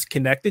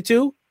disconnect the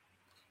two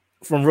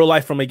from real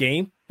life from a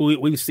game.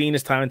 We've seen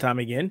this time and time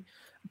again,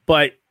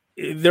 but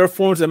there are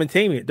forms of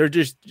entertainment.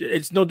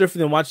 It's no different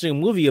than watching a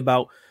movie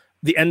about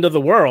the end of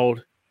the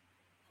world.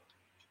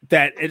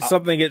 That it's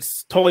something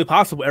that's totally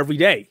possible every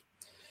day.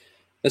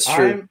 That's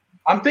true.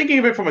 I'm thinking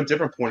of it from a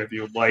different point of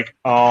view. Like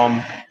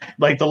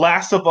The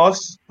Last of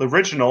Us, the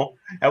original,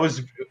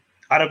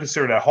 I don't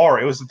consider that horror.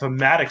 It was the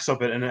thematics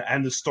of it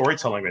and the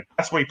storytelling of it.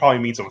 That's what he probably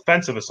means of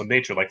offensive of some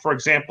nature. Like, for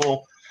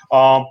example,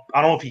 I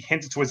don't know if he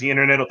hinted towards the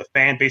internet or the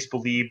fan base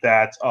believed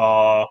that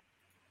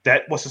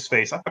what's his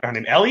face? I forgot her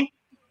name. Ellie?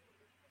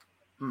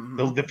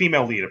 Mm-hmm. The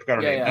female lead. I forgot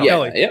her name.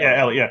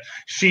 Ellie. Yeah.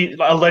 She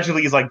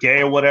allegedly is like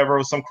gay or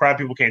whatever. Some crap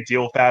people can't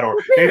deal with that. Or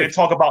they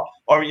talk about,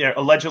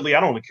 allegedly,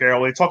 I don't really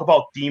care. They talk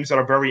about themes that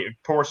are very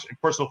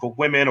personal for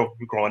women or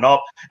growing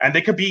up. And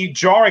they could be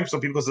jarring for some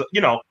people because,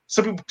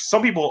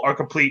 some people are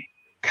complete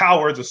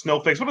cowards or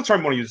snowflakes. What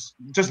term you want to use?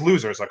 Just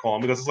losers, I call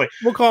them, because it's like,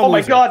 we'll call them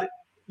my God.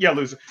 Yeah,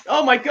 loser.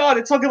 Oh my God,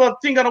 it's talking about a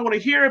thing I don't want to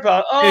hear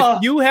about.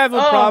 If you have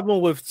a problem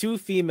with two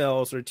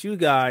females or two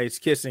guys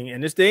kissing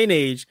in this day and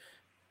age,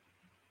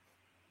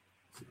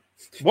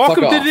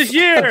 welcome to this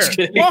year.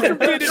 Welcome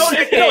to this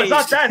year. No, it's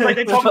not that. It's like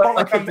they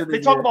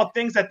talk about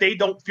things that they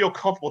don't feel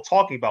comfortable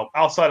talking about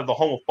outside of the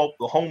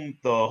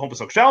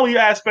homosexuality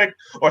aspect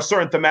or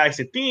certain thematics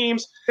and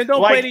themes. And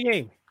don't play the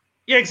game.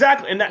 Yeah,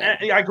 exactly. And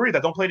I agree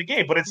that don't play the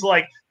game. But it's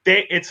like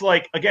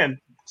again,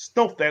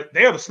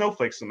 they are the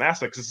snowflakes, the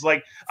aspects. It's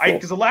like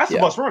because The Last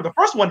of Us, remember the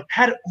first one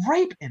had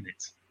rape in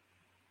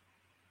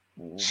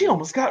it. She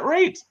almost got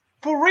raped.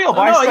 For real,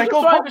 by a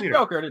psycho cult leader.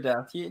 Choke her to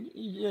death. And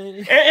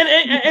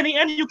in the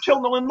end, you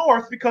kill Nolan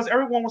North because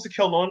everyone wants to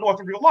kill Nolan North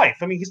in real life.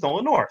 I mean, he's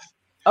Nolan North.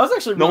 I was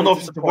actually really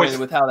disappointed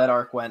with how that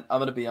arc went. I'm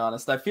going to be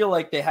honest. I feel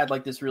like they had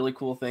like this really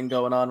cool thing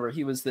going on where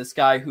he was this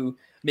guy who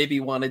maybe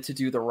wanted to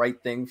do the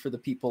right thing for the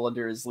people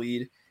under his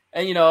lead.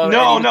 And, he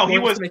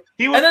was.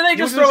 And then they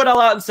just throw it all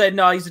out and said,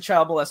 no, he's a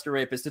child molester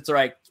rapist. It's all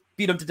right.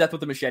 Beat him to death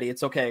with a machete.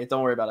 It's okay.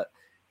 Don't worry about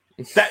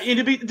it.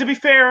 To be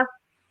fair,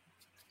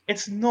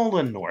 it's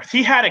Nolan North.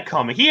 He had it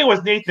coming. He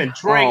was Nathan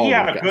Drake. He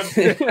had a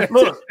good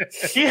look.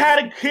 He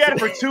had it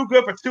for too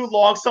good for too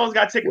long. Someone's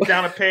got to take it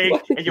down a peg,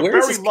 and you're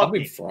very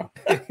lucky.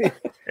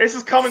 This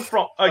is coming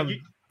from and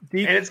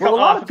it's coming. A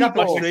lot of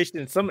people,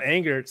 frustration, some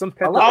anger, some.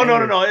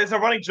 No. It's a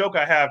running joke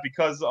I have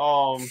because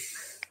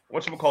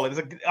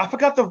whatchamacallit? I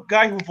forgot the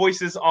guy who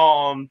voices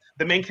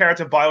the main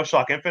character of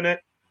BioShock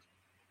Infinite.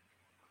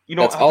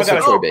 That's also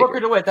Troy Baker.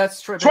 Booker DeWitt.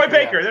 That's Troy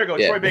Baker. Yeah. There you go.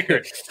 Yeah. Troy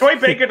Baker. Troy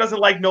Baker doesn't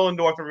like Nolan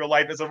North in real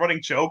life. It's a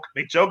running joke.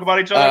 They joke about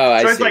each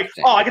other. So it's like,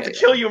 I get to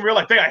kill you in real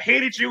life. I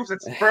hated you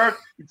since birth.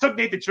 You took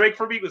Nathan Drake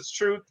from me. It was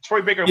true.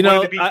 Troy Baker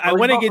wanted to be. I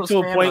want to get to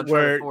a point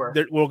where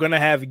we're going to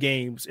have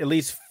games, at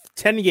least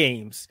 10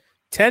 games,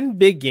 10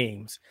 big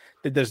games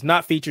that does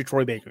not feature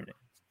Troy Baker in it.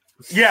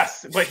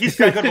 Yes, but he's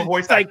got good of a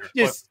voice actor.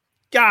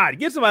 God,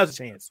 give somebody else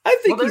a chance. I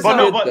think he's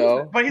good,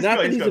 though. But he's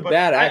good. He's a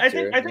bad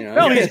actor. I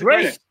think he's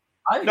great.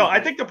 I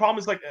think the problem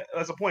is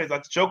that's the point. Is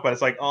not to joke, but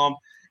it's like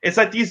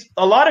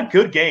a lot of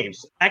good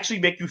games actually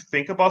make you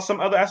think about some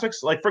other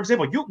aspects. Like for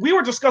example, we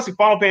were discussing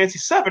Final Fantasy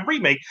VII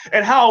Remake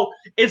and how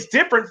it's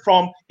different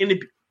from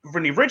the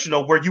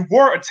original, where you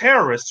were a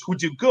terrorist who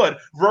did good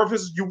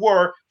versus you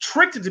were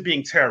tricked into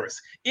being terrorists.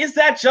 Is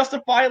that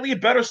justifiably a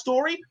better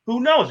story?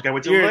 Who knows? You gotta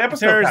wait till the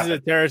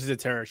episode. Terrorist is a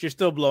terrorist. You're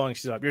still blowing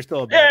shit up. You're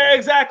still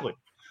exactly.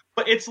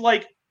 But it's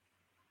like.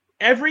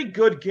 Every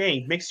good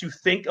game makes you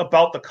think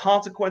about the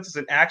consequences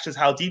and actions,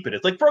 how deep it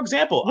is. Like, for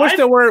example, what's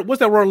that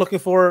word looking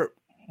for?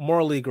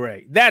 Morally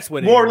gray. That's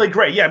what. Morally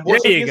gray. Yeah.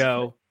 There you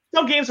go.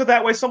 Some games are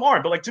that way. Some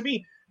aren't. But like to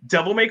me,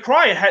 Devil May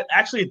Cry had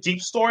actually a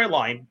deep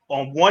storyline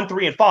on 1,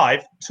 3, and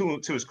 5.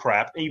 2 is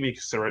crap. Even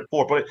consider it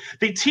 4. But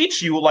they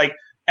teach you like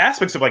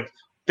aspects of like.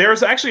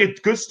 There's actually a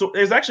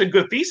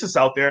good thesis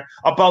out there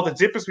about the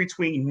difference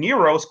between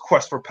Nero's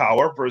quest for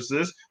power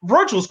versus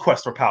Virgil's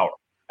quest for power,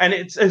 and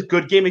it's a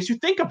good game makes you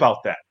think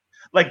about that.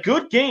 Like,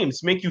 good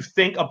games make you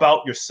think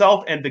about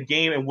yourself and the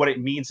game and what it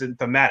means in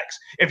thematics.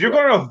 If you're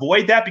going to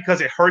avoid that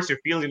because it hurts your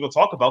feelings we'll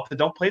talk about, then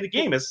don't play the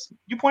game. As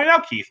you pointed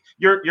out, Keith,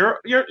 you're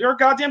a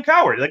goddamn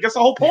coward. Like, that's the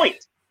whole point.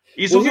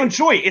 You're supposed to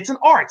enjoy it. It's an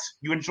art.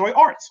 You enjoy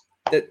art.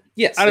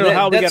 Yes. I don't know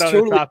how we got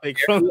on the topic.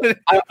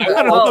 I don't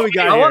know how we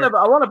got here.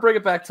 I want to bring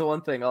it back to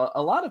one thing.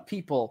 A lot of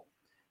people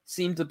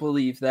seem to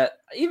believe that,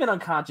 even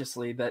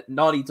unconsciously, that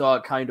Naughty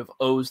Dog kind of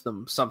owes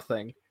them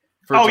something.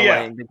 For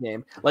delaying the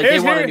game. Like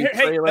they want a new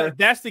trailer. If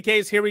that's the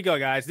case, here we go,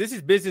 guys. This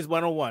is business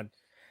 101.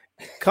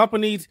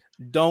 Companies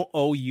don't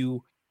owe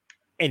you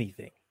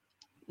anything.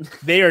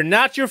 They are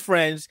not your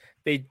friends.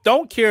 They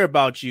don't care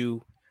about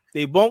you.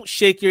 They won't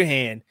shake your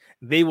hand.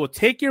 They will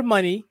take your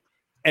money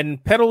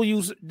and peddle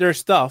you their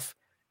stuff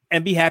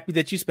and be happy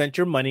that you spent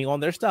your money on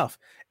their stuff.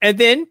 And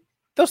then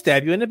they'll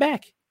stab you in the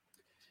back.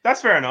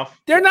 That's fair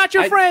enough. They're not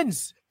your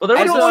friends. Well,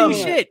 they don't owe you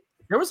shit.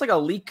 There was like a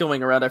leak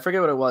going around. I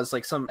forget what it was.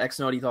 Like some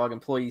ex-Naughty Dog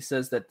employee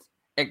says that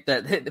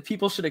that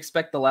people should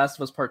expect The Last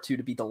of Us Part 2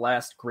 to be the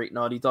last great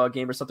Naughty Dog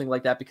game or something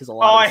like that because a Oh,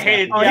 lot I of hate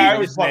it. Oh, Yeah, I he's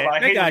always just love mad. it. I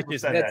That hate guy when people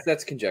just said mad. that.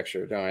 That's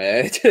conjecture. Don't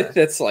worry.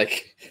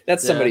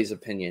 That's somebody's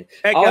opinion.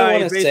 That All I guy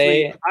want is to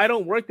basically, say, I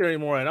don't work there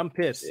anymore, and I'm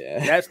pissed.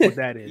 Yeah. That's what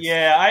that is.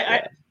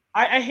 Yeah,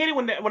 I hate it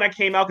when I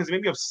came out because it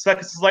made me upset.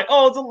 'Cause it's like,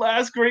 oh, it's the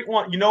last great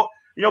one.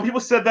 People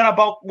said that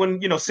about when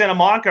Santa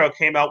Monica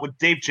came out with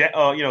Dave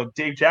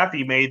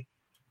Jaffe made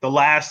the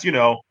last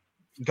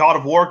God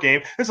of War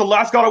game. This is the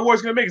last God of War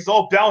he's gonna make. It's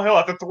all downhill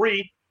after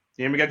 3.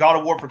 And we got God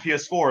of War for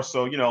PS4,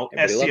 so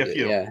everybody loved it,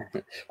 SCFU.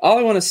 yeah. All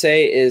I want to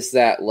say is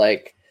that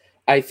like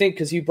I think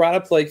because you brought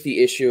up like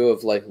the issue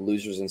of like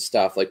losers and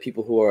stuff, like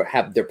people who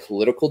have their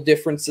political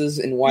differences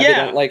and why they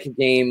don't like a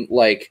game.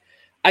 Like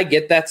I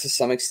get that to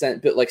some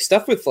extent, but like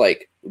stuff with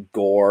like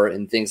gore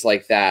and things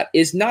like that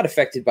is not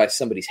affected by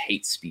somebody's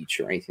hate speech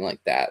or anything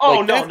like that. Oh,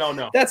 like,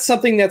 no. That's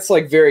something that's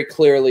like very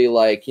clearly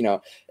like,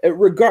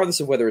 regardless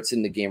of whether it's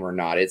in the game or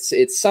not,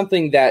 it's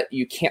something that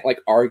you can't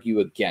like argue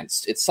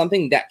against. It's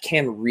something that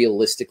can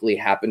realistically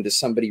happen to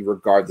somebody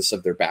regardless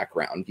of their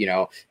background,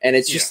 and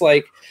it's just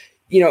like,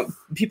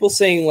 people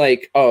saying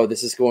like, oh,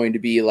 this is going to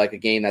be like a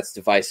game that's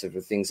divisive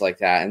or things like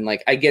that. And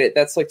like, I get it.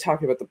 That's like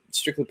talking about the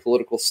strictly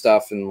political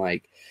stuff and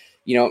like,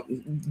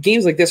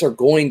 games like this are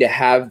going to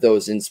have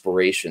those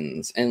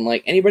inspirations, and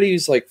like anybody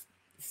who's like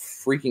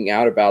freaking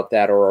out about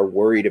that or are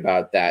worried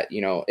about that,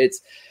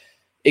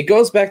 it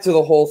goes back to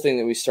the whole thing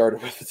that we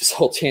started with this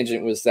whole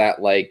tangent was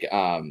that like,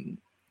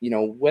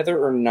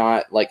 whether or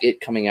not like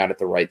it coming out at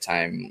the right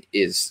time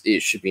it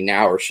should be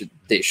now or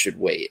they should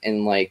wait.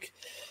 And like,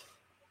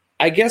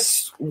 I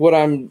guess what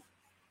I'm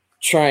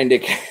trying to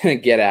kind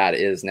of get at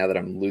is, now that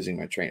I'm losing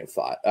my train of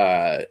thought,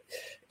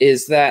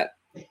 is that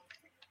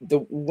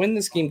when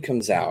this game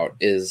comes out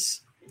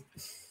is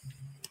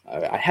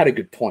I had a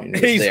good point.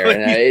 It was there,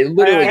 and I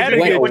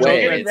literally went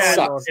away. And it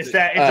sucked. Is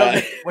that it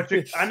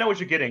doesn't? I know what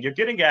you're getting. You're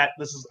getting at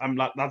this is I'm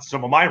not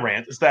some of my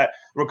rant is that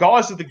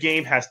regardless if the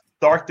game has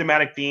dark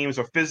thematic themes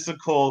or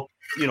physical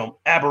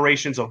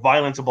aberrations of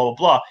violence and blah blah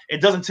blah,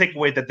 it doesn't take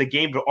away that the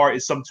game of art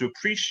is something to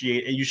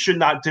appreciate, and you should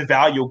not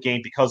devalue a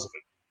game because of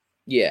it.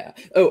 Yeah.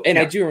 Oh, and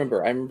I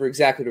remember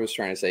exactly what I was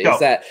trying to say. Is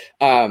that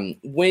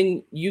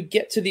when you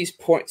get to these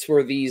points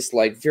where these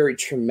like very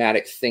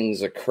traumatic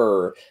things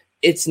occur,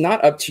 it's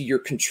not up to your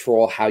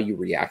control how you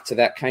react to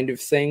that kind of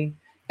thing,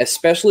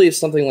 especially if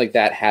something like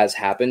that has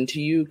happened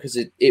to you, because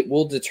it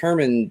will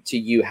determine to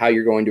you how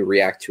you're going to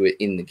react to it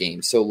in the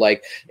game. So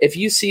like if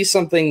you see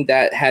something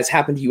that has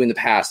happened to you in the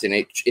past and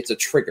it's a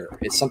trigger,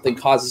 it's something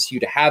causes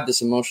you to have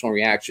this emotional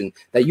reaction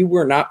that you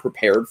were not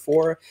prepared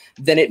for,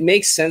 then it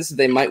makes sense that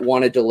they might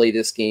want to delay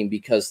this game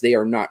because they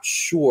are not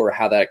sure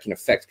how that can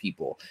affect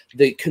people.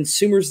 The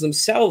consumers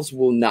themselves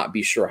will not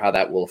be sure how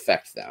that will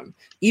affect them.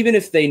 Even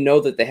if they know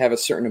that they have a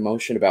certain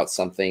emotion about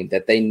something,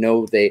 that they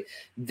know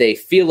they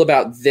feel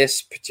about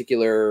this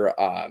particular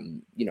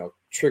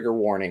trigger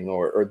warning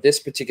or this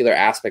particular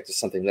aspect of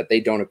something that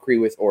they don't agree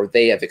with or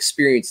they have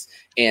experienced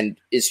and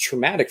is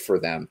traumatic for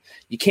them,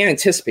 you can't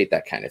anticipate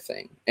that kind of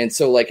thing. And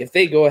so like if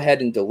they go ahead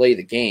and delay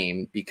the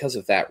game because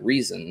of that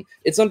reason,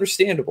 it's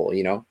understandable,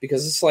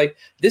 because it's like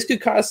this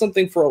could cause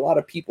something for a lot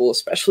of people,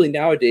 especially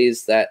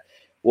nowadays, that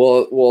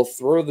will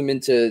throw them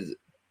into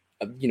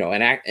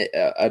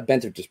a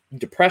bent of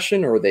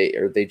depression, or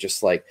they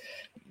just like,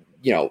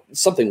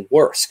 something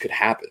worse could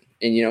happen.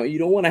 And, you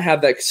don't want to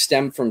have that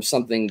stem from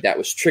something that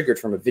was triggered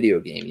from a video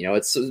game.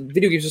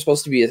 Video games are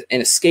supposed to be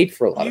an escape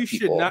for a lot of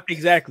people.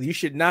 You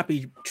should not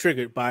be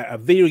triggered by a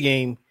video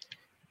game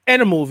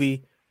and a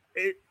movie.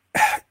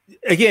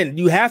 Again,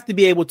 you have to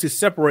be able to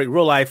separate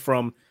real life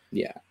from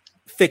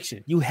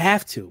fiction. You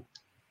have to.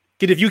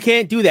 Because if you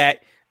can't do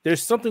that,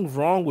 there's something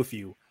wrong with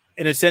you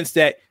in a sense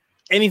that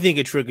anything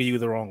could trigger you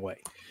the wrong way.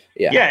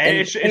 And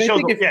it shows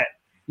up.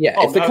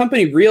 If the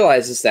company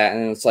realizes that,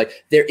 and it's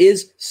like there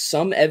is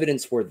some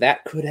evidence where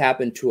that could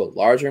happen to a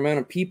larger amount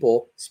of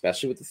people,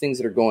 especially with the things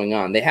that are going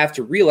on, they have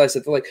to realize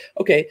that they're like,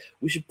 okay,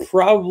 we should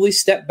probably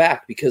step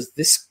back because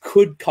this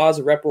could cause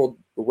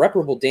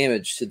irreparable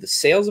damage to the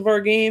sales of our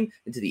game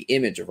and to the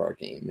image of our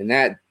game,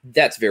 and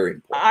that's very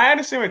important. I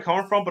understand where you're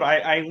coming from, but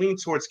I lean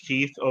towards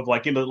Keith of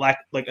like and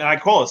I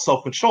call it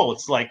self-control.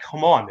 It's like,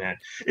 come on, man.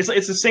 It's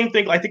the same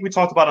thing. I think we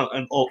talked about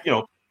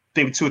on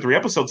maybe 2 or 3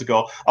 episodes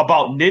ago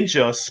about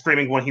Ninja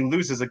screaming when he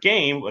loses a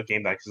game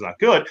that is not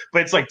good.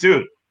 But it's like,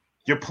 dude,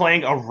 you're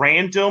playing a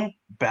random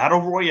battle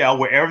royale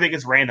where everything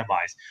is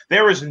randomized.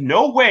 There is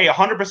no way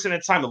 100% of the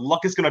time the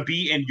luck is going to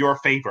be in your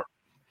favor.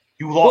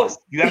 You lost.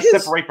 You got to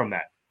separate from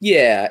that.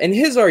 Yeah, and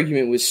his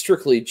argument was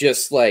strictly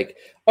just like,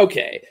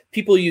 okay,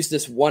 people use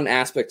this one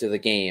aspect of the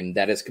game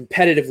that is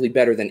competitively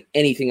better than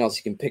anything else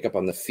you can pick up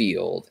on the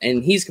field.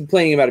 And he's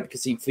complaining about it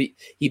because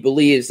he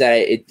believes that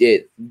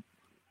it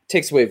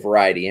takes away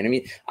variety. And I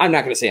mean, I'm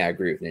not going to say I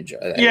agree with Ninja.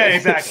 Yeah,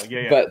 exactly.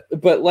 Yeah.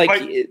 But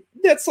like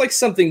that's like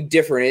something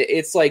different.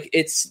 It's like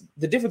it's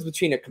the difference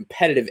between a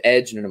competitive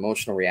edge and an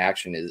emotional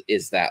reaction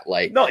is that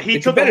like he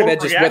the competitive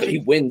edge is whether he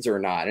wins or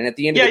not. And at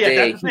the end of the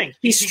day,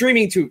 he's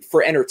streaming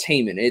for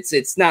entertainment.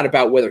 It's not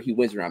about whether he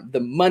wins or not. The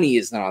money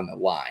is not on the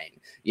line.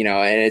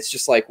 And it's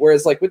just like,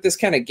 whereas like with this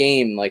kind of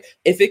game, like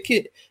if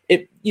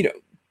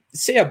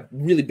say a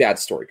really bad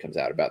story comes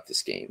out about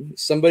this game,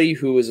 somebody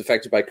who is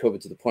affected by COVID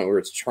to the point where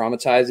it's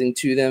traumatizing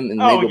to them and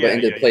they go in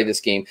to play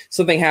this game,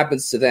 something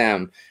happens to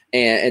them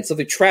and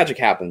something tragic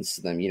happens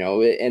to them,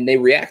 and they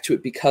react to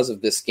it because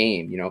of this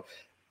game,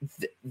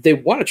 they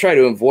want to try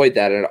to avoid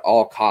that at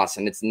all costs.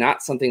 And it's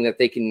not something that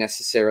they can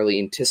necessarily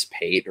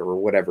anticipate or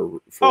whatever,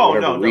 for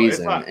whatever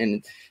reason.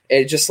 And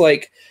it's just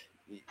like,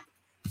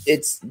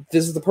 this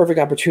is the perfect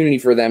opportunity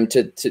for them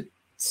to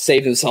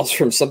save themselves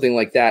from something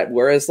like that.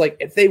 Whereas like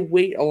if they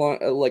wait a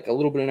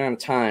little bit amount of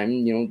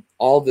time,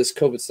 all of this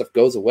COVID stuff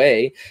goes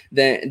away,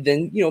 then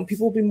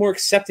people will be more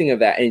accepting of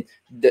that. And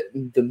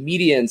the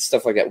media and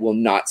stuff like that will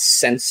not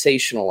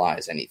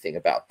sensationalize anything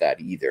about that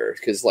either.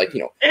 Because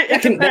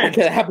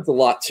that happens a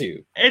lot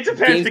too. It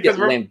depends because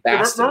remember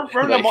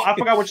I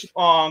forgot which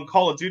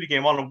Call of Duty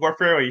game, Modern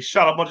Warfare, where he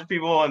shot a bunch of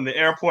people in the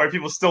airport.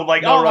 People still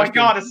like, my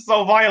God, it's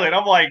so violent.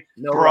 I'm like,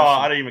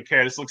 I don't even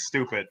care. This looks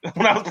stupid.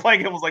 When I was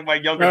playing, it was like my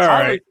younger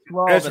time. Right.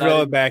 Let's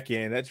reel it back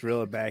in.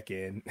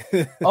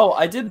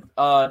 I did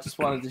just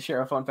wanted to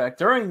share a fun fact.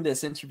 During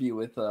this interview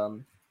with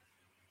Neil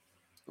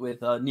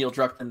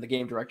Druckmann, the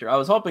game director, I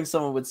was hoping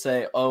someone would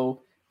say,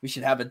 we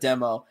should have a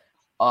demo.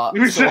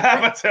 Because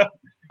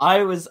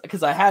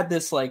I had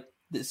this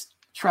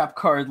trap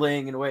card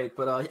laying in wait,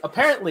 but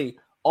apparently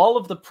all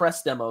of the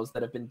press demos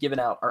that have been given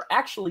out are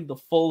actually the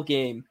full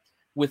game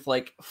with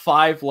like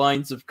 5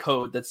 lines of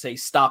code that say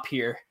stop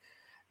here.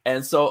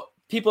 And so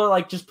people are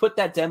like, just put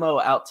that demo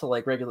out to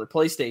like regular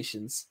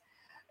PlayStations.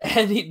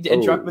 And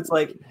Druckmann's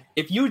like,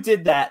 if you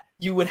did that,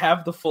 you would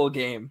have the full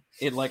game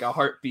in like a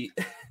heartbeat.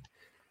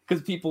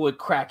 Because people would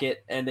crack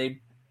it and they'd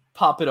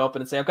pop it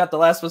open and say, I've got The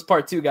Last of Us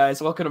Part 2, guys.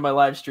 Welcome to my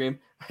live stream.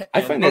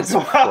 I find that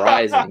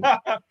surprising.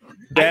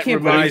 That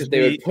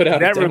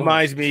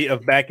reminds me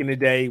of back in the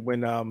day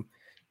when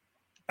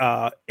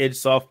id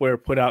Software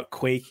put out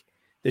Quake,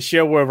 the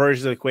shareware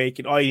version of Quake,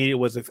 and all you needed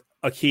was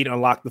a key to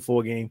unlock the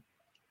full game.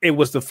 It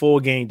was the full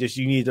game, just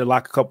you needed to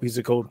lock a couple pieces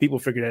of code. People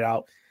figured it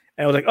out.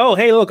 And I was like, oh,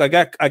 hey, look, I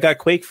got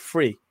Quake for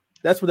free.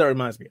 That's what that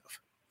reminds me of.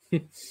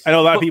 I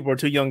know a lot of people are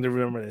too young to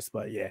remember this,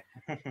 but yeah.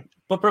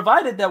 But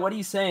provided that what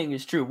he's saying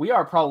is true, we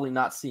are probably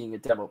not seeing a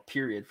demo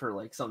period for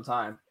like some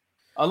time.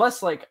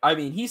 Unless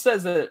he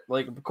says that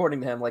like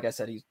according to him, like I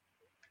said, he's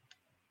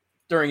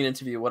during an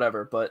interview,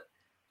 whatever, but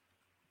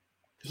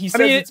he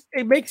says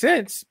it makes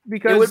sense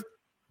because it would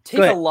take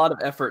a lot of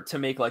effort to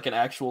make like an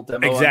actual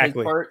demo.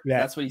 Exactly.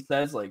 That's what he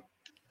says. Like,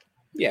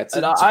 yeah, it's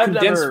a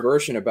condensed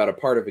version about a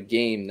part of a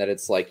game that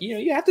it's like,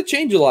 you have to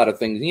change a lot of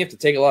things and you have to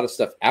take a lot of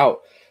stuff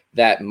out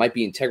that might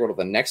be integral to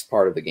the next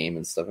part of the game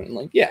and stuff. And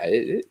like,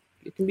 it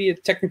can be a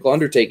technical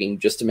undertaking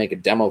just to make a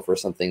demo for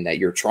something that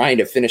you're trying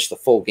to finish the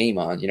full game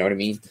on. You know what I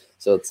mean?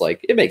 So it's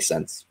like, it makes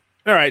sense.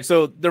 All right.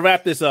 So to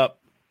wrap this up,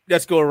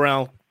 let's go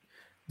around.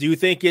 Do you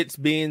think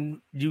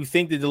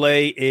the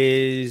delay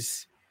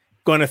is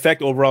going to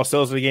affect overall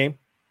sales of the game?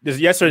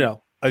 Yes or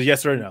no?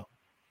 Yes or no?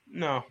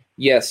 No.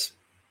 Yes.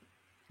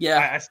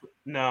 Yeah.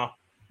 No.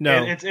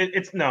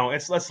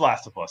 It's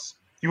Last of Us.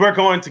 You are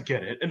going to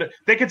get it. And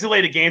they could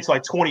delay the game to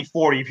like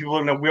 2040 if people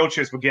in their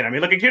wheelchairs would get it. I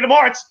mean, look at Kingdom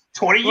Hearts,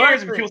 20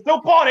 years and people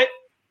still bought it.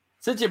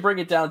 Since you bring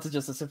it down to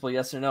just a simple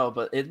yes or no,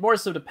 but it more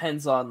so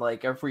depends on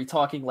like if we're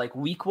talking like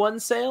week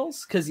 1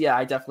 sales, because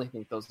I definitely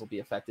think those will be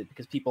affected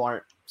because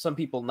some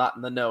people not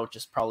in the know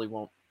just probably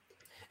won't.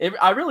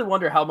 I really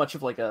wonder how much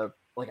of like a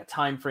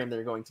time frame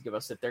they're going to give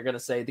us. If they're going to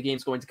say the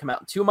game's going to come out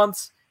in 2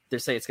 months, they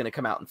say it's going to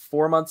come out in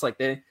 4 months.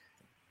 It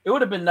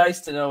would have been nice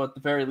to know at the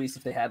very least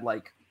if they had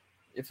like.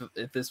 If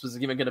this was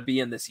even going to be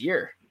in this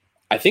year.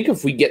 I think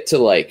if we get to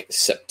like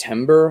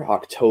September,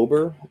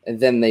 October,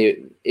 and then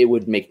it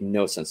would make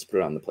no sense to put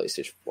it on the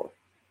PlayStation 4.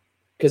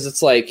 Because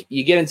it's like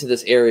you get into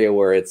this area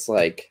where it's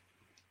like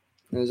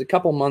there's a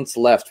couple months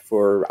left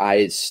for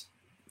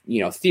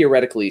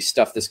theoretically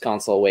stuff this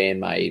console away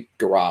in my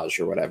garage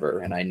or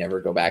whatever, and I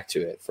never go back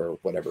to it for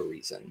whatever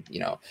reason,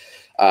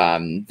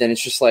 then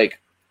it's just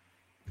like,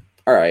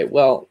 all right,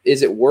 well,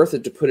 is it worth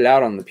it to put it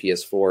out on the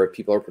PS4 if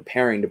people are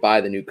preparing to buy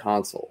the new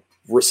console?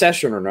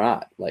 Recession or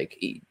not, like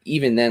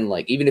even then,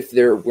 like even if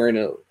we're in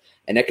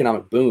an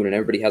economic boom and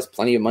everybody has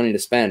plenty of money to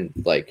spend,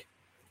 like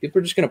people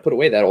are just going to put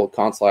away that old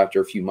console after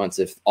a few months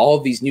if all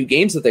of these new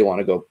games that they want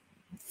to go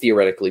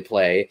theoretically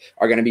play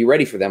are going to be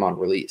ready for them on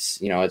release.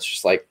 It's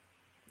just like,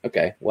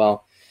 okay,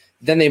 well,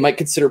 then they might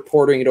consider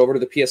porting it over to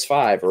the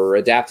PS5 or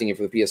adapting it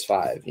for the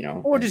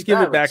PS5, or just give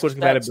it backwards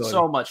compatibility. That's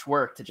so much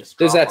work to just.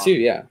 There's that too,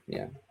 yeah.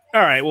 All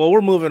right, well,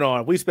 we're moving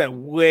on. We spent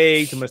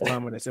way too much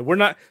time on this, and we're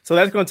not. So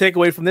that's going to take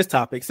away from this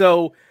topic.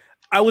 So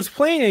I was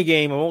playing a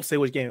game. I won't say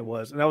which game it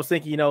was, and I was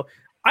thinking,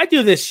 I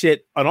do this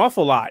shit an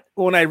awful lot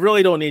when I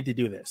really don't need to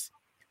do this.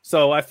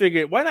 So I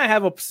figured, why not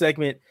have a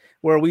segment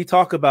where we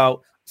talk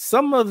about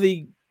some of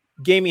the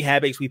gaming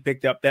habits we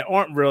picked up that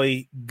aren't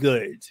really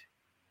good.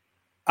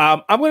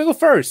 I'm going to go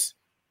first.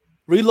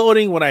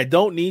 Reloading when I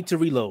don't need to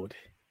reload.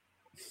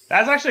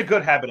 That's actually a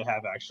good habit to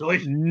have,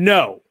 actually.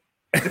 No.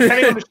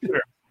 Depending on the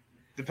shooter.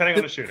 Depending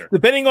on the shooter.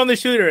 Depending on the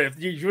shooter, if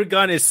your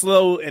gun is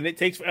slow and it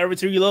takes forever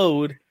to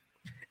reload,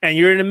 and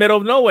you're in the middle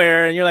of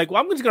nowhere, and you're like,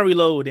 well, I'm just going to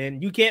reload,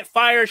 and you can't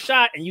fire a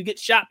shot, and you get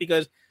shot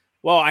because,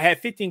 well, I had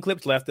 15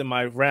 clips left in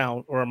my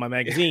round or my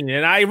magazine,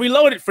 and I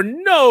reloaded for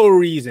no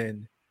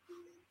reason.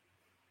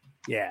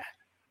 Yeah,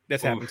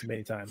 that's happened to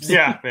many times.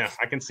 Yeah,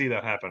 I can see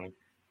that happening.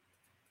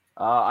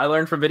 I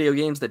learned from video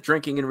games that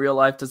drinking in real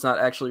life does not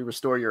actually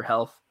restore your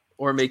health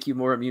or make you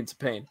more immune to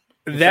pain.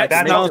 That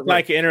sounds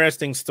like an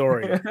interesting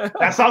story.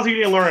 That sounds like you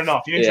didn't learn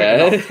enough. You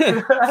didn't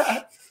drink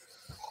enough.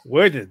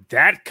 Where did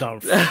that come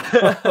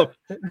from?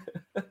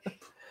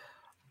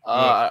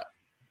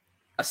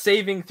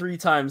 Saving 3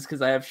 times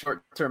because I have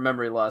short-term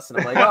memory loss, and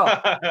I'm like,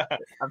 oh,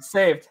 I'm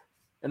saved.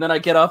 And then I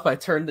get up, I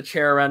turn the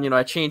chair around,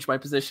 I change my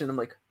position. I'm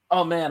like,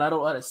 oh man, I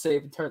don't want to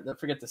save and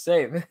forget to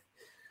save.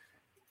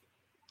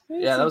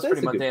 Yeah, that was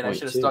pretty mundane. I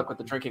should have stuck with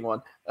the drinking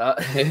one.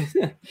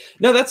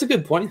 No, that's a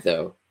good point,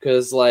 though,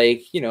 because,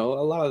 like, a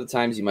lot of the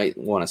times you might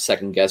want to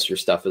second guess your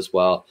stuff as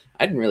well.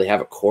 I didn't really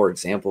have a core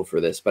example for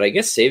this, but I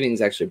guess saving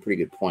is actually a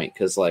pretty good point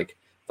because, like,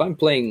 if I'm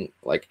playing,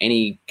 like,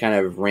 any kind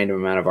of random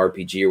amount of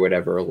RPG or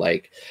whatever,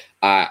 like,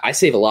 I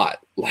save a lot.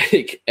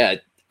 Like,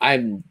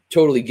 I'm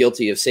totally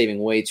guilty of saving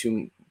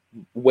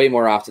way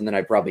more often than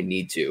I probably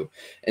need to.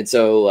 And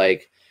so,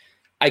 like,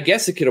 I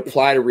guess it could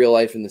apply to real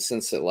life in the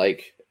sense that,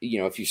 like,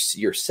 if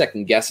you're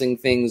second guessing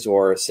things,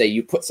 or say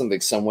you put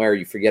something somewhere,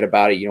 you forget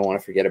about it, you don't want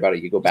to forget about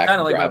it, you go back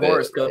and like grab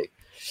it. Like,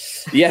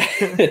 yeah,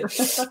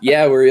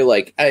 yeah, where you're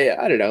like,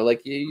 I don't know,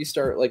 like you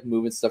start like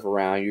moving stuff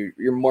around.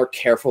 You're more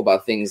careful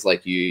about things.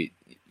 Like you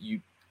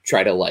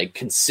try to like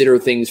consider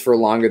things for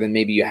longer than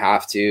maybe you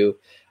have to.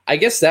 I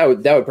guess that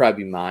would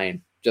probably be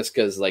mine. Just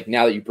because like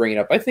now that you bring it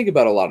up, I think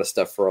about a lot of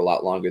stuff for a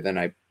lot longer than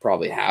I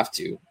probably have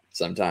to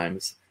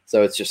sometimes.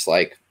 So it's just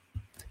like,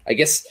 I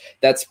guess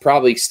that's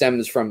probably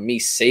stems from me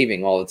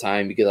saving all the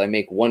time because I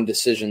make one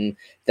decision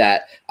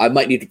that I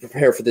might need to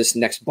prepare for this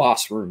next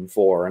boss room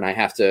for, and I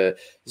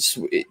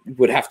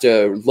would have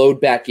to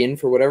load back in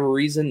for whatever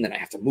reason. Then I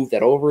have to move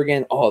that over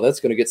again. Oh, that's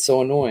going to get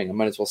so annoying. I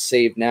might as well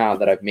save now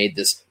that I've made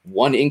this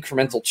one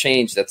incremental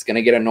change that's going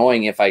to get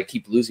annoying if I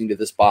keep losing to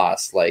this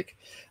boss. Like,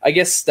 I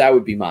guess that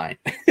would be mine.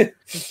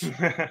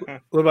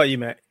 What about you,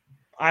 Matt?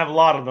 I have a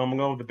lot of them. I'm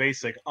going with the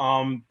basic.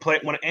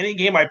 When any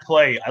game I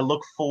play, I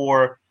look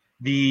for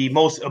the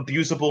most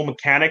abusable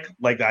mechanic,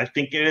 like I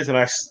think it is, and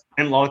a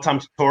lot of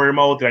times tutorial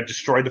mode that I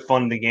destroyed the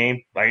fun of the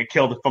game. Like I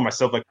killed it for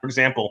myself. Like for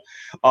example,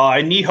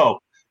 in Niho,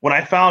 when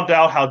I found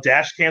out how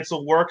dash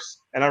cancel works,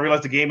 and I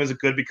realized the game isn't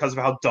good because of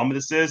how dumb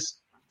this is,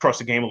 crushed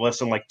the game less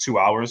than like 2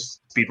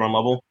 hours speedrun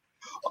level.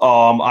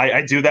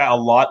 I do that a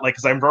lot, like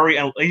because I'm very.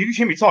 You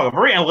hear me talk. I'm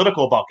very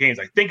analytical about games.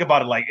 I think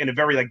about it like in a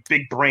very like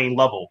big brain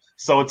level.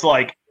 So it's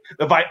like.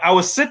 If I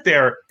would sit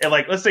there and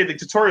like, let's say the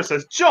tutorial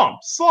says jump,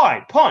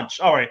 slide, punch.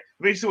 All right,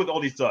 let me see what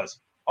all these does.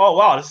 Oh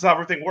wow, this is how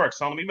everything works.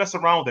 So let me mess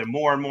around with it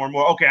more and more and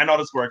more. Okay, I know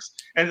this works.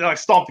 And then I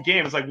stomp the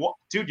game. It's like, what,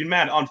 dude, you're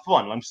mad,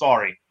 unfun. I'm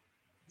sorry.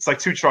 It's like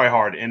too try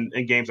hard in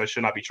games. I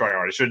should not be try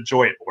hard. I should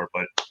enjoy it more,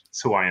 but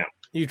it's who I am.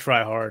 You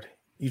try hard.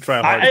 You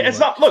try hard. It's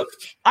not. Look,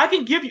 I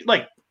can give you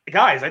like.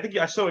 Guys, I think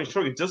I showed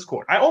you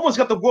Discord. I almost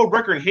got the world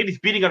record in Hades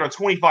beating under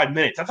 25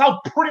 minutes. That's how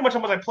pretty much how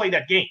much I played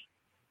that game.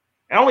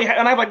 And I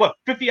have like what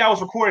 50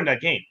 hours recording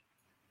that game.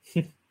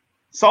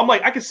 So I'm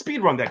like, I can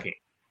speed run that game.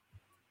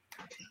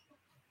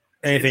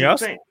 Anything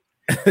else?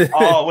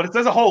 Well,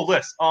 there's a whole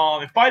list.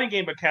 In fighting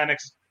game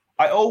mechanics,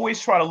 I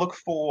always try to look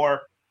for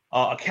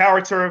a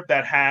character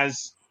that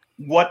has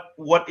what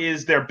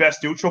is their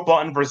best neutral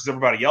button versus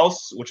everybody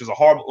else, which is a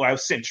horrible. I would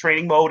sit in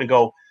training mode and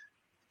go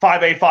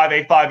 5A,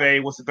 5A,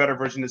 5A. What's the better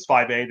version? Is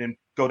 5A? Then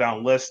go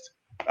down list.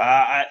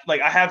 I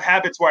have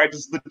habits where I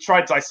just try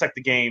to dissect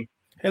the game.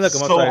 Hey, look,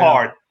 I'm so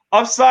hard.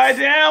 Upside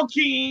down,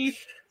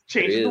 Keith.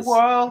 Changing the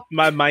world.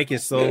 My mic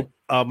is so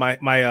my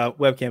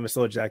webcam is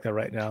so jacked up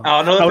right now.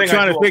 I'm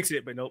trying to fix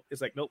it, but nope. It's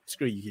like nope.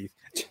 Screw you,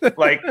 Keith.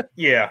 Like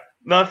yeah,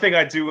 another thing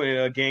I do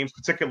in games,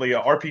 particularly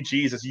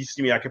RPGs, as you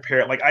see me, I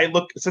compare. Like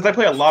since I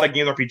play a lot of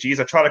games RPGs,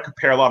 I try to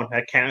compare a lot of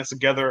mechanics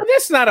together. Well,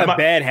 that's not a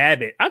bad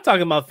habit. I'm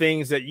talking about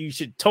things that you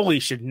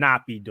should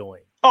not be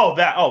doing.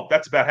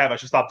 That's a bad habit. I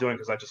should stop doing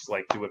because I just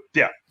like do it.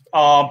 Yeah.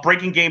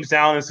 Breaking games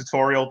down in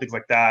tutorial, things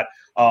like that.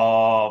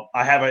 I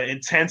have an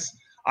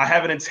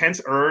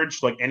intense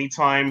urge, like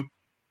anytime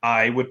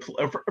I would,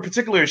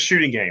 particularly a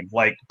shooting game,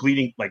 like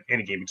bleeding, like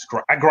any game.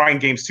 I grind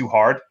games too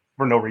hard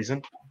for no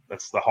reason.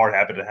 That's the hard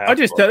habit to have.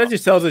 That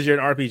just tells us you're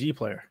an RPG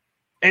player.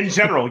 In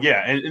general,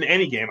 yeah. In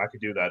any game, I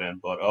could do that in.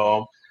 But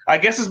I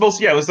guess it's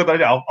mostly, yeah, it was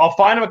like I'll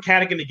find a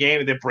mechanic in the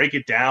game and then break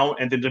it down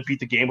and then defeat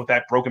the game with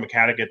that broken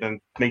mechanic and then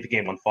make the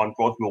game fun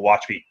for people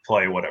watch me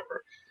play or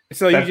whatever.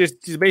 So you're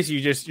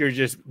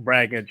just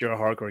bragging that you're a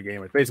hardcore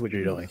gamer. It's basically what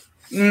you're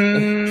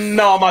doing.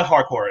 No, I'm not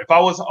hardcore. If I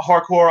was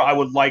hardcore, I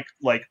would like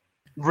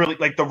really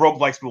like the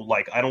roguelikes people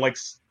like. I don't like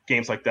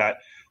games like that.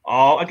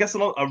 I guess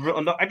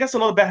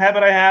another bad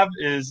habit I have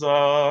is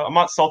I'm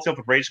not salty up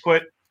with Rage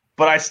Quit,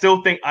 but I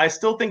still think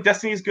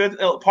Destiny is good.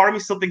 Part of me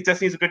still thinks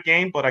Destiny is a good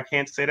game, but I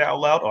can't say that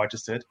out loud. Oh, I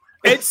just did.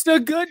 It's a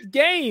good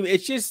game.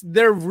 It's just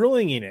they're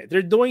ruining it.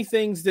 They're doing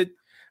things that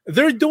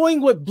They're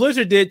doing what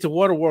Blizzard did to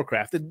World of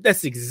Warcraft.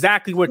 That's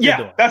exactly what they're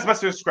doing. That's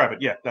best to describe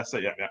it. Yeah, that's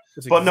it. Yeah.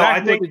 That's But exactly no,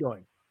 I think what they're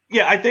doing.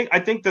 Yeah, I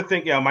think the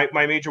thing,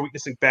 my major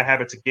weakness in bad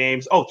habits of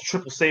games, the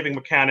triple saving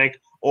mechanic,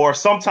 or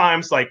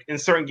sometimes like in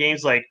certain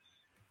games, like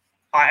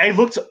I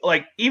looked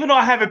like even though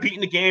I haven't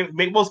beaten the game,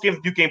 most games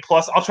do Game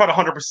Plus, I'll try to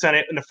 100%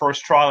 it in the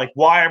first try. Like,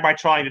 why am I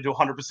trying to do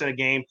 100% a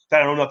game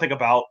that I know nothing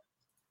about?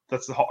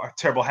 That's a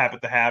terrible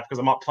habit to have because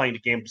I'm not playing the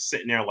game, just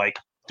sitting there like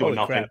doing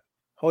nothing.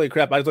 Holy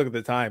crap! I just look at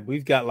the time.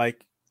 We've got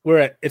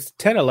it's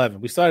 10:11.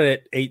 We started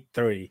at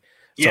 8:30.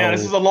 Yeah,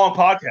 this is a long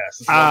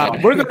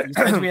podcast. We're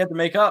gonna we have to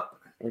make up.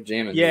 We're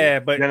jamming. Yeah,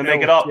 but you're gonna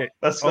make it up.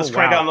 Let's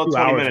crank out another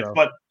 20 minutes. Though.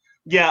 But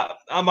yeah,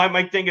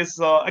 my thing is,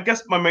 I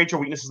guess my major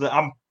weakness is that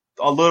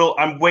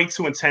I'm way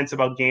too intense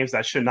about games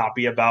that should not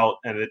be about,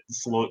 and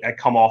I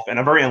come off, and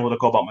I'm very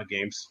analytical about my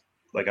games.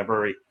 Like I'm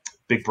very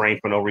big brain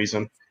for no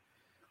reason.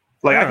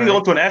 Like I can go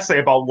into an essay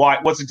about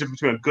what's the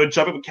difference between a good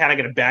jumping mechanic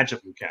and a bad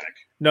jumping mechanic.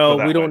 No,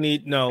 we don't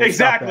need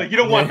exactly. You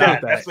don't want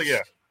that. That's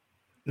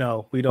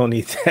No, we don't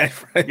need that.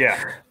 Right?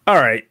 Yeah.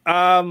 All right.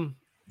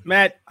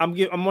 Matt, I'm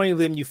only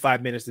leaving you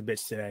 5 minutes to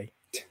bitch today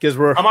because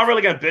I'm not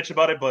really gonna bitch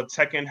about it, but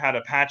Tekken had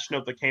a patch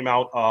note that came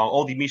out.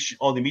 All the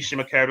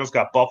Mishima characters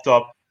got buffed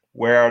up,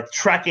 where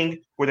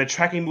their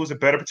tracking moves are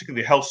better,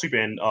 particularly Hell Sweep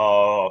and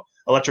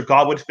Electric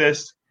Godwood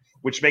Fist,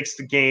 which makes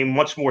the game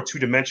much more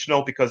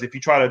two-dimensional. Because if you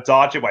try to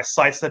dodge it by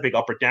sidestepping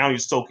up or down, you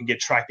still can get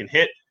tracked and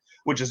hit,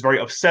 which is very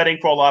upsetting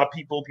for a lot of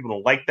people. People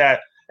don't like that,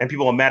 and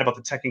people are mad about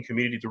the Tekken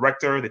community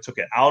director. They took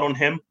it out on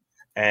him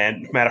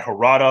and mad at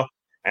Harada.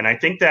 And I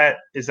think that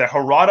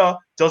Harada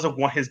doesn't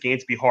want his game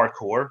to be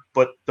hardcore,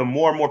 but the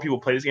more and more people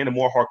play this game, the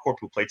more hardcore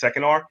people play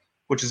Tekken are,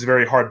 which is a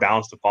very hard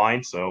balance to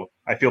find. So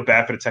I feel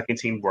bad for the Tekken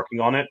team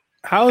working on it.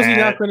 How is he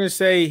not going to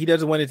say he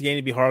doesn't want his game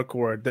to be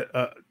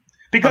hardcore?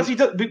 Because he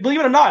does, believe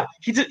it or not,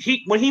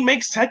 when he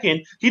makes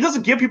Tekken, he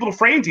doesn't give people the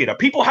frame data.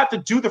 People have to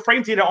do the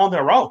frame data on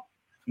their own.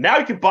 Now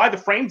you can buy the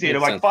frame data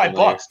like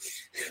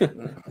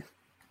 $5.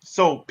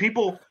 So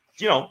people,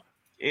 it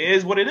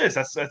is what it is.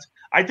 That's.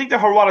 I think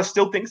that Harada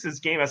still thinks this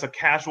game as a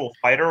casual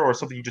fighter or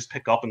something you just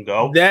pick up and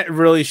go. That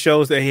really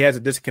shows that he has a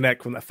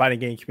disconnect from the fighting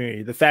game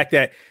community. The fact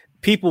that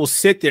people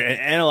sit there and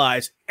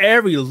analyze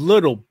every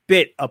little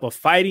bit of a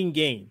fighting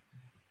game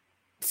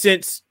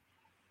since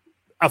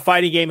a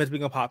fighting game has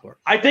become popular.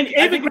 I think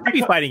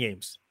crappy fighting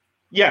games.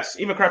 Yes,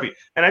 even crappy.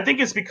 And I think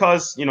it's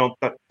because,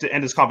 to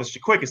end this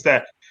conversation quick, is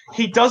that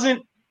he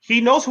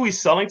knows who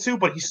he's selling to,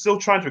 but he's still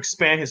trying to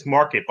expand his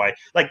market by,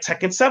 like,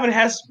 Tekken 7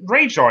 has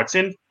rage arts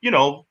and,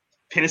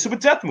 pin and super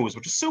death moves,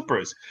 which is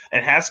supers.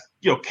 And has,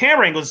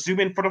 camera angles zoom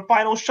in for the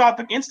final shot,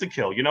 the insta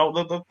kill,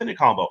 the finish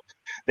combo.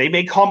 They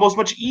make combos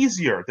much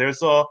easier.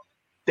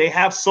 They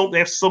have so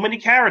many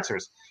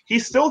characters.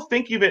 He's still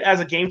thinking of it as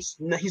a game.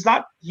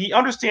 He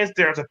understands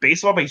there's a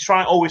base of it, but he's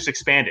trying to always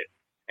expand it.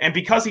 And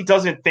because he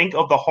doesn't think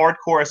of the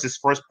hardcore as his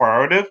first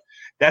priority,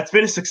 that's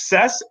been a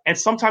success and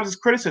sometimes it's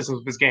criticism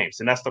of his games.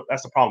 And that's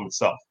the problem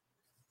itself.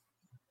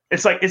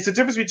 It's the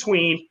difference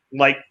between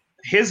like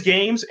his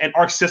games and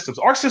Arc Systems.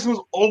 Arc Systems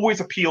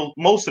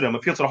most of them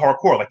appeal to the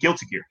hardcore, like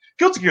Guilty Gear.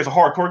 Guilty Gear is a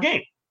hardcore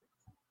game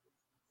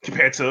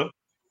compared to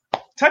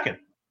Tekken.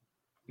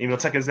 Even though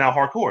Tekken is now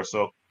hardcore.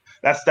 So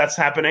that's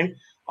happening.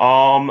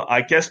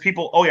 I guess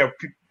people. Oh yeah.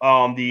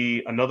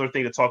 Another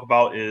thing to talk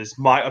about is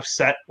my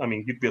upset. I mean,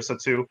 you could be upset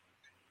too.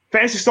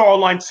 Phantasy Star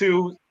Online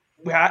 2.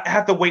 I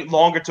have to wait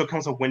longer till it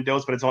comes to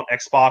Windows, but it's on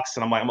Xbox,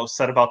 and I'm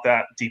upset about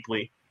that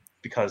deeply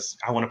because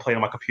I want to play it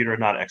on my computer,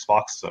 not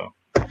Xbox. So,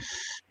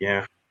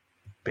 yeah,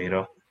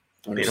 beta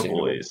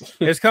boys.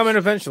 It's coming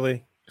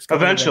eventually.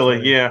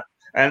 Eventually, yeah.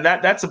 And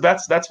that's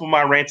what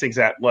my ranting's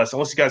at. Unless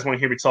you guys want to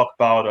hear me talk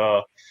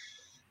about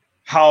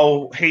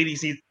how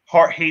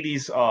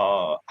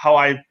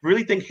I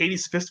really think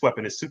Hades' fist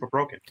weapon is super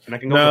broken, and I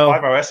can go with a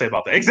 5-hour essay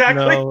about that.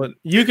 Exactly. No,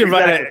 you can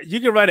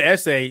write an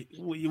essay.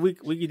 We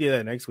can do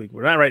that next week.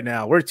 We're not right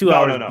now. We're 2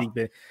 hours deep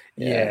in.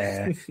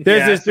 Yeah.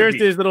 There's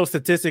this little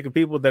statistic of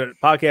people that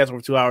podcast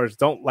over 2 hours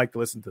don't like to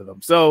listen to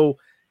them. So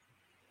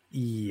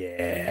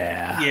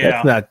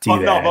let's not do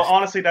that. No, but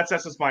honestly, that's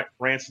just my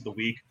rants of the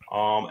week.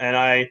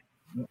 And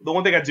the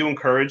one thing I do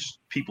encourage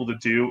people to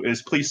do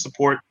is please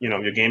support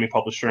your gaming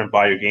publisher and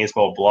buy your games,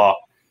 blah blah.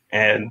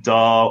 And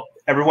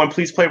everyone,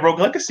 please play Rogue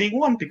Legacy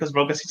 1 because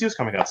Rogue Legacy 2 is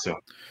coming out soon.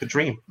 The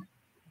dream.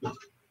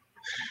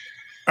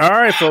 All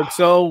right, folks.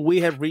 So we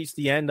have reached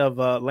the end of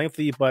a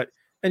lengthy but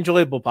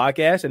enjoyable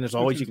podcast. And as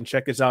always, you can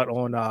check us out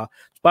on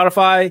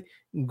Spotify,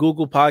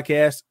 Google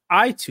Podcasts,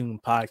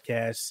 iTunes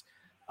Podcasts,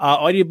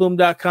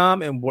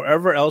 audioboom.com, and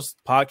wherever else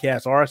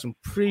podcasts are. So I'm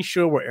pretty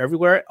sure we're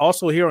everywhere.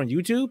 Also here on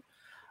YouTube.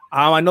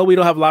 I know we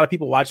don't have a lot of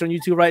people watching on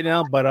YouTube right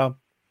now, but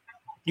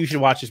you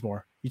should watch us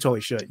more. You totally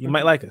should. You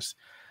might like us.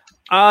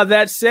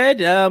 That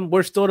said,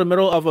 we're still in the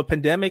middle of a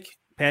pandemic,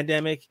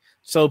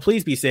 so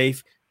please be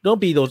safe.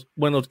 Don't be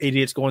one of those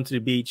idiots going to the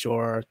beach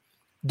or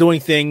doing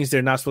things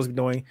they're not supposed to be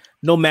doing.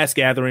 No mass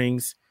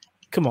gatherings.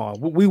 Come on,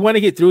 we want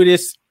to get through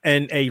this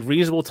in a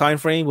reasonable time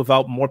frame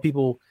without more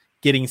people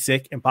getting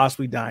sick and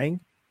possibly dying.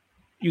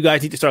 You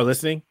guys need to start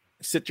listening.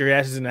 Sit your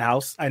asses in the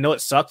house. I know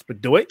it sucks,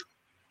 but do it.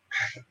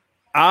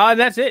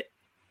 That's it.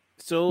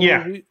 So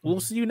Yeah. we'll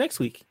see you next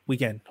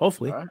weekend.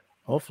 Hopefully. All right.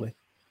 Hopefully.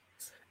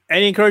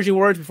 Any encouraging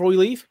words before we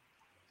leave?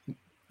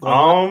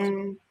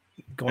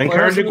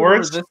 Encouraging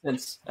words.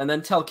 Resistance, and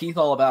then tell Keith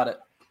all about it.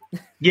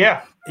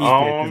 Yeah.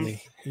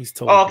 He's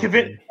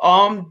totally.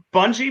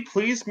 Bungie,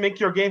 please make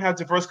your game have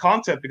diverse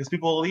content because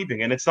people are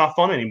leaving and it's not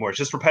fun anymore. It's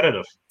just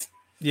repetitive.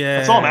 Yeah,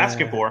 that's all I'm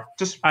asking for.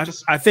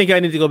 I think I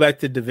need to go back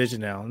to Division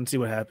now and see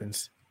what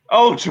happens.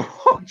 Oh,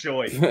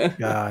 joy!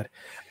 God.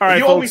 All right,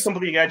 you folks. owe me some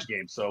Bleeding Edge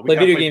games, so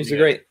video games are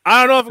great.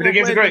 I don't know if video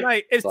games are great.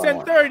 Tonight. It's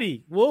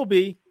 10:30. Will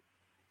be.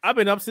 I've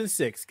been up since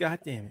 6. God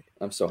damn it.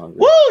 I'm so hungry.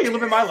 Woo! You're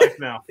living my life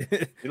now.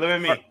 You're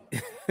living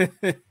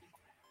me.